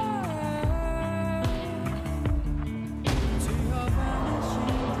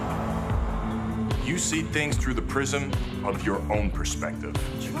 see things through the prism of your own perspective.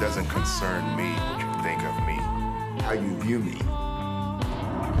 It doesn't concern me what you think of me. How you view me.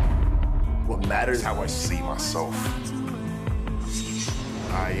 What matters is how I see myself.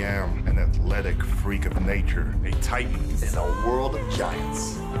 I am an athletic freak of nature, a titan in a world of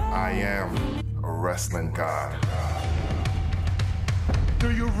giants. I am a wrestling god.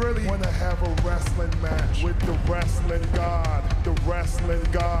 Do you really want to have a wrestling match with the wrestling god? The wrestling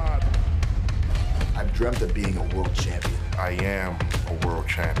god. I've dreamt of being a world champion. I am a world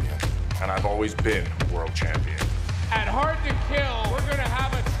champion. And I've always been a world champion. At Hard to Kill, we're gonna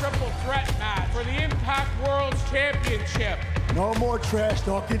have a triple threat match for the Impact World Championship. No more trash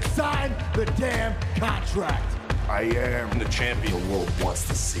talking. Sign the damn contract. I am the champion the world wants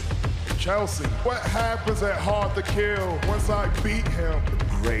to see. Chelsea, what happens at Hard to Kill once I beat him? The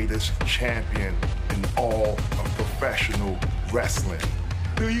greatest champion in all of professional wrestling.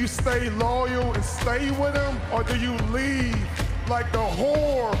 Do you stay loyal and stay with him, or do you leave like the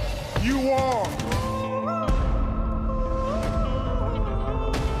whore you are?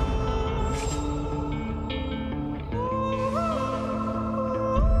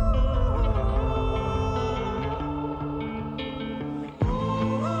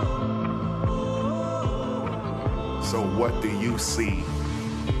 So what do you see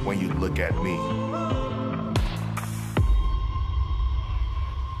when you look at me?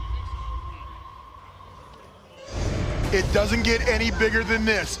 It doesn't get any bigger than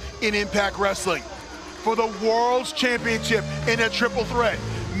this in Impact Wrestling. For the World's Championship in a triple threat,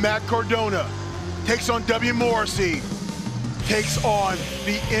 Matt Cardona takes on W. Morrissey, takes on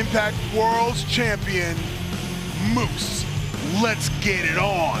the Impact World's Champion, Moose. Let's get it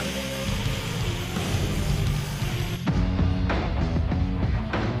on.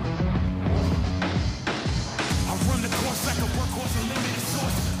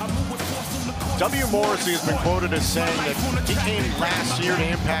 W. Morrissey has been quoted as saying that he came last year to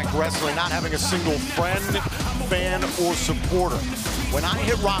Impact Wrestling not having a single friend, fan, or supporter. When I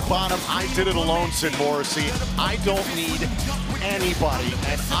hit rock bottom, I did it alone, said Morrissey. I don't need anybody,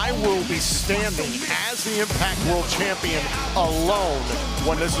 and I will be standing as the Impact World Champion alone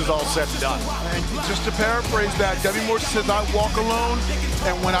when this is all said and done. And just to paraphrase that, W. Morrissey says, I walk alone,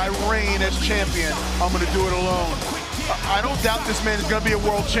 and when I reign as champion, I'm gonna do it alone. I don't doubt this man is going to be a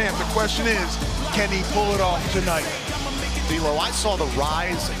world champ. The question is, can he pull it off tonight? D'Lo, I saw the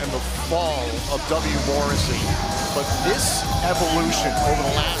rise and the fall of W. Morrissey, but this evolution over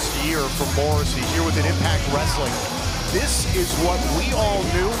the last year from Morrissey here within Impact Wrestling, this is what we all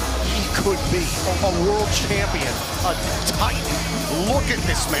knew he could be. A world champion, a titan. Look at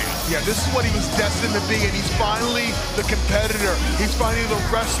this man. Yeah, this is what he was destined to be, and he's finally the competitor. He's finally the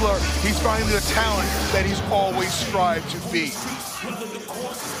wrestler. He's finally the talent that he's always strived to be.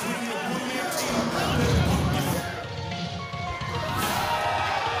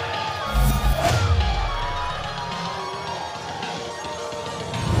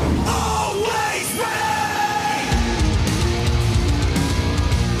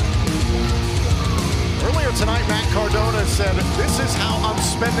 Tonight, Matt Cardona said, this is how I'm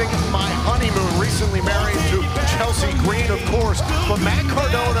spending my honeymoon. Recently married to Chelsea Green, of course. But Matt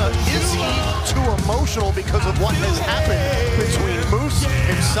Cardona, is he too emotional because of what has happened between Moose,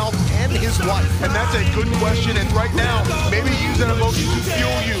 himself, and his wife? And that's a good question. And right now, maybe use that emotion to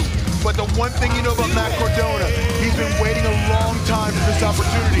fuel you. But the one thing you know about Matt Cardona, he's been waiting a long time for this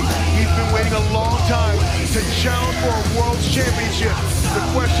opportunity. He's been waiting a long time to challenge for a World's Championship. The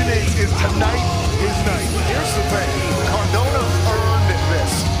question is tonight his night? Here's the thing, Cardona earned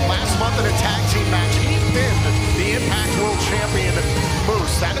this. Last month in a tag team match, he pinned the Impact World Champion,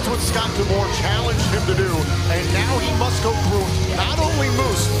 Moose. That is what Scott D'Amore challenged him to do, and now he must go through not only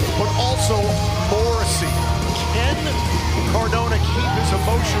Moose, but also Morrissey. Can Cardona keep his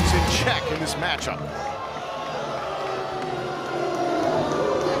emotions in check in this matchup?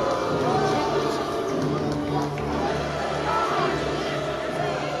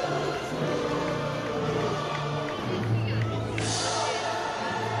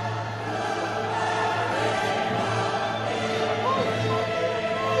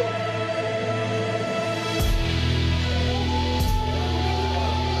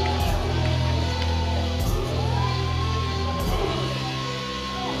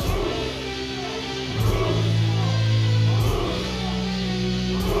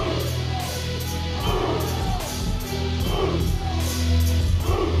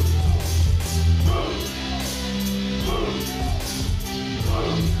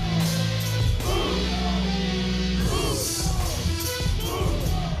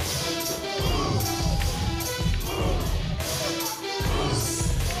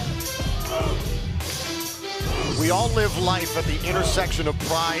 live life at the intersection of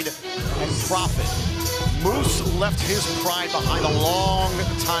pride and profit. Moose left his pride behind a long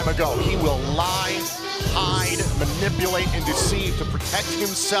time ago. He will lie, hide, manipulate, and deceive to protect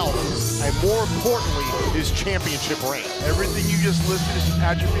himself, and more importantly, his championship reign. Everything you just listed is an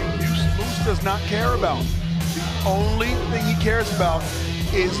attribute Moose does not care about. The only thing he cares about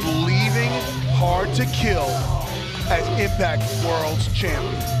is leaving Hard to Kill as Impact World's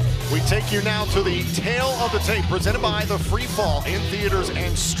champion. We take you now to the tail of the tape, presented by The Free Fall, in theaters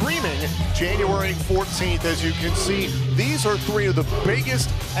and streaming January 14th. As you can see, these are three of the biggest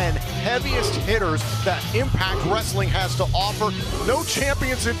and heaviest hitters that Impact Wrestling has to offer. No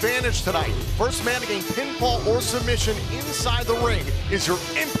champion's advantage tonight. First man to gain pinfall or submission inside the ring is your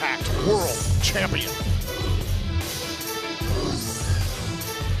Impact World Champion.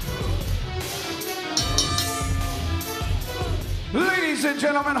 Ladies and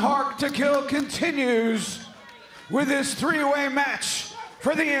gentlemen, Hard to Kill continues with this three-way match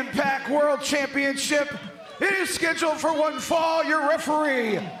for the Impact World Championship. It is scheduled for one fall. Your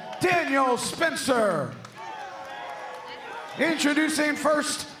referee, Daniel Spencer. Introducing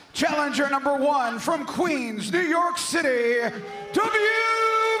first, challenger number 1 from Queens, New York City,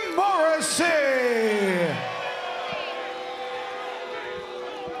 W. Morrissey.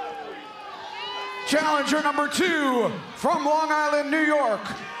 Challenger number 2 from Long Island, New York,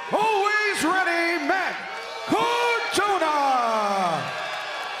 always ready, Matt Cardona.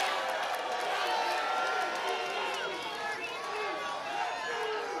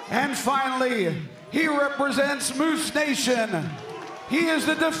 And finally, he represents Moose Nation. He is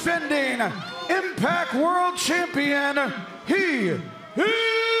the defending Impact World Champion. He is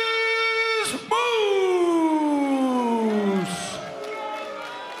Moose.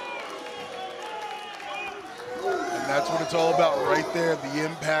 That's what it's all about right there, the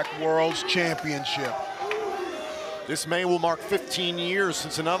Impact World's Championship. This May will mark 15 years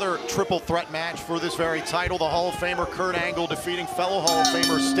since another triple threat match for this very title. The Hall of Famer Kurt Angle defeating fellow Hall of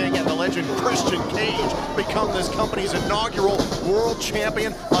Famer Sting and the legend Christian Cage become this company's inaugural world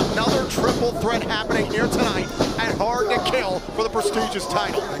champion. Another triple threat happening here tonight at Hard to Kill for the prestigious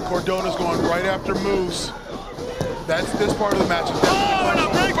title. And Cardona's going right after Moose. That's this part of the match. Oh, and a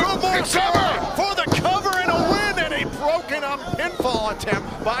big move for the cover and a win, and a broken up pinfall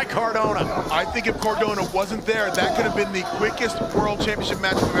attempt by Cardona. I think if Cardona wasn't there, that could have been the quickest World Championship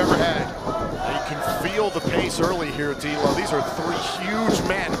match we've ever had. Now you can feel the pace early here, D'Lo. These are three huge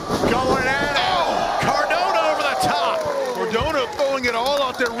men going at it. Oh, Cardona over the top. Cardona throwing it all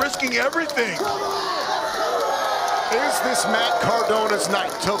out there, risking everything. Is this Matt Cardona's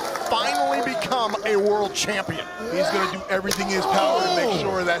night to finally become a world champion? He's going to do everything in his power to make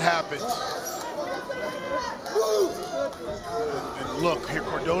sure that happens. And look, here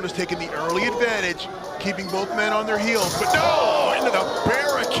Cardona's taking the early advantage, keeping both men on their heels, but no! Into the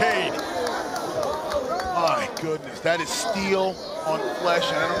barricade. My goodness, that is steel on flesh,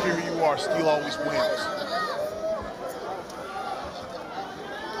 and I don't care who you are, steel always wins.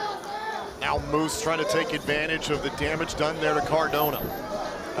 Now Moose trying to take advantage of the damage done there to Cardona.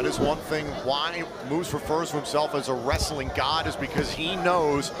 That is one thing why Moose refers to himself as a wrestling god, is because he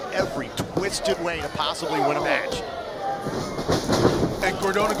knows every twisted way to possibly win a match. And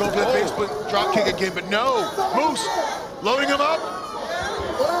Cardona going for that basement drop kick again, but no. Moose loading him up.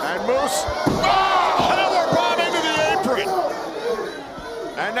 And Moose, power bomb into the apron.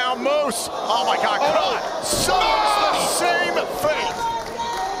 And now Moose, oh my God, caught. Sucks the same fate.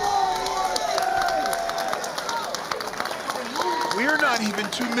 We're not even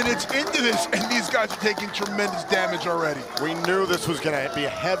 2 minutes into this, and these guys are taking tremendous damage already. We knew this was going to be a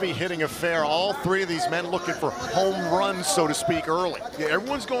heavy-hitting affair. All three of these men looking for home runs, so to speak, early. Yeah,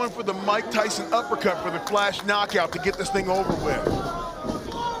 everyone's going for the Mike Tyson uppercut for the flash knockout to get this thing over with.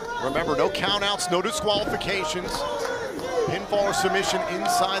 Remember, no countouts, no disqualifications. Pinfall or submission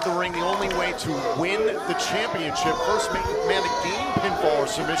inside the ring. The only way to win the championship, first man to gain pinfall or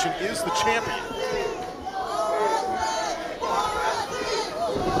submission, is the champion.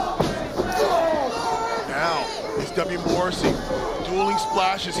 Now, it's W. Morrissey. Dueling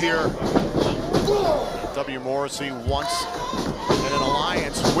splashes here. W. Morrissey once in an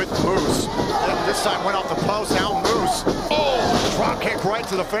alliance with Moose. And this time went off the post, now Moose. Oh, drop kick right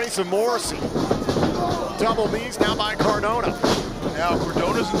to the face of Morrissey. Double knees now by Cardona. Now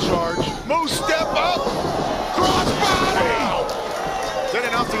Cardona's in charge. Moose, step up! Crossbody! Did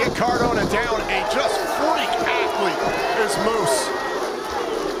enough to get Cardona down. A just freak athlete is Moose.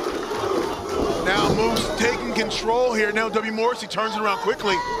 Now Moose taking control here. Now W. Morrissey turns it around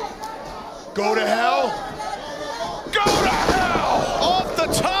quickly. Go to hell. Go to hell! Off the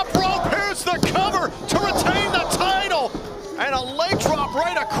top rope, here's the cover to retain the title. drop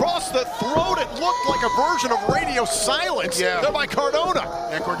right across the throat. It looked like a version of radio silence there by Cardona.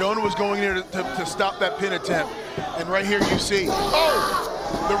 And Cardona was going in there to stop that pin attempt. And right here you see,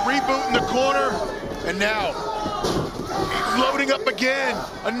 the reboot in the corner. And now, he's loading up again.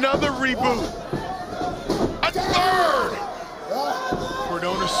 Another reboot. A third.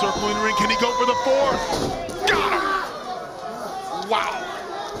 Cardona's circling the ring. Can he go for the fourth? Got him. Wow.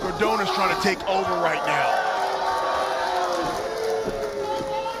 Cardona's trying to take over right now.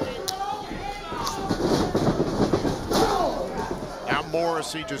 Now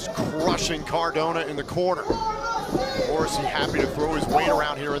Morrissey just crushing Cardona in the corner. Morrissey happy to throw his weight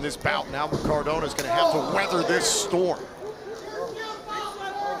around here in this bout. Now Cardona's going to have to weather this storm.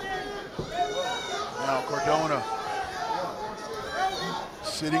 Now Cardona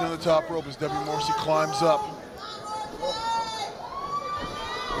sitting on the top rope as W. Morrissey climbs up.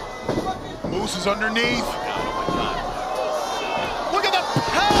 Moose is underneath. Look at the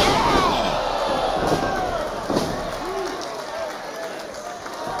power!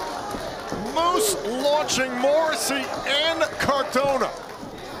 Moose launching Morrissey and Cardona.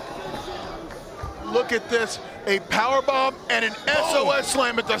 Look at this, a powerbomb and an SOS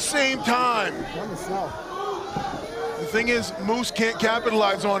slam at the same time. The thing is, Moose can't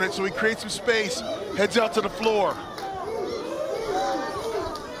capitalize on it, so he creates some space, heads out to the floor.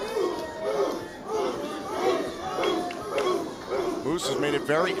 Moose has made it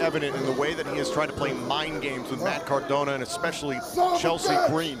very evident in the way that he has tried to play mind games with Matt Cardona and especially Chelsea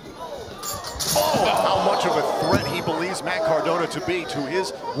Green. Oh, how much of a threat he believes Matt Cardona to be to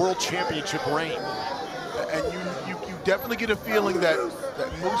his World Championship reign. And you definitely get a feeling that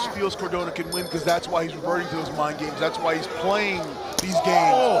Moose feels Cardona can win because that's why he's reverting to those mind games. That's why he's playing these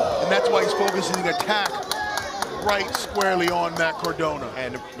games. And that's why he's focusing the attack right squarely on Matt Cardona.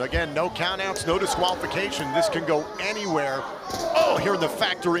 And again, no countouts, no disqualification. This can go anywhere. Oh, here in the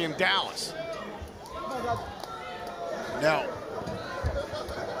factory in Dallas. Now,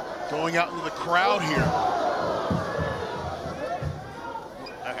 going out into the crowd here.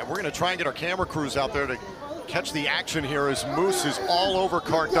 We're going to try and get our camera crews out there to catch the action here as Moose is all over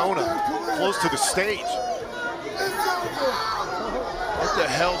Cardona, close to the stage. What the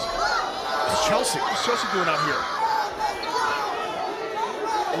hell is Chelsea? What's Chelsea doing out here?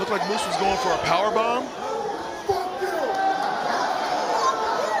 It looked like Moose was going for a powerbomb.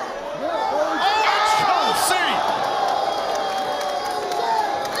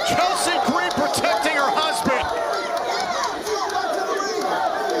 Chelsea Green protecting her husband.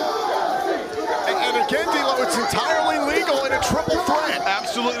 And again, D'Lo, it's entirely legal in a triple threat.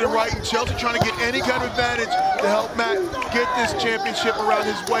 Absolutely right. And Chelsea trying to get any kind of advantage to help Matt get this championship around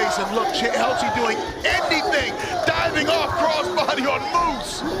his waist. And look, Chelsea doing anything, diving off crossbody on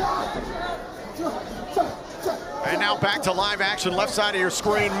Moose. And now back to live action, left side of your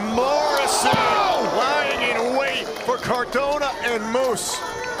screen. Morrissey lying in wait for Cardona and Moose.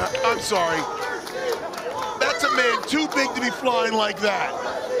 I'm sorry. That's a man too big to be flying like that.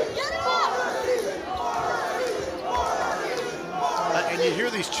 And you hear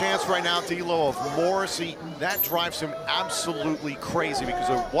these chants right now, D'Lo, of Morrissey. That drives him absolutely crazy because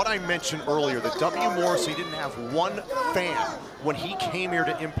of what I mentioned earlier, that W. Morrissey didn't have one fan when he came here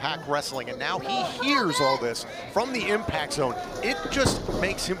to Impact Wrestling, and now he hears all this from the Impact Zone. It just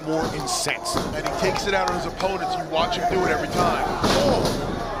makes him more incensed. And he takes it out on his opponents. You watch him do it every time. Oh.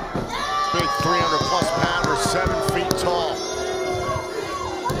 Big 300-plus pounder, 7 feet tall.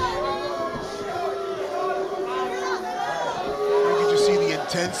 You can just see the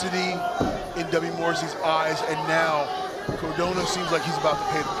intensity in W. Morrissey's eyes, and now Cardona seems like he's about to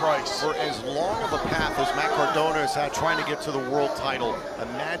pay the price. For as long of a path as Matt Cardona has had trying to get to the world title,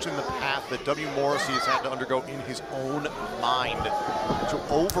 imagine the path that W. Morrissey has had to undergo in his own mind to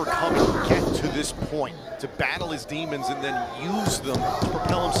overcome and get to this point, to battle his demons and then use them to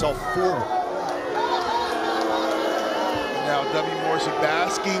propel himself forward. And now W. Morrissey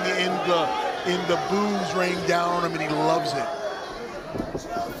basking in the boos raining down on him, and he loves it.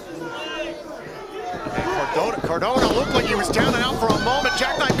 Cardona looked like he was down and out for a moment.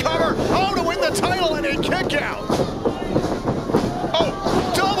 Jackknife cover. Oh, to win the title and a kick out. Oh,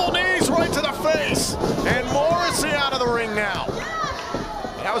 double knees right to the face. And Morrissey out of the ring now.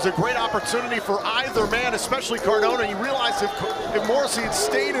 That was a great opportunity for either man, especially Cardona. He realized if Morrissey had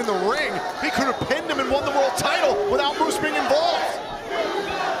stayed in the ring, he could have pinned him and won the world title without Moose being involved.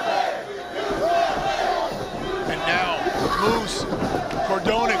 And now, Moose,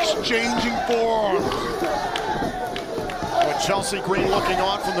 Cardona exchanging forearms. With Chelsea Green looking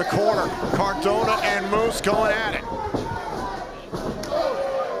on from the corner. Cardona and Moose going at it.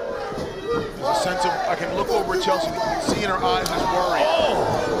 There's a sense of, I can look over at Chelsea. You can see in her eyes is worry. Oh!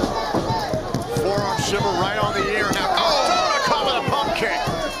 Forearm shiver right on the ear. Now Deonna caught with a pump kick.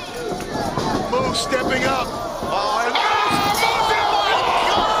 Moose stepping up. Oh, and God,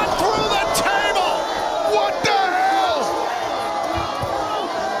 through the table! What the hell?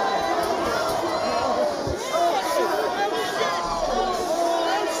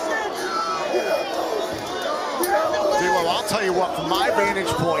 D'Lo, I'll tell you what, from my vantage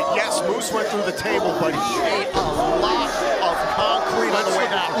point, yes, Moose went through the table, but he ate a lot of concrete on the way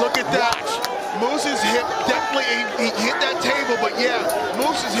down. Look at that. Moose's hip definitely, he hit that table, but yeah,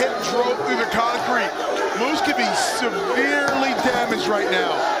 Moose's hip drove through the concrete. Moose could be severely damaged right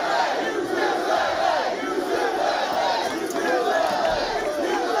now.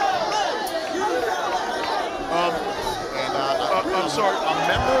 I'm sorry. A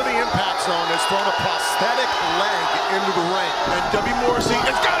member of the Impact Zone has thrown a prosthetic leg into the ring. And W. Morrissey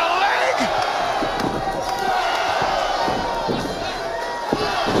has got a leg!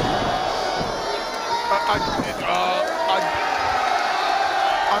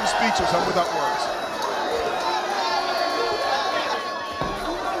 I'm speechless. I'm without words.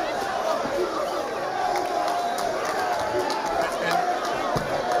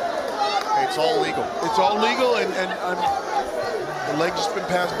 It's all legal. It's all legal, and the leg just been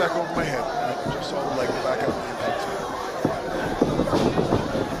passed back over my head. I just saw the leg go back out the Impact Zone.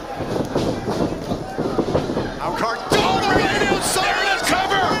 Now Cardona radio silence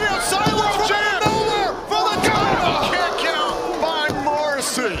cover. Radio silence from nowhere for the kick out by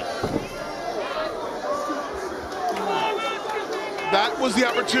Morrissey. That was the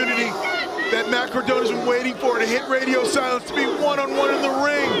opportunity that Matt Cardona's been waiting for, to hit radio silence, to be one-on-one in the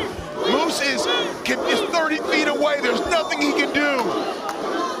ring. Moose is 30 feet away. There's nothing he can do.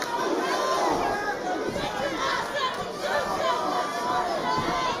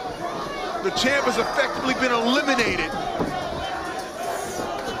 The champ has effectively been eliminated.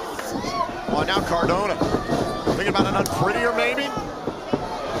 Well, now Cardona. Thinking about an unprettier, maybe?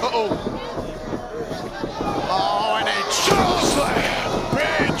 Uh-oh. Oh, and a choke slam.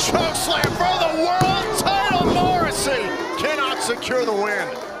 Big choke slam for the world title. Morrissey cannot secure the win.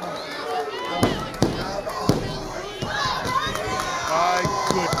 My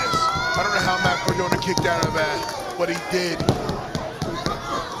goodness. I don't know how Matt Cardona kicked out of that, but he did.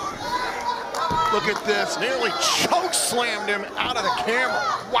 Look at this. Nearly choke slammed him out of the camera.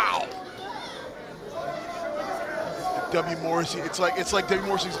 Wow. W. Morrissey, it's like W.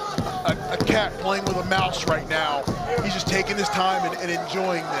 Morrissey's a cat playing with a mouse right now. He's just taking his time and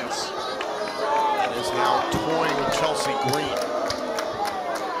enjoying this. And is now toying with Chelsea Green.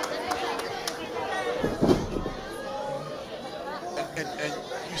 And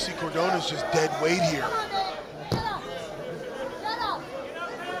you see Cardona's just dead weight here.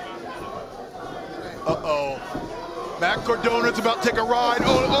 Uh-oh. Matt Cardona's about to take a ride.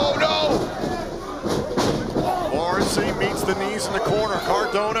 Oh no! Morrissey meets the knees in the corner.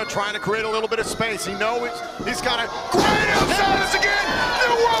 Cardona trying to create a little bit of space. He knows he's got a great outside us again!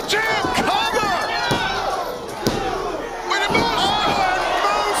 New world champ! Cover! Wait a minute! Oh, and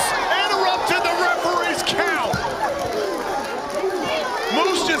Moose interrupted the referee's count.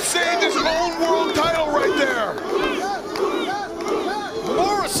 Moose just saved his own world title right there.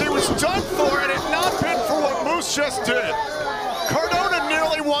 Morrissey was done for had it not been for what Moose just did. Cardona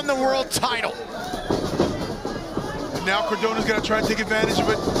nearly won the world title. Now Cardona's gonna try and take advantage of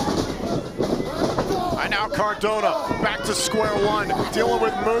it. And now Cardona back to square one, dealing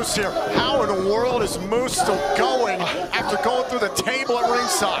with Moose here. How in the world is Moose still going after going through the table at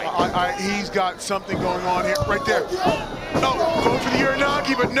ringside? He's got something going on here, right there. No, going for the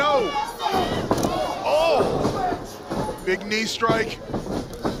Uranagi, but no. Oh, big knee strike.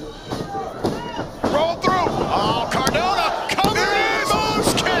 Roll through. Oh, Cardona covering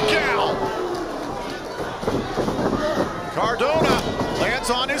Moose kick out. Cardona lands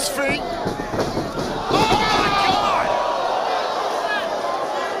on his feet. Oh my God!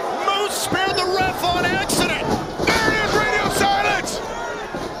 Moose spared the ref on accident. There it is, radio silence.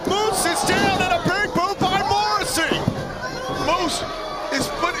 Moose is down and a big boot by Morrissey. Moose is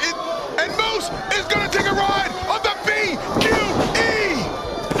put in, and Moose is gonna take a ride on the BQE.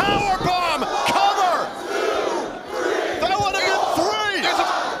 Powerbomb cover. That would have been three.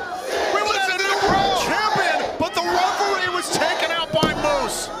 We would have been the world champion, but the referee was taken out by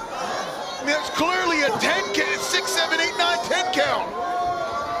Moose. I mean, that's clearly a 10 count, 6, 7, 8, 9, 10 count.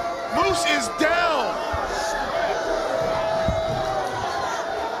 Moose is down.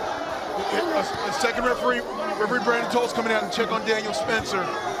 The second referee Brandon Toll's coming out and check on Daniel Spencer.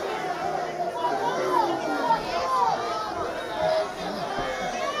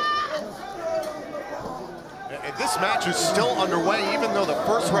 this match is still underway, even though the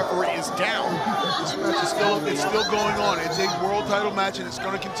first referee is down. This match is still going on. It's a world title match, and it's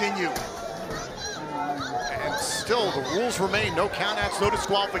going to continue. And still, the rules remain: no countouts, no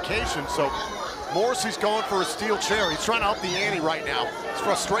disqualification. So Morrissey's going for a steel chair. He's trying to up the ante right now. His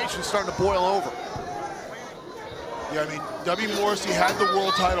frustration's starting to boil over. Yeah, I mean, W. Morrissey had the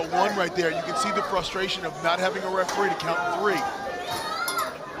world title won right there. You can see the frustration of not having a referee to count 3.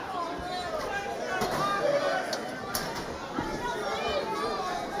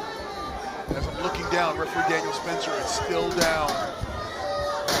 As I'm looking down, referee Daniel Spencer is still down.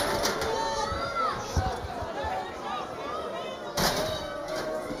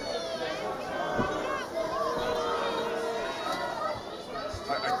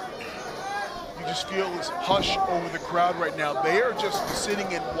 You just feel this hush over the crowd right now. They are just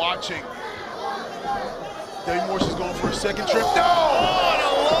sitting and watching. W. Morrissey's going for a second trip. No! What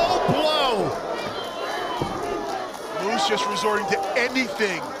a low blow! Moose just resorting to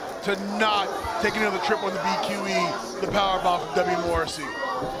anything to not take another trip on the BQE, the powerbomb from W. Morrissey.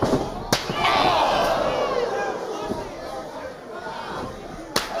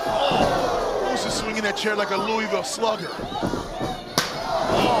 Oh! Moose is swinging that chair like a Louisville Slugger.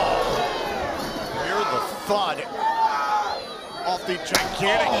 Hear the thud off the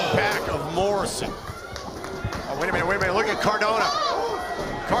gigantic back of Morrissey. Oh, wait a minute, look at Cardona.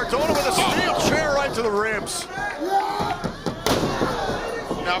 Cardona with a steel chair right to the ribs.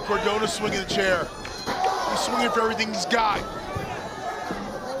 Now Cardona's swinging the chair. He's swinging for everything he's got.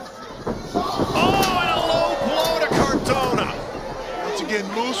 Oh, and a low blow to Cardona. Once again,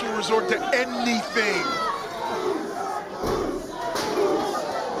 Moose will resort to anything.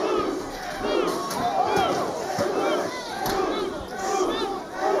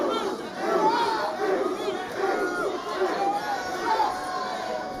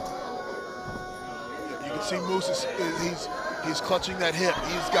 You can see Moose he's clutching that hip.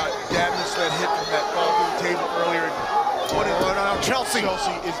 He's got damaged that hip from that fall to the table earlier. Chelsea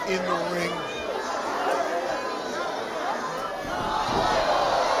is in the ring.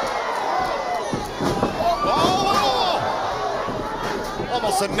 Oh!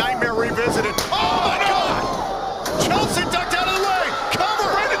 Almost a nightmare revisited. Oh my God! Chelsea ducked out of the way.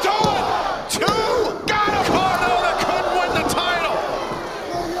 Cover. Bring it on. 2. Got him. Cardona couldn't win the title.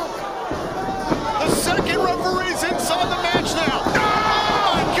 The second referee's inside the match now.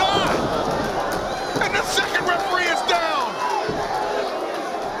 Oh my God! And the second referee is down.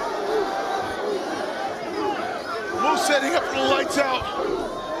 Moose setting up for the lights out.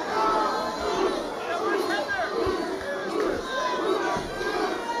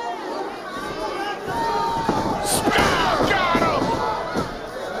 Got him!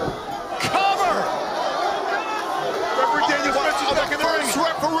 Cover! Referee Daniel Spencer's back in the ring. First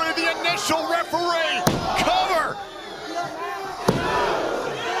referee, the initial referee. Cover!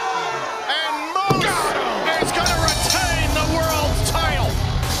 And Moose is going to retain the world title.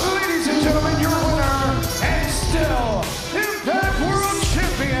 Ladies and gentlemen, your winner and still Impact World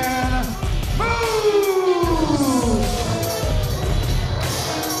Champion, Moose!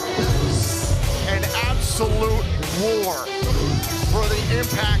 An absolute war for the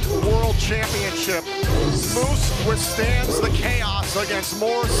Impact World Championship. Moose withstands the chaos against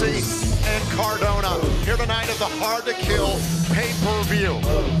Morrissey and Cardona here tonight at the Hard to Kill pay-per-view.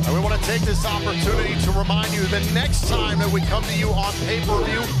 And we want to take this opportunity to remind you the next time that we come to you on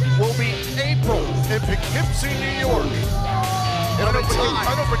pay-per-view will be April in Poughkeepsie, New York. It'll be time.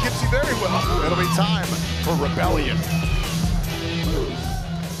 I know Poughkeepsie very well. It'll be time for Rebellion.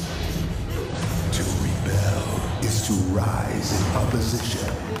 To rebel is to rise in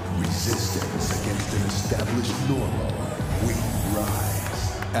opposition, resistance against an established normal. We rise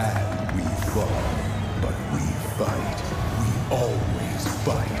and we fall, but we fight. We always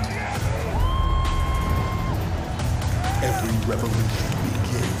fight. Every revolution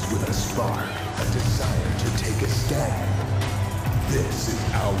begins with a spark, a desire to take a stand. This is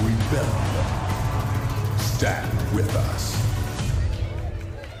our rebellion. Stand with us.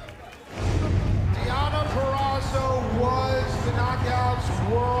 Deonna Purrazzo was the Knockouts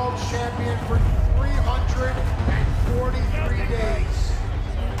World Champion for 343 days.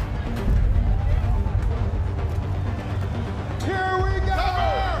 Here we go!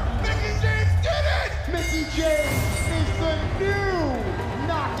 Mickie James did it! Mickie James is the new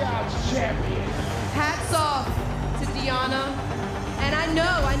Knockouts Champion. Hats off to Deonna. And I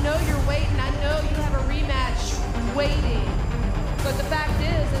know you're waiting. I know you have a rematch waiting. But the fact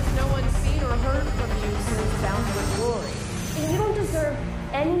is no one's seen or heard from you since Bound for Glory. You don't deserve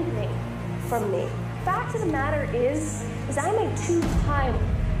anything from me. Fact of the matter is I'm a 2-time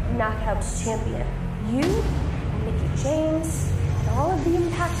Knockouts champion. You James, and all of the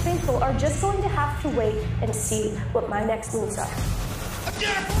Impact faithful are just going to have to wait and see what my next moves are. Let's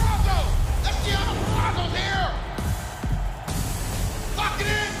get a Purrazzo! Let's get a Purrazzo's here! Lock it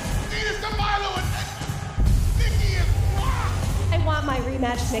in! Venus to Milo and Mickie is locked! I want my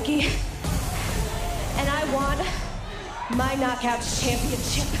rematch, Mickie. And I want my Knockouts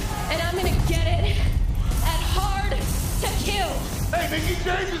Championship. And I'm gonna get it at Hard to Kill. Hey, Mickie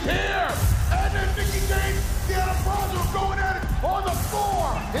James is here! And then Mickie James, Deonna Purrazzo going at it on the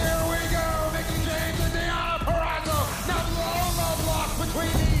floor! Here we go, Mickie James and Deonna Purrazzo. Now love lock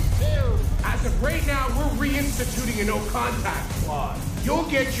between these two. As of right now, we're reinstituting a no contact clause. You'll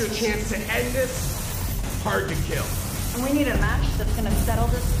get your chance to end this hard to kill. And we need a match that's gonna settle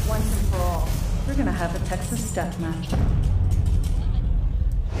this once and for all. We're gonna have a Texas death match.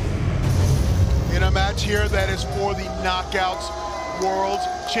 In a match here that is for the Knockouts World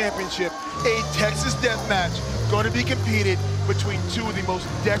Championship, a Texas death match going to be competed between two of the most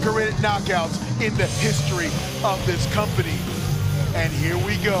decorated knockouts in the history of this company. And here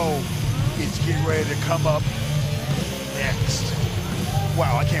we go. It's getting ready to come up next.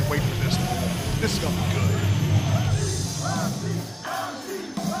 Wow, I can't wait for this one. This is gonna be good.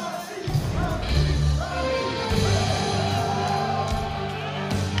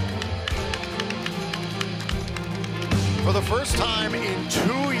 For the first time in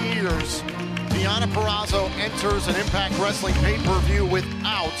 2 years, Deonna Purrazzo enters an Impact Wrestling pay-per-view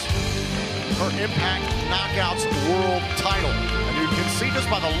without her Impact Knockouts World title. And you can see just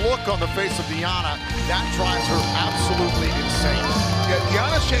by the look on the face of Deonna, that drives her absolutely insane. Yeah,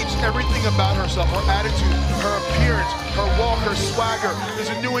 Deonna's changed everything about herself, her attitude, her appearance, her walk, her swagger.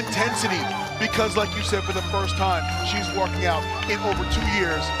 There's a new intensity because, like you said, for the first time, she's walking out in over 2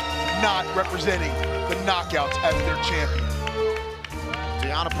 years, not representing the Knockouts as their champion.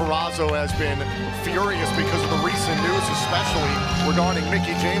 Deonna Purrazzo has been furious because of the recent news, especially regarding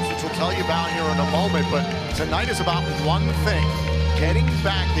Mickie James, which we'll tell you about here in a moment. But tonight is about one thing: getting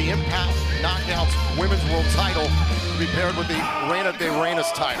back the Impact Knockouts Women's World title, to be paired with the Reina de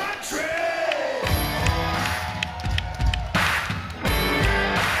Reinas title.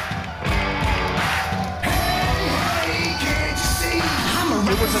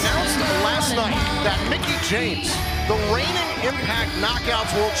 It was announced last night that Mickie James, the reigning Impact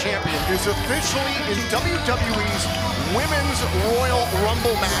Knockouts World Champion, is officially in WWE's Women's Royal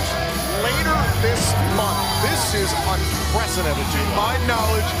Rumble match later this month. This is unprecedented. To my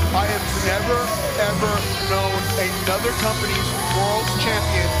knowledge, I have never, ever known another company's world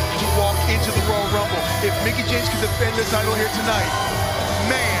champion to walk into the Royal Rumble. If Mickie James can defend the title here tonight,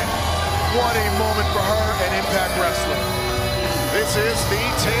 man, what a moment for her and Impact Wrestling. This is the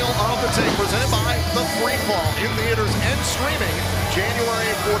Tale of the Tape, presented by The Freefall, in theaters and streaming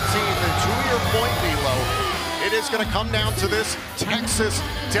January 14th, and to your point, D'Lo, it is going to come down to this Texas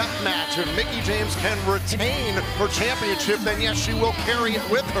death match. If Mickie James can retain her championship, then yes, she will carry it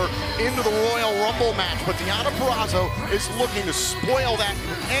with her into the Royal Rumble match. But Deonna Purrazzo is looking to spoil that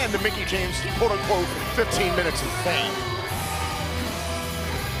and Mickie James' quote-unquote 15 minutes of fame.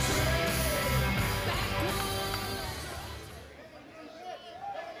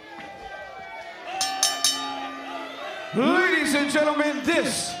 Ladies and gentlemen,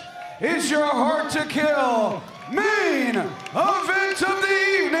 this is your Hard to Kill main event of the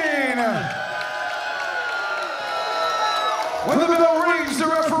evening. When the bell rings, the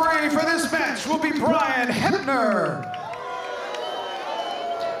referee for this match will be Brian Hebner.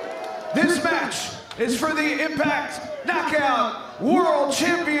 This match is for the Impact Knockout World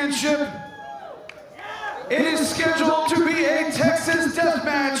Championship. It is scheduled to be a Texas death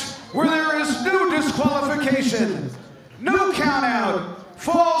match where there is no disqualification. No count out,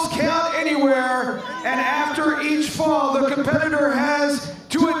 falls count anywhere, and after each fall, the competitor has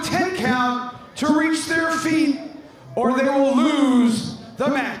to a 10 count to reach their feet, or they will lose the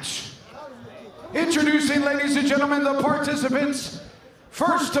match. Introducing, ladies and gentlemen, the participants.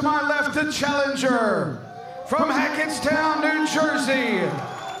 First to my left, the challenger from Hackettstown, New Jersey.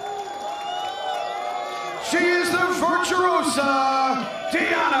 She is the virtuosa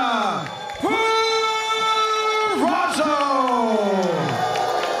Deonna Purrazzo.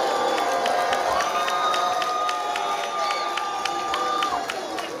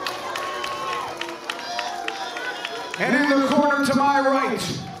 And in the corner to my right,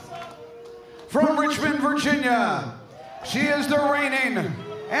 from Richmond, Virginia, she is the reigning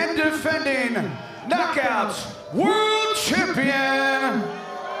and defending Knockouts World Champion,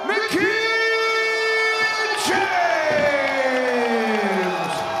 Mickie James.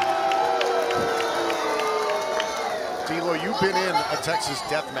 D'Lo, you been in a Texas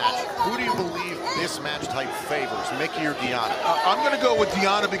death match. Who do you believe this match type favors, Mickie or Deonna? I'm going to go with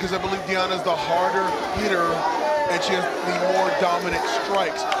Deonna because I believe Deonna is the harder hitter and she has the more dominant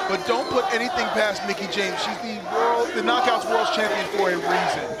strikes. But don't put anything past Mickie James. She's the Knockouts World Champion for a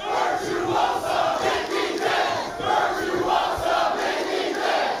reason.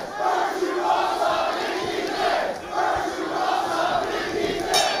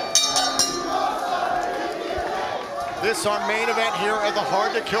 This our main event here at the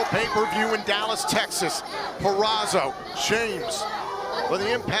Hard to Kill pay-per-view in Dallas, Texas. Purrazzo, James, for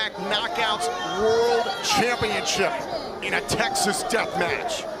the Impact Knockouts World Championship in a Texas death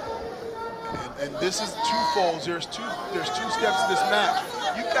match. And this is twofold. There's two steps to this match.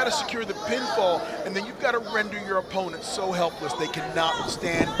 You've got to secure the pinfall, and then you've got to render your opponent so helpless they cannot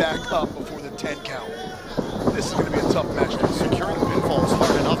stand back up before the 10 count. This is going to be a tough match. Securing the pinfall is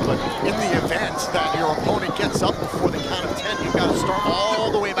hard enough, but in the event that your opponent gets up before the count of 10, you've got to start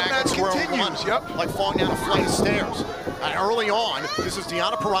all the way back at square one, like falling down a flight of stairs. And early on, this is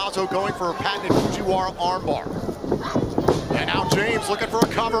Deonna Purrazzo going for a patented Fujiwara armbar. And now James looking for a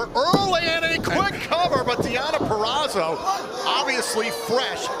cover early, and a quick cover, but Deonna Purrazzo obviously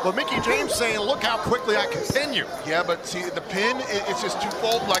fresh, but Mickie James saying, look how quickly I can pin you. Yeah, but see, the pin, it's just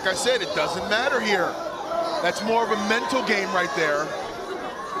twofold. Like I said, it doesn't matter here. That's more of a mental game right there.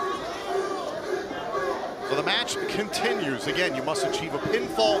 So the match continues. Again, you must achieve a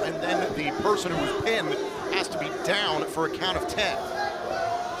pinfall, and then the person who's pinned has to be down for a count of 10.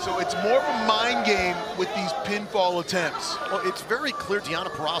 So it's more of a mind game with these pinfall attempts. Well, it's very clear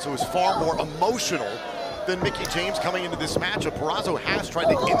Deonna Purrazzo is far more emotional than Mickie James coming into this matchup. Purrazzo has tried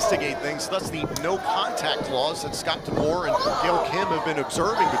to instigate things, thus the no contact laws that Scott D'Amore and Gail Kim have been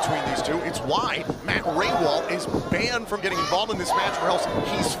observing between these two. It's why Matt Raywalt is banned from getting involved in this match, or else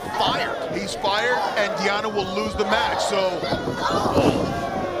he's fired. He's fired, and Deonna will lose the match. So,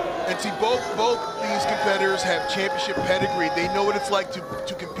 and see, both these competitors have championship pedigree. They know what it's like to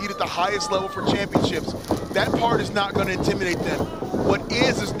compete at the highest level for championships. That part is not going to intimidate them. What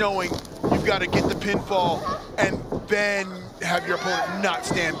is knowing you've got to get the pinfall and then have your opponent not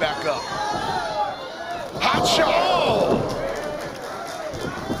stand back up. Hot shot! Oh!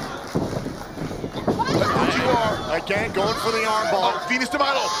 Again, going for the armbar. Oh, Venus de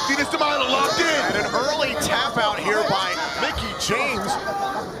Milo locked in. And an early tap out here by Mickie James.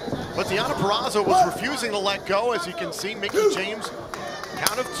 But Deonna Purrazzo was refusing to let go. As you can see, Mickie James,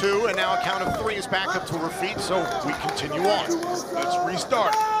 count of 2, and now a count of 3 is back up to her feet, so we continue on. Let's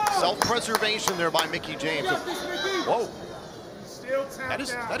restart. Self-preservation there by Mickie James. Whoa.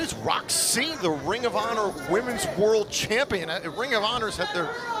 That is Roxy, the Ring of Honor Women's World Champion. Ring of Honor's had their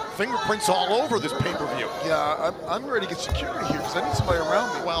fingerprints all over this pay-per-view. Yeah, I'm ready to get security here because I need somebody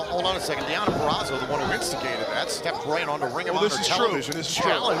around me. Well, hold on a second. Deonna Purrazzo, the one who instigated that, stepped right onto Ring of Honor television. This is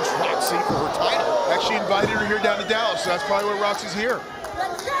challenged Roxy for her title. Actually invited her here down to Dallas, so that's probably why Roxy's here.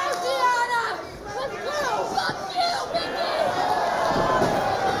 Let's go, Deonna! Let's go! Fuck you,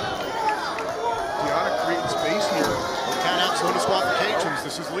 Deonna creating space here. No countouts, no disqualifications.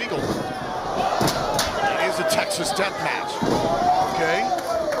 This is legal. It is a Texas death match. Okay.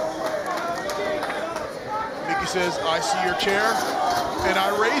 Mickie says, I see your chair, and I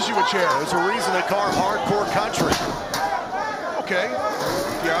raise you a chair. There's a reason they call it hardcore country. Okay.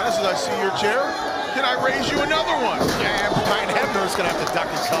 Deonna says, I see your chair. Can I raise you another one? Yeah, Brian Hebner's gonna have to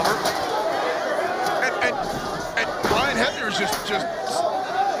duck and cover. And Brian Hebner is just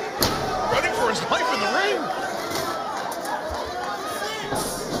running for his life in the ring.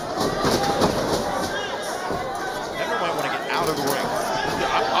 Hebner might want to get out of the ring.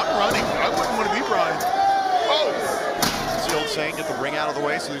 Yeah, I'm running. I wouldn't want to be Brian. Oh! It's the old saying, get the ring out of the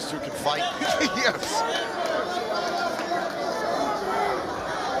way so these two can fight. Yes.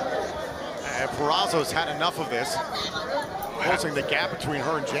 Purrazzo's had enough of this. Closing the gap between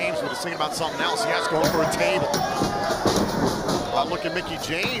her and James, but it's thinking about something else. He has to go for a table. Well, look at Mickie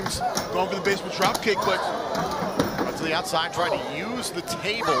James. Going for the basement drop kick, but up to the outside, trying to use the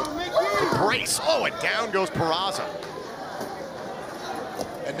table to brace. Oh, and down goes Purrazzo.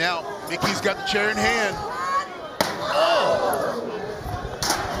 And now Mickey's got the chair in hand. Oh!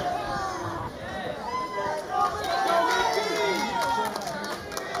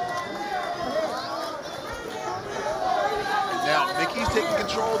 Now, Mickey's taking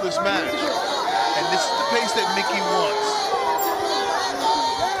control of this match, and this is the pace that Mickie wants.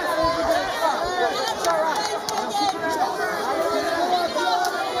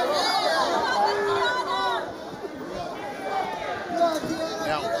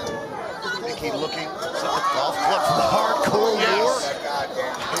 Now, Mickie looking at the golf club from the hardcore war.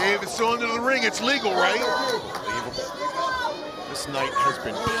 Hey, if it's still under the ring, it's legal, right? Unbelievable. this night has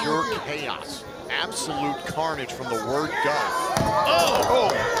been pure chaos. Absolute carnage from the word go. Oh!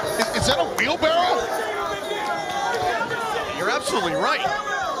 Is that a wheelbarrow? You're absolutely right.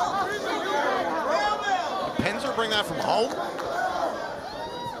 Did Penzer bring that from home?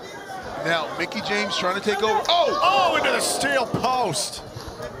 Now, Mickie James trying to take over. Oh, into the steel post.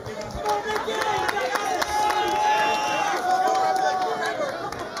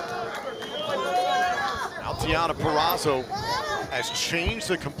 Now Deonna Purrazzo has changed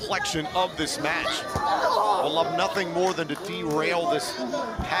the complexion of this match. I'll love nothing more than to derail this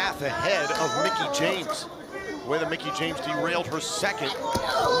path ahead of Mickie James. The way that Mickie James derailed her second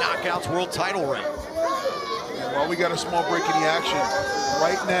Knockouts World title reign. And while we got a small break in the action,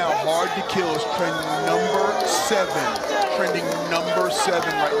 right now, Hard to Kill is trending number 7. Trending number 7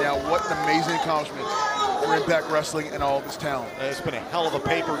 right now. What an amazing accomplishment for Impact Wrestling and all of its talent. It's been a hell of a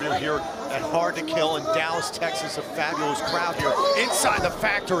pay-per-view here at Hard to Kill in Dallas, Texas. A fabulous crowd here inside the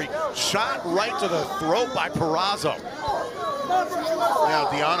factory. Shot right to the throat by Purrazzo. Now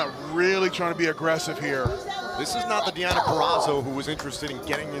Deonna really trying to be aggressive here. This is not the Deonna Purrazzo who was interested in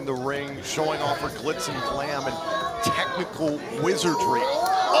getting in the ring, showing off her glitz and glam and technical wizardry.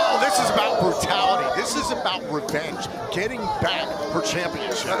 Oh, this is about brutality. This is about revenge, getting back her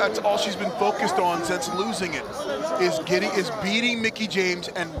championship. That's all she's been focused on since losing it, is beating Mickie James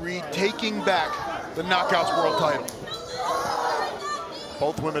and retaking back the Knockouts World title.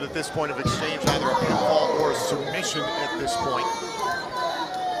 Both women at this point have exchanged either a pinfall or a submission at this point.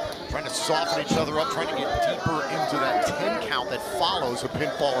 Trying to soften each other up, trying to get deeper into that 10 count that follows a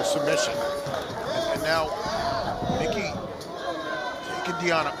pinfall or submission. And now, Mickie taking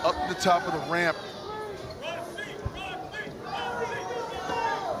Deonna up the top of the ramp.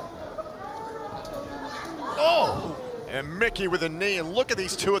 Oh! And Mickie with a knee, and look at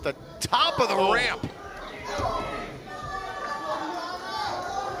these two at the top of the ramp.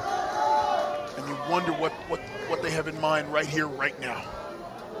 And you wonder what they have in mind right here, right now.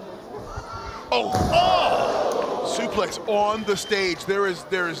 Oh! Suplex on the stage. There is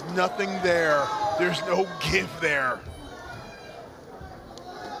nothing there. There's no give there.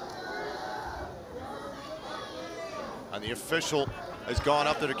 And the official has gone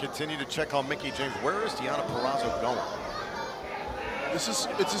up there to continue to check on Mickie James. Where is Deonna Purrazzo going? It's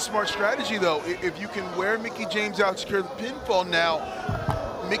a smart strategy, though. If you can wear Mickie James out, secure the pinfall now,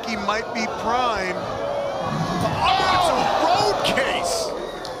 Mickie might be primed. Oh, it's a road case!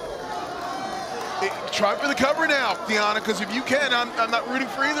 Try for the cover now, Deonna, because if you can, I'm not rooting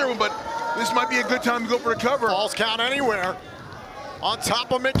for either one, but this might be a good time to go for a cover. Falls count anywhere. On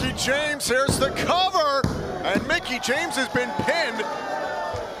top of Mickie James, here's the cover, and Mickie James has been pinned.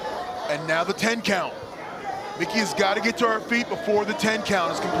 And now the 10 count. Mickie has got to get to her feet before the 10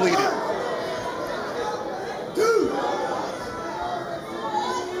 count is completed. 2,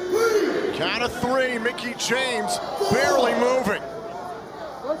 3. Count of 3, Mickie James barely moving.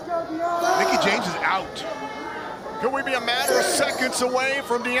 Mickie James is out. Could we be a matter of seconds away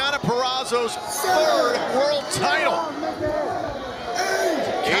from Deonna Purrazzo's 3rd world title?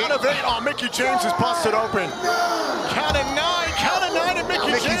 Count of 8. Oh, Mickie James is busted open. Count of 9. Count of 9, and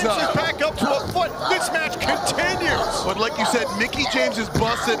Mickie James is back up to a foot. This match continues. But like you said, Mickie James is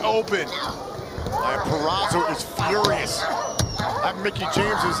busted open. And Purrazzo is furious. That Mickie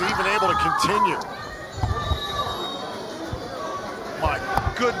James is even able to continue. My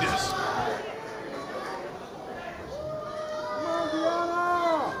goodness.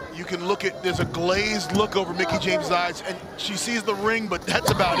 You can look at, there's a glazed look over Mickie James' eyes, and she sees the ring, but that's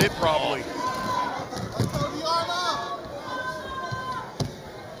about it probably.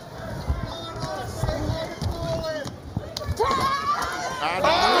 And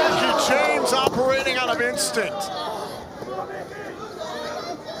Mickie James operating out of instinct.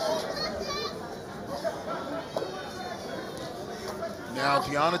 Now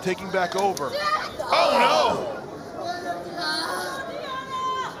Deonna taking back over. Oh no!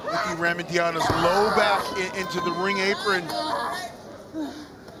 Mickie ramming Deonna's low back into the ring apron.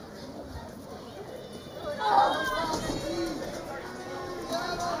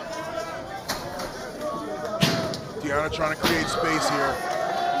 Deonna trying to create space here.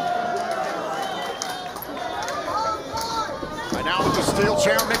 And now with the steel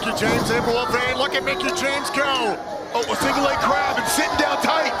chair, Mickie James able to evade. Look at Mickie James go. Oh, a single leg crab and sitting down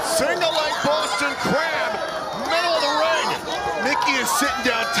tight. Single leg Boston crab, middle of the ring. Mickie is sitting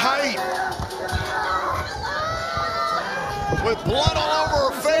down tight. With blood all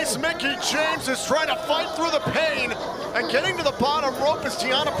over her face, Mickie James is trying to fight through the pain, and getting to the bottom rope is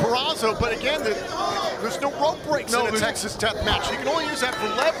Deonna Purrazzo, but again, there's no rope breaks in a Texas death match. You can only use that for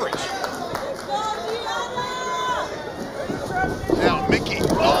leverage. Now Mickie,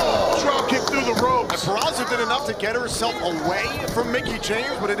 drop kick through the ropes. And Purrazzo did enough to get herself away from Mickie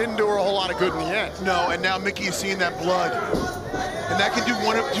James, but it didn't do her a whole lot of good in the end. No, and now Mickie is seeing that blood. And that can do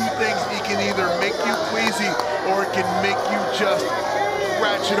one of two things. It can either make you queasy or it can make you just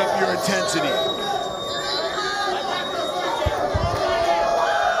ratchet up your intensity.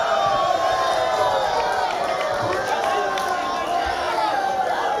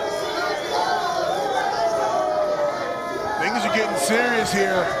 Things are getting serious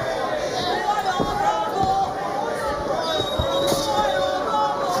here.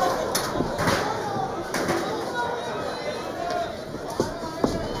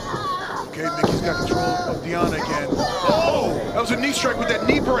 Okay, Mickie's got control of Deonna again. Oh, that was a knee strike with that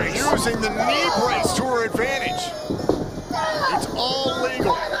knee brace. Using the knee brace to her advantage. It's all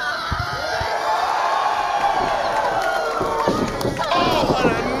legal. Oh,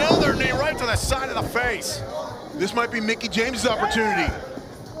 and another knee right to the side of the face. This might be Mickie James' opportunity.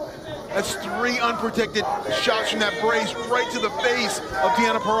 That's 3 unprotected shots from that brace right to the face of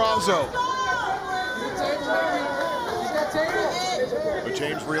Deonna Purrazzo. But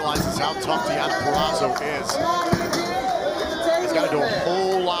James realizes how tough Deonna Purrazzo is. He's got to do a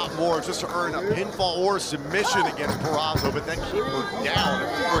whole lot more just to earn a pinfall or a submission against Purrazzo, but then keep her down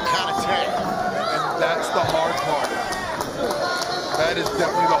for a count of 10. And that's the hard part. That is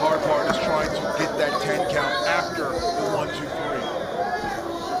definitely the hard part, is trying to get that 10 count after the 1, 2, 3.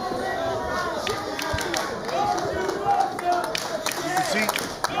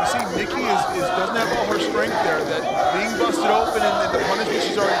 You see Mickie doesn't have all her strength there. That being busted open and the punishment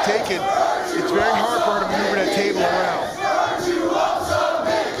she's already taken, it's very hard for her to maneuver that table around.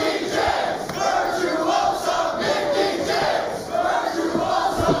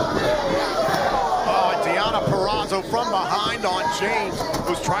 Deonna Purrazzo from behind on James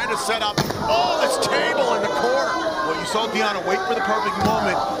was trying to set up this table in the corner. Well, you saw Deonna wait for the perfect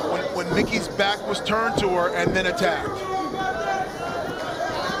moment when Mickie's back was turned to her and then attacked.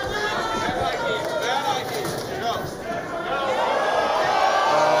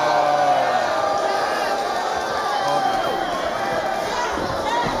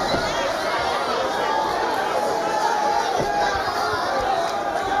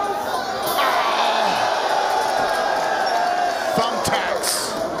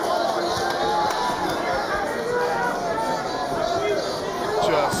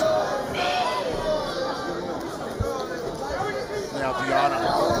 Now Deonna,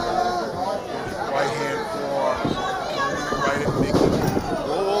 right hand forearm, right at Mickie.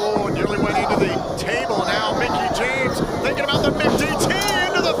 Oh, nearly went into the table. Now Mickie James thinking about the McDT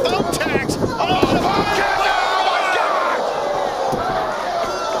into the thumbtacks. Oh, the thumbtacks! Oh my God!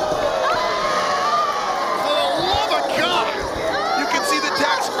 For the love of God! You can see the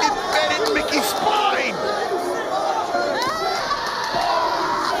tacks embedded in Mickie's spine.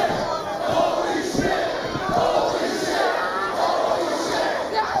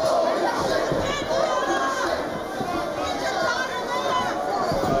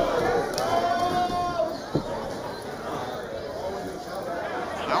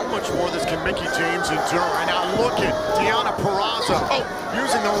 How much more this can Mickie James endure? And now look at Deonna Purrazzo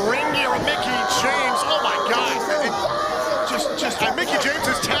using the ring gear of Mickie James. Oh my God! And Mickie James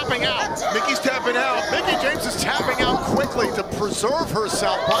is tapping out. Mickie's tapping out. Mickie James is tapping out quickly to preserve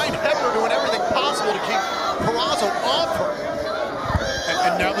herself. Brian Hebner doing everything possible to keep Purrazzo off her.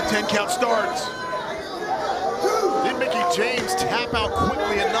 And now the 10 count starts. Did Mickie James tap out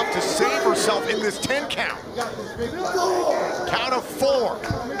quickly enough to save herself in this 10 count? Count of 4.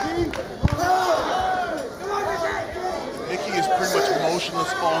 Mickie is pretty much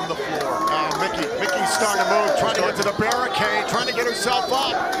motionless on the floor. Mickie's starting to move, trying to get to the barricade, trying to get herself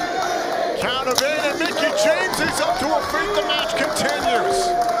up. Count of 8, and Mickie James is up to her feet. The match continues.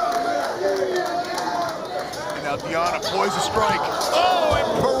 And now Deonna poised to strike. Oh, and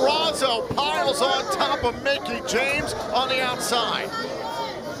Purrazzo piles on top of Mickie James on the outside.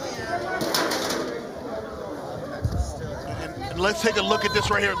 And let's take a look at this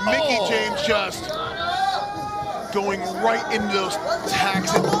right here. Mickie James just going right into those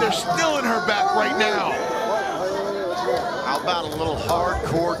tacks, and they're still in her back right now. How about a little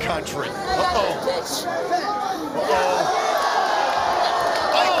hardcore country? Oh,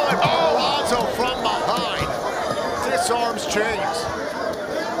 and Purrazzo from behind disarms James.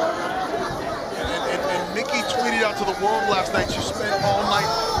 And Mickie tweeted out to the world last night she spent all night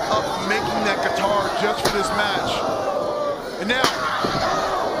up making that guitar just for this match. And now,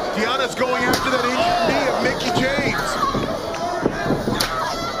 Deonna's going after that injured knee of Mickie James.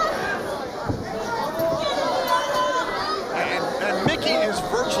 And Mickie is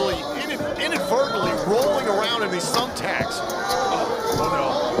virtually inadvertently rolling around in these thumbtacks.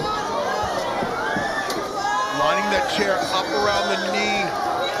 chair up around the knee.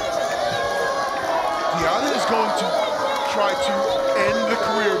 Deonna is going to try to end the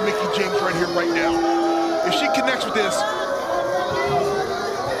career of Mickie James right here, right now. If she connects with this.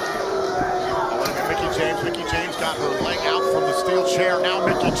 Mickie James got her leg out from the steel chair. Now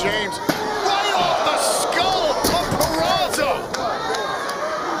Mickie James right off the skull of Purrazzo.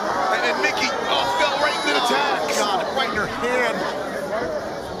 And Mickie fell right into the tags. Got it right in her hand.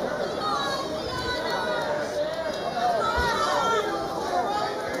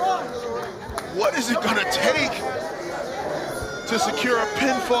 What is it gonna take to secure a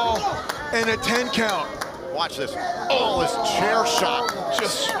pinfall and a 10 count? Watch this. Oh, this chair shot.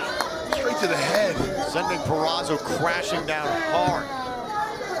 Just straight to the head. Sending Purrazzo crashing down hard.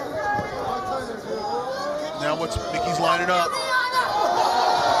 Now what's Mickie's lining up?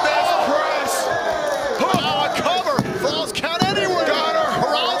 Best press! Oh, a cover! Falls count anywhere! Got her!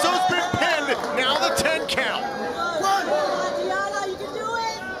 Purrazzo's been pinned! Now the 10 count. Deonna, you can do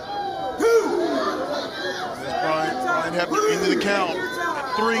it! Brian Hebner into the count.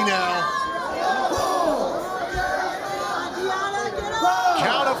 3 now.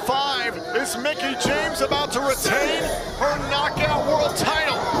 Count of 5. Is Mickie James about to retain her knockout world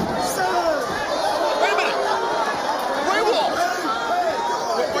title? Wait a minute.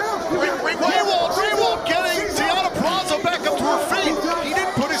 Raywald getting Deonna Purrazzo back up to her feet. He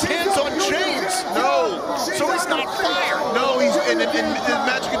didn't put his hands on James. No. So he's not fired. No, he's and the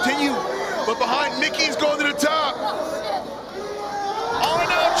match continue. But behind Mickie's going to the top. Oh,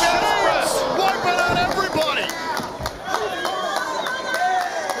 now James wiping out everybody.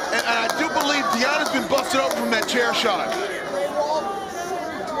 And I do believe Deonna's been busted open from that chair shot.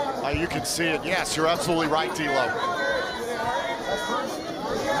 You can see it. Yes, you're absolutely right, D-Lo.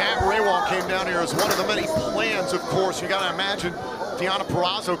 Matt Raywald came down here as one of the many plans, of course. You got to imagine Deonna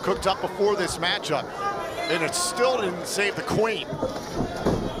Purrazzo cooked up before this matchup, and it still didn't save the Queen.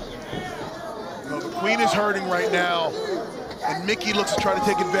 No, the Queen is hurting right now, and Mickie looks to try to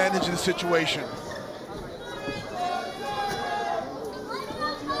take advantage of the situation.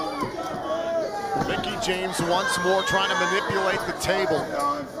 Mickie James once more trying to manipulate the table.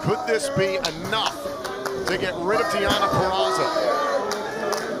 Could this be enough to get rid of Deonna Purrazzo?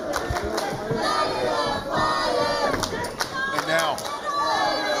 And now,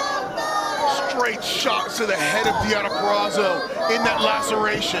 straight shots to the head of Deonna Purrazzo in that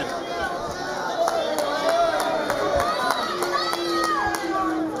laceration.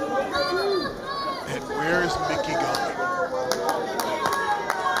 And where is Mickie going?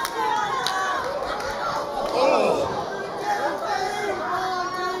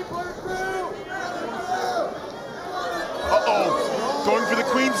 Going for the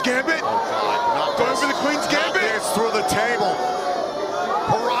Queen's Gambit? Oh, God. Going for the Queen's Gambit? It's through the table.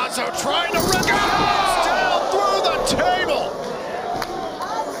 Purrazzo trying to rip down through the table.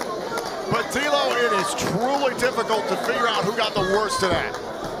 But D-Lo, it is truly difficult to figure out who got the worst of that.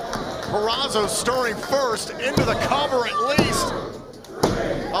 Purrazzo stirring first into the cover at least.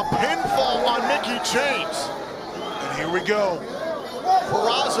 A pinfall on Mickie James. And here we go.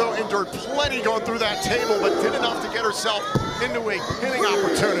 Purrazzo endured plenty going through that table, but did enough to get herself into a hitting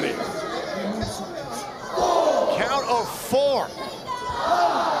opportunity. Count of 4.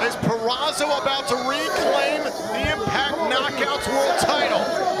 Is Purrazzo about to reclaim the Impact Knockouts World title?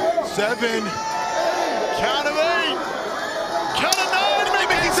 7. Count of 8. Count of 9.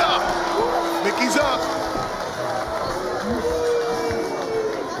 Mickie's up. Mickie's up.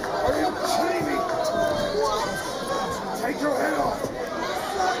 Are you kidding me? Take your head off.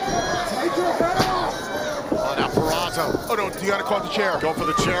 Take your head off. Oh, now Purrazzo. Oh no, Deonna caught the chair. Go for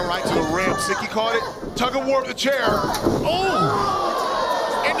the chair right to the ribs. Mickie caught it. Tug of war of the chair.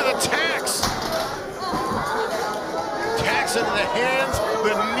 Oh! Into the tax. Tax into the hands,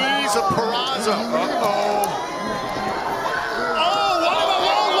 the knees of Purrazzo. Uh-oh.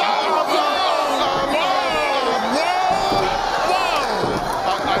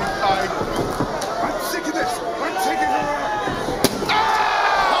 I'm sick of this. I'm taking her out.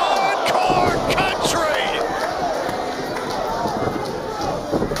 Hardcore country.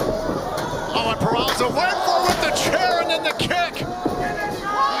 Oh, and Purrazzo went for it with the chair and then the kick.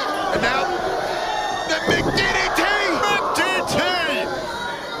 And now, the big DDT! Big DT!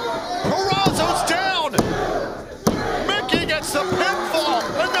 Purrazzo's down! Mickie gets the pinfall,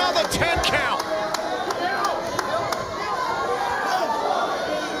 and now the 10 count.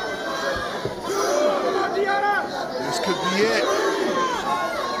 This could be it.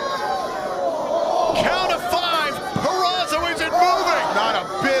 Count of 5. Purrazzo isn't moving. Not a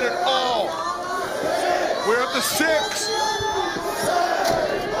bit at all. We're up to 6.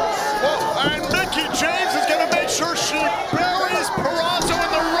 Whoa, and Mickie James is going to make sure she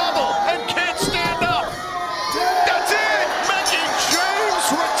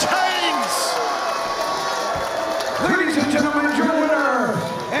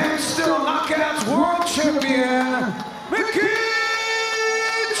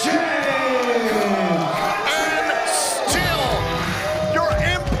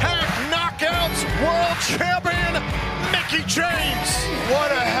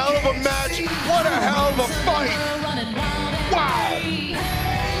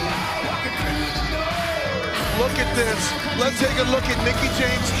look at this. Let's take a look at Mickie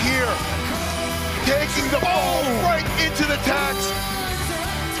James here. Taking the ball right into the tax.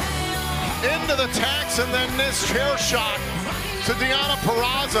 Into the tax, and then this chair shot to Deonna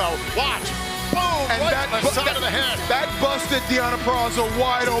Purrazzo. Watch. Boom, and right on the side of the head. That busted Deonna Purrazzo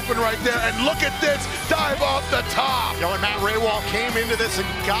wide open right there. And look at this, dive off the top. Yo, and Matt Raywall came into this and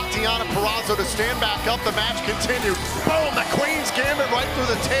got Deonna Purrazzo to stand back up. The match continued. Boom, the Queen's Gambit right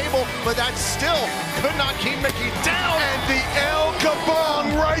through the table, but that still could not keep Mickie down. And the El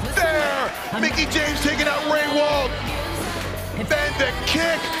Kabong right there. Mickie James taking out Raywall. Then the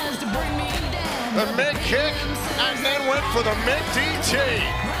kick. The mid kick, and then went for the mid DT.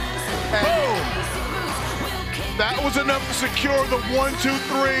 Boom! That was enough to secure the 1, 2,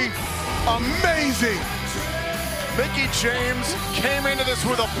 3. Amazing! Mickie James came into this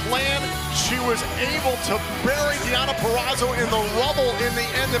with a plan. She was able to bury Deonna Purrazzo in the rubble in the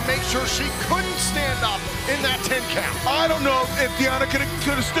end to make sure she couldn't stand up in that 10 count. I don't know if Deonna could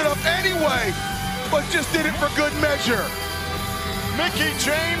have stood up anyway, but just did it for good measure. Mickie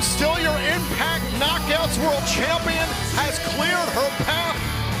James, still your Impact Knockouts World Champion, has cleared her path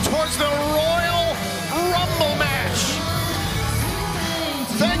towards the Royal Rumble match.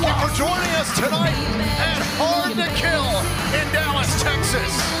 Thank you for joining us tonight at Hard to Kill in Dallas,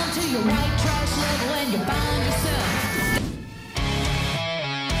 Texas.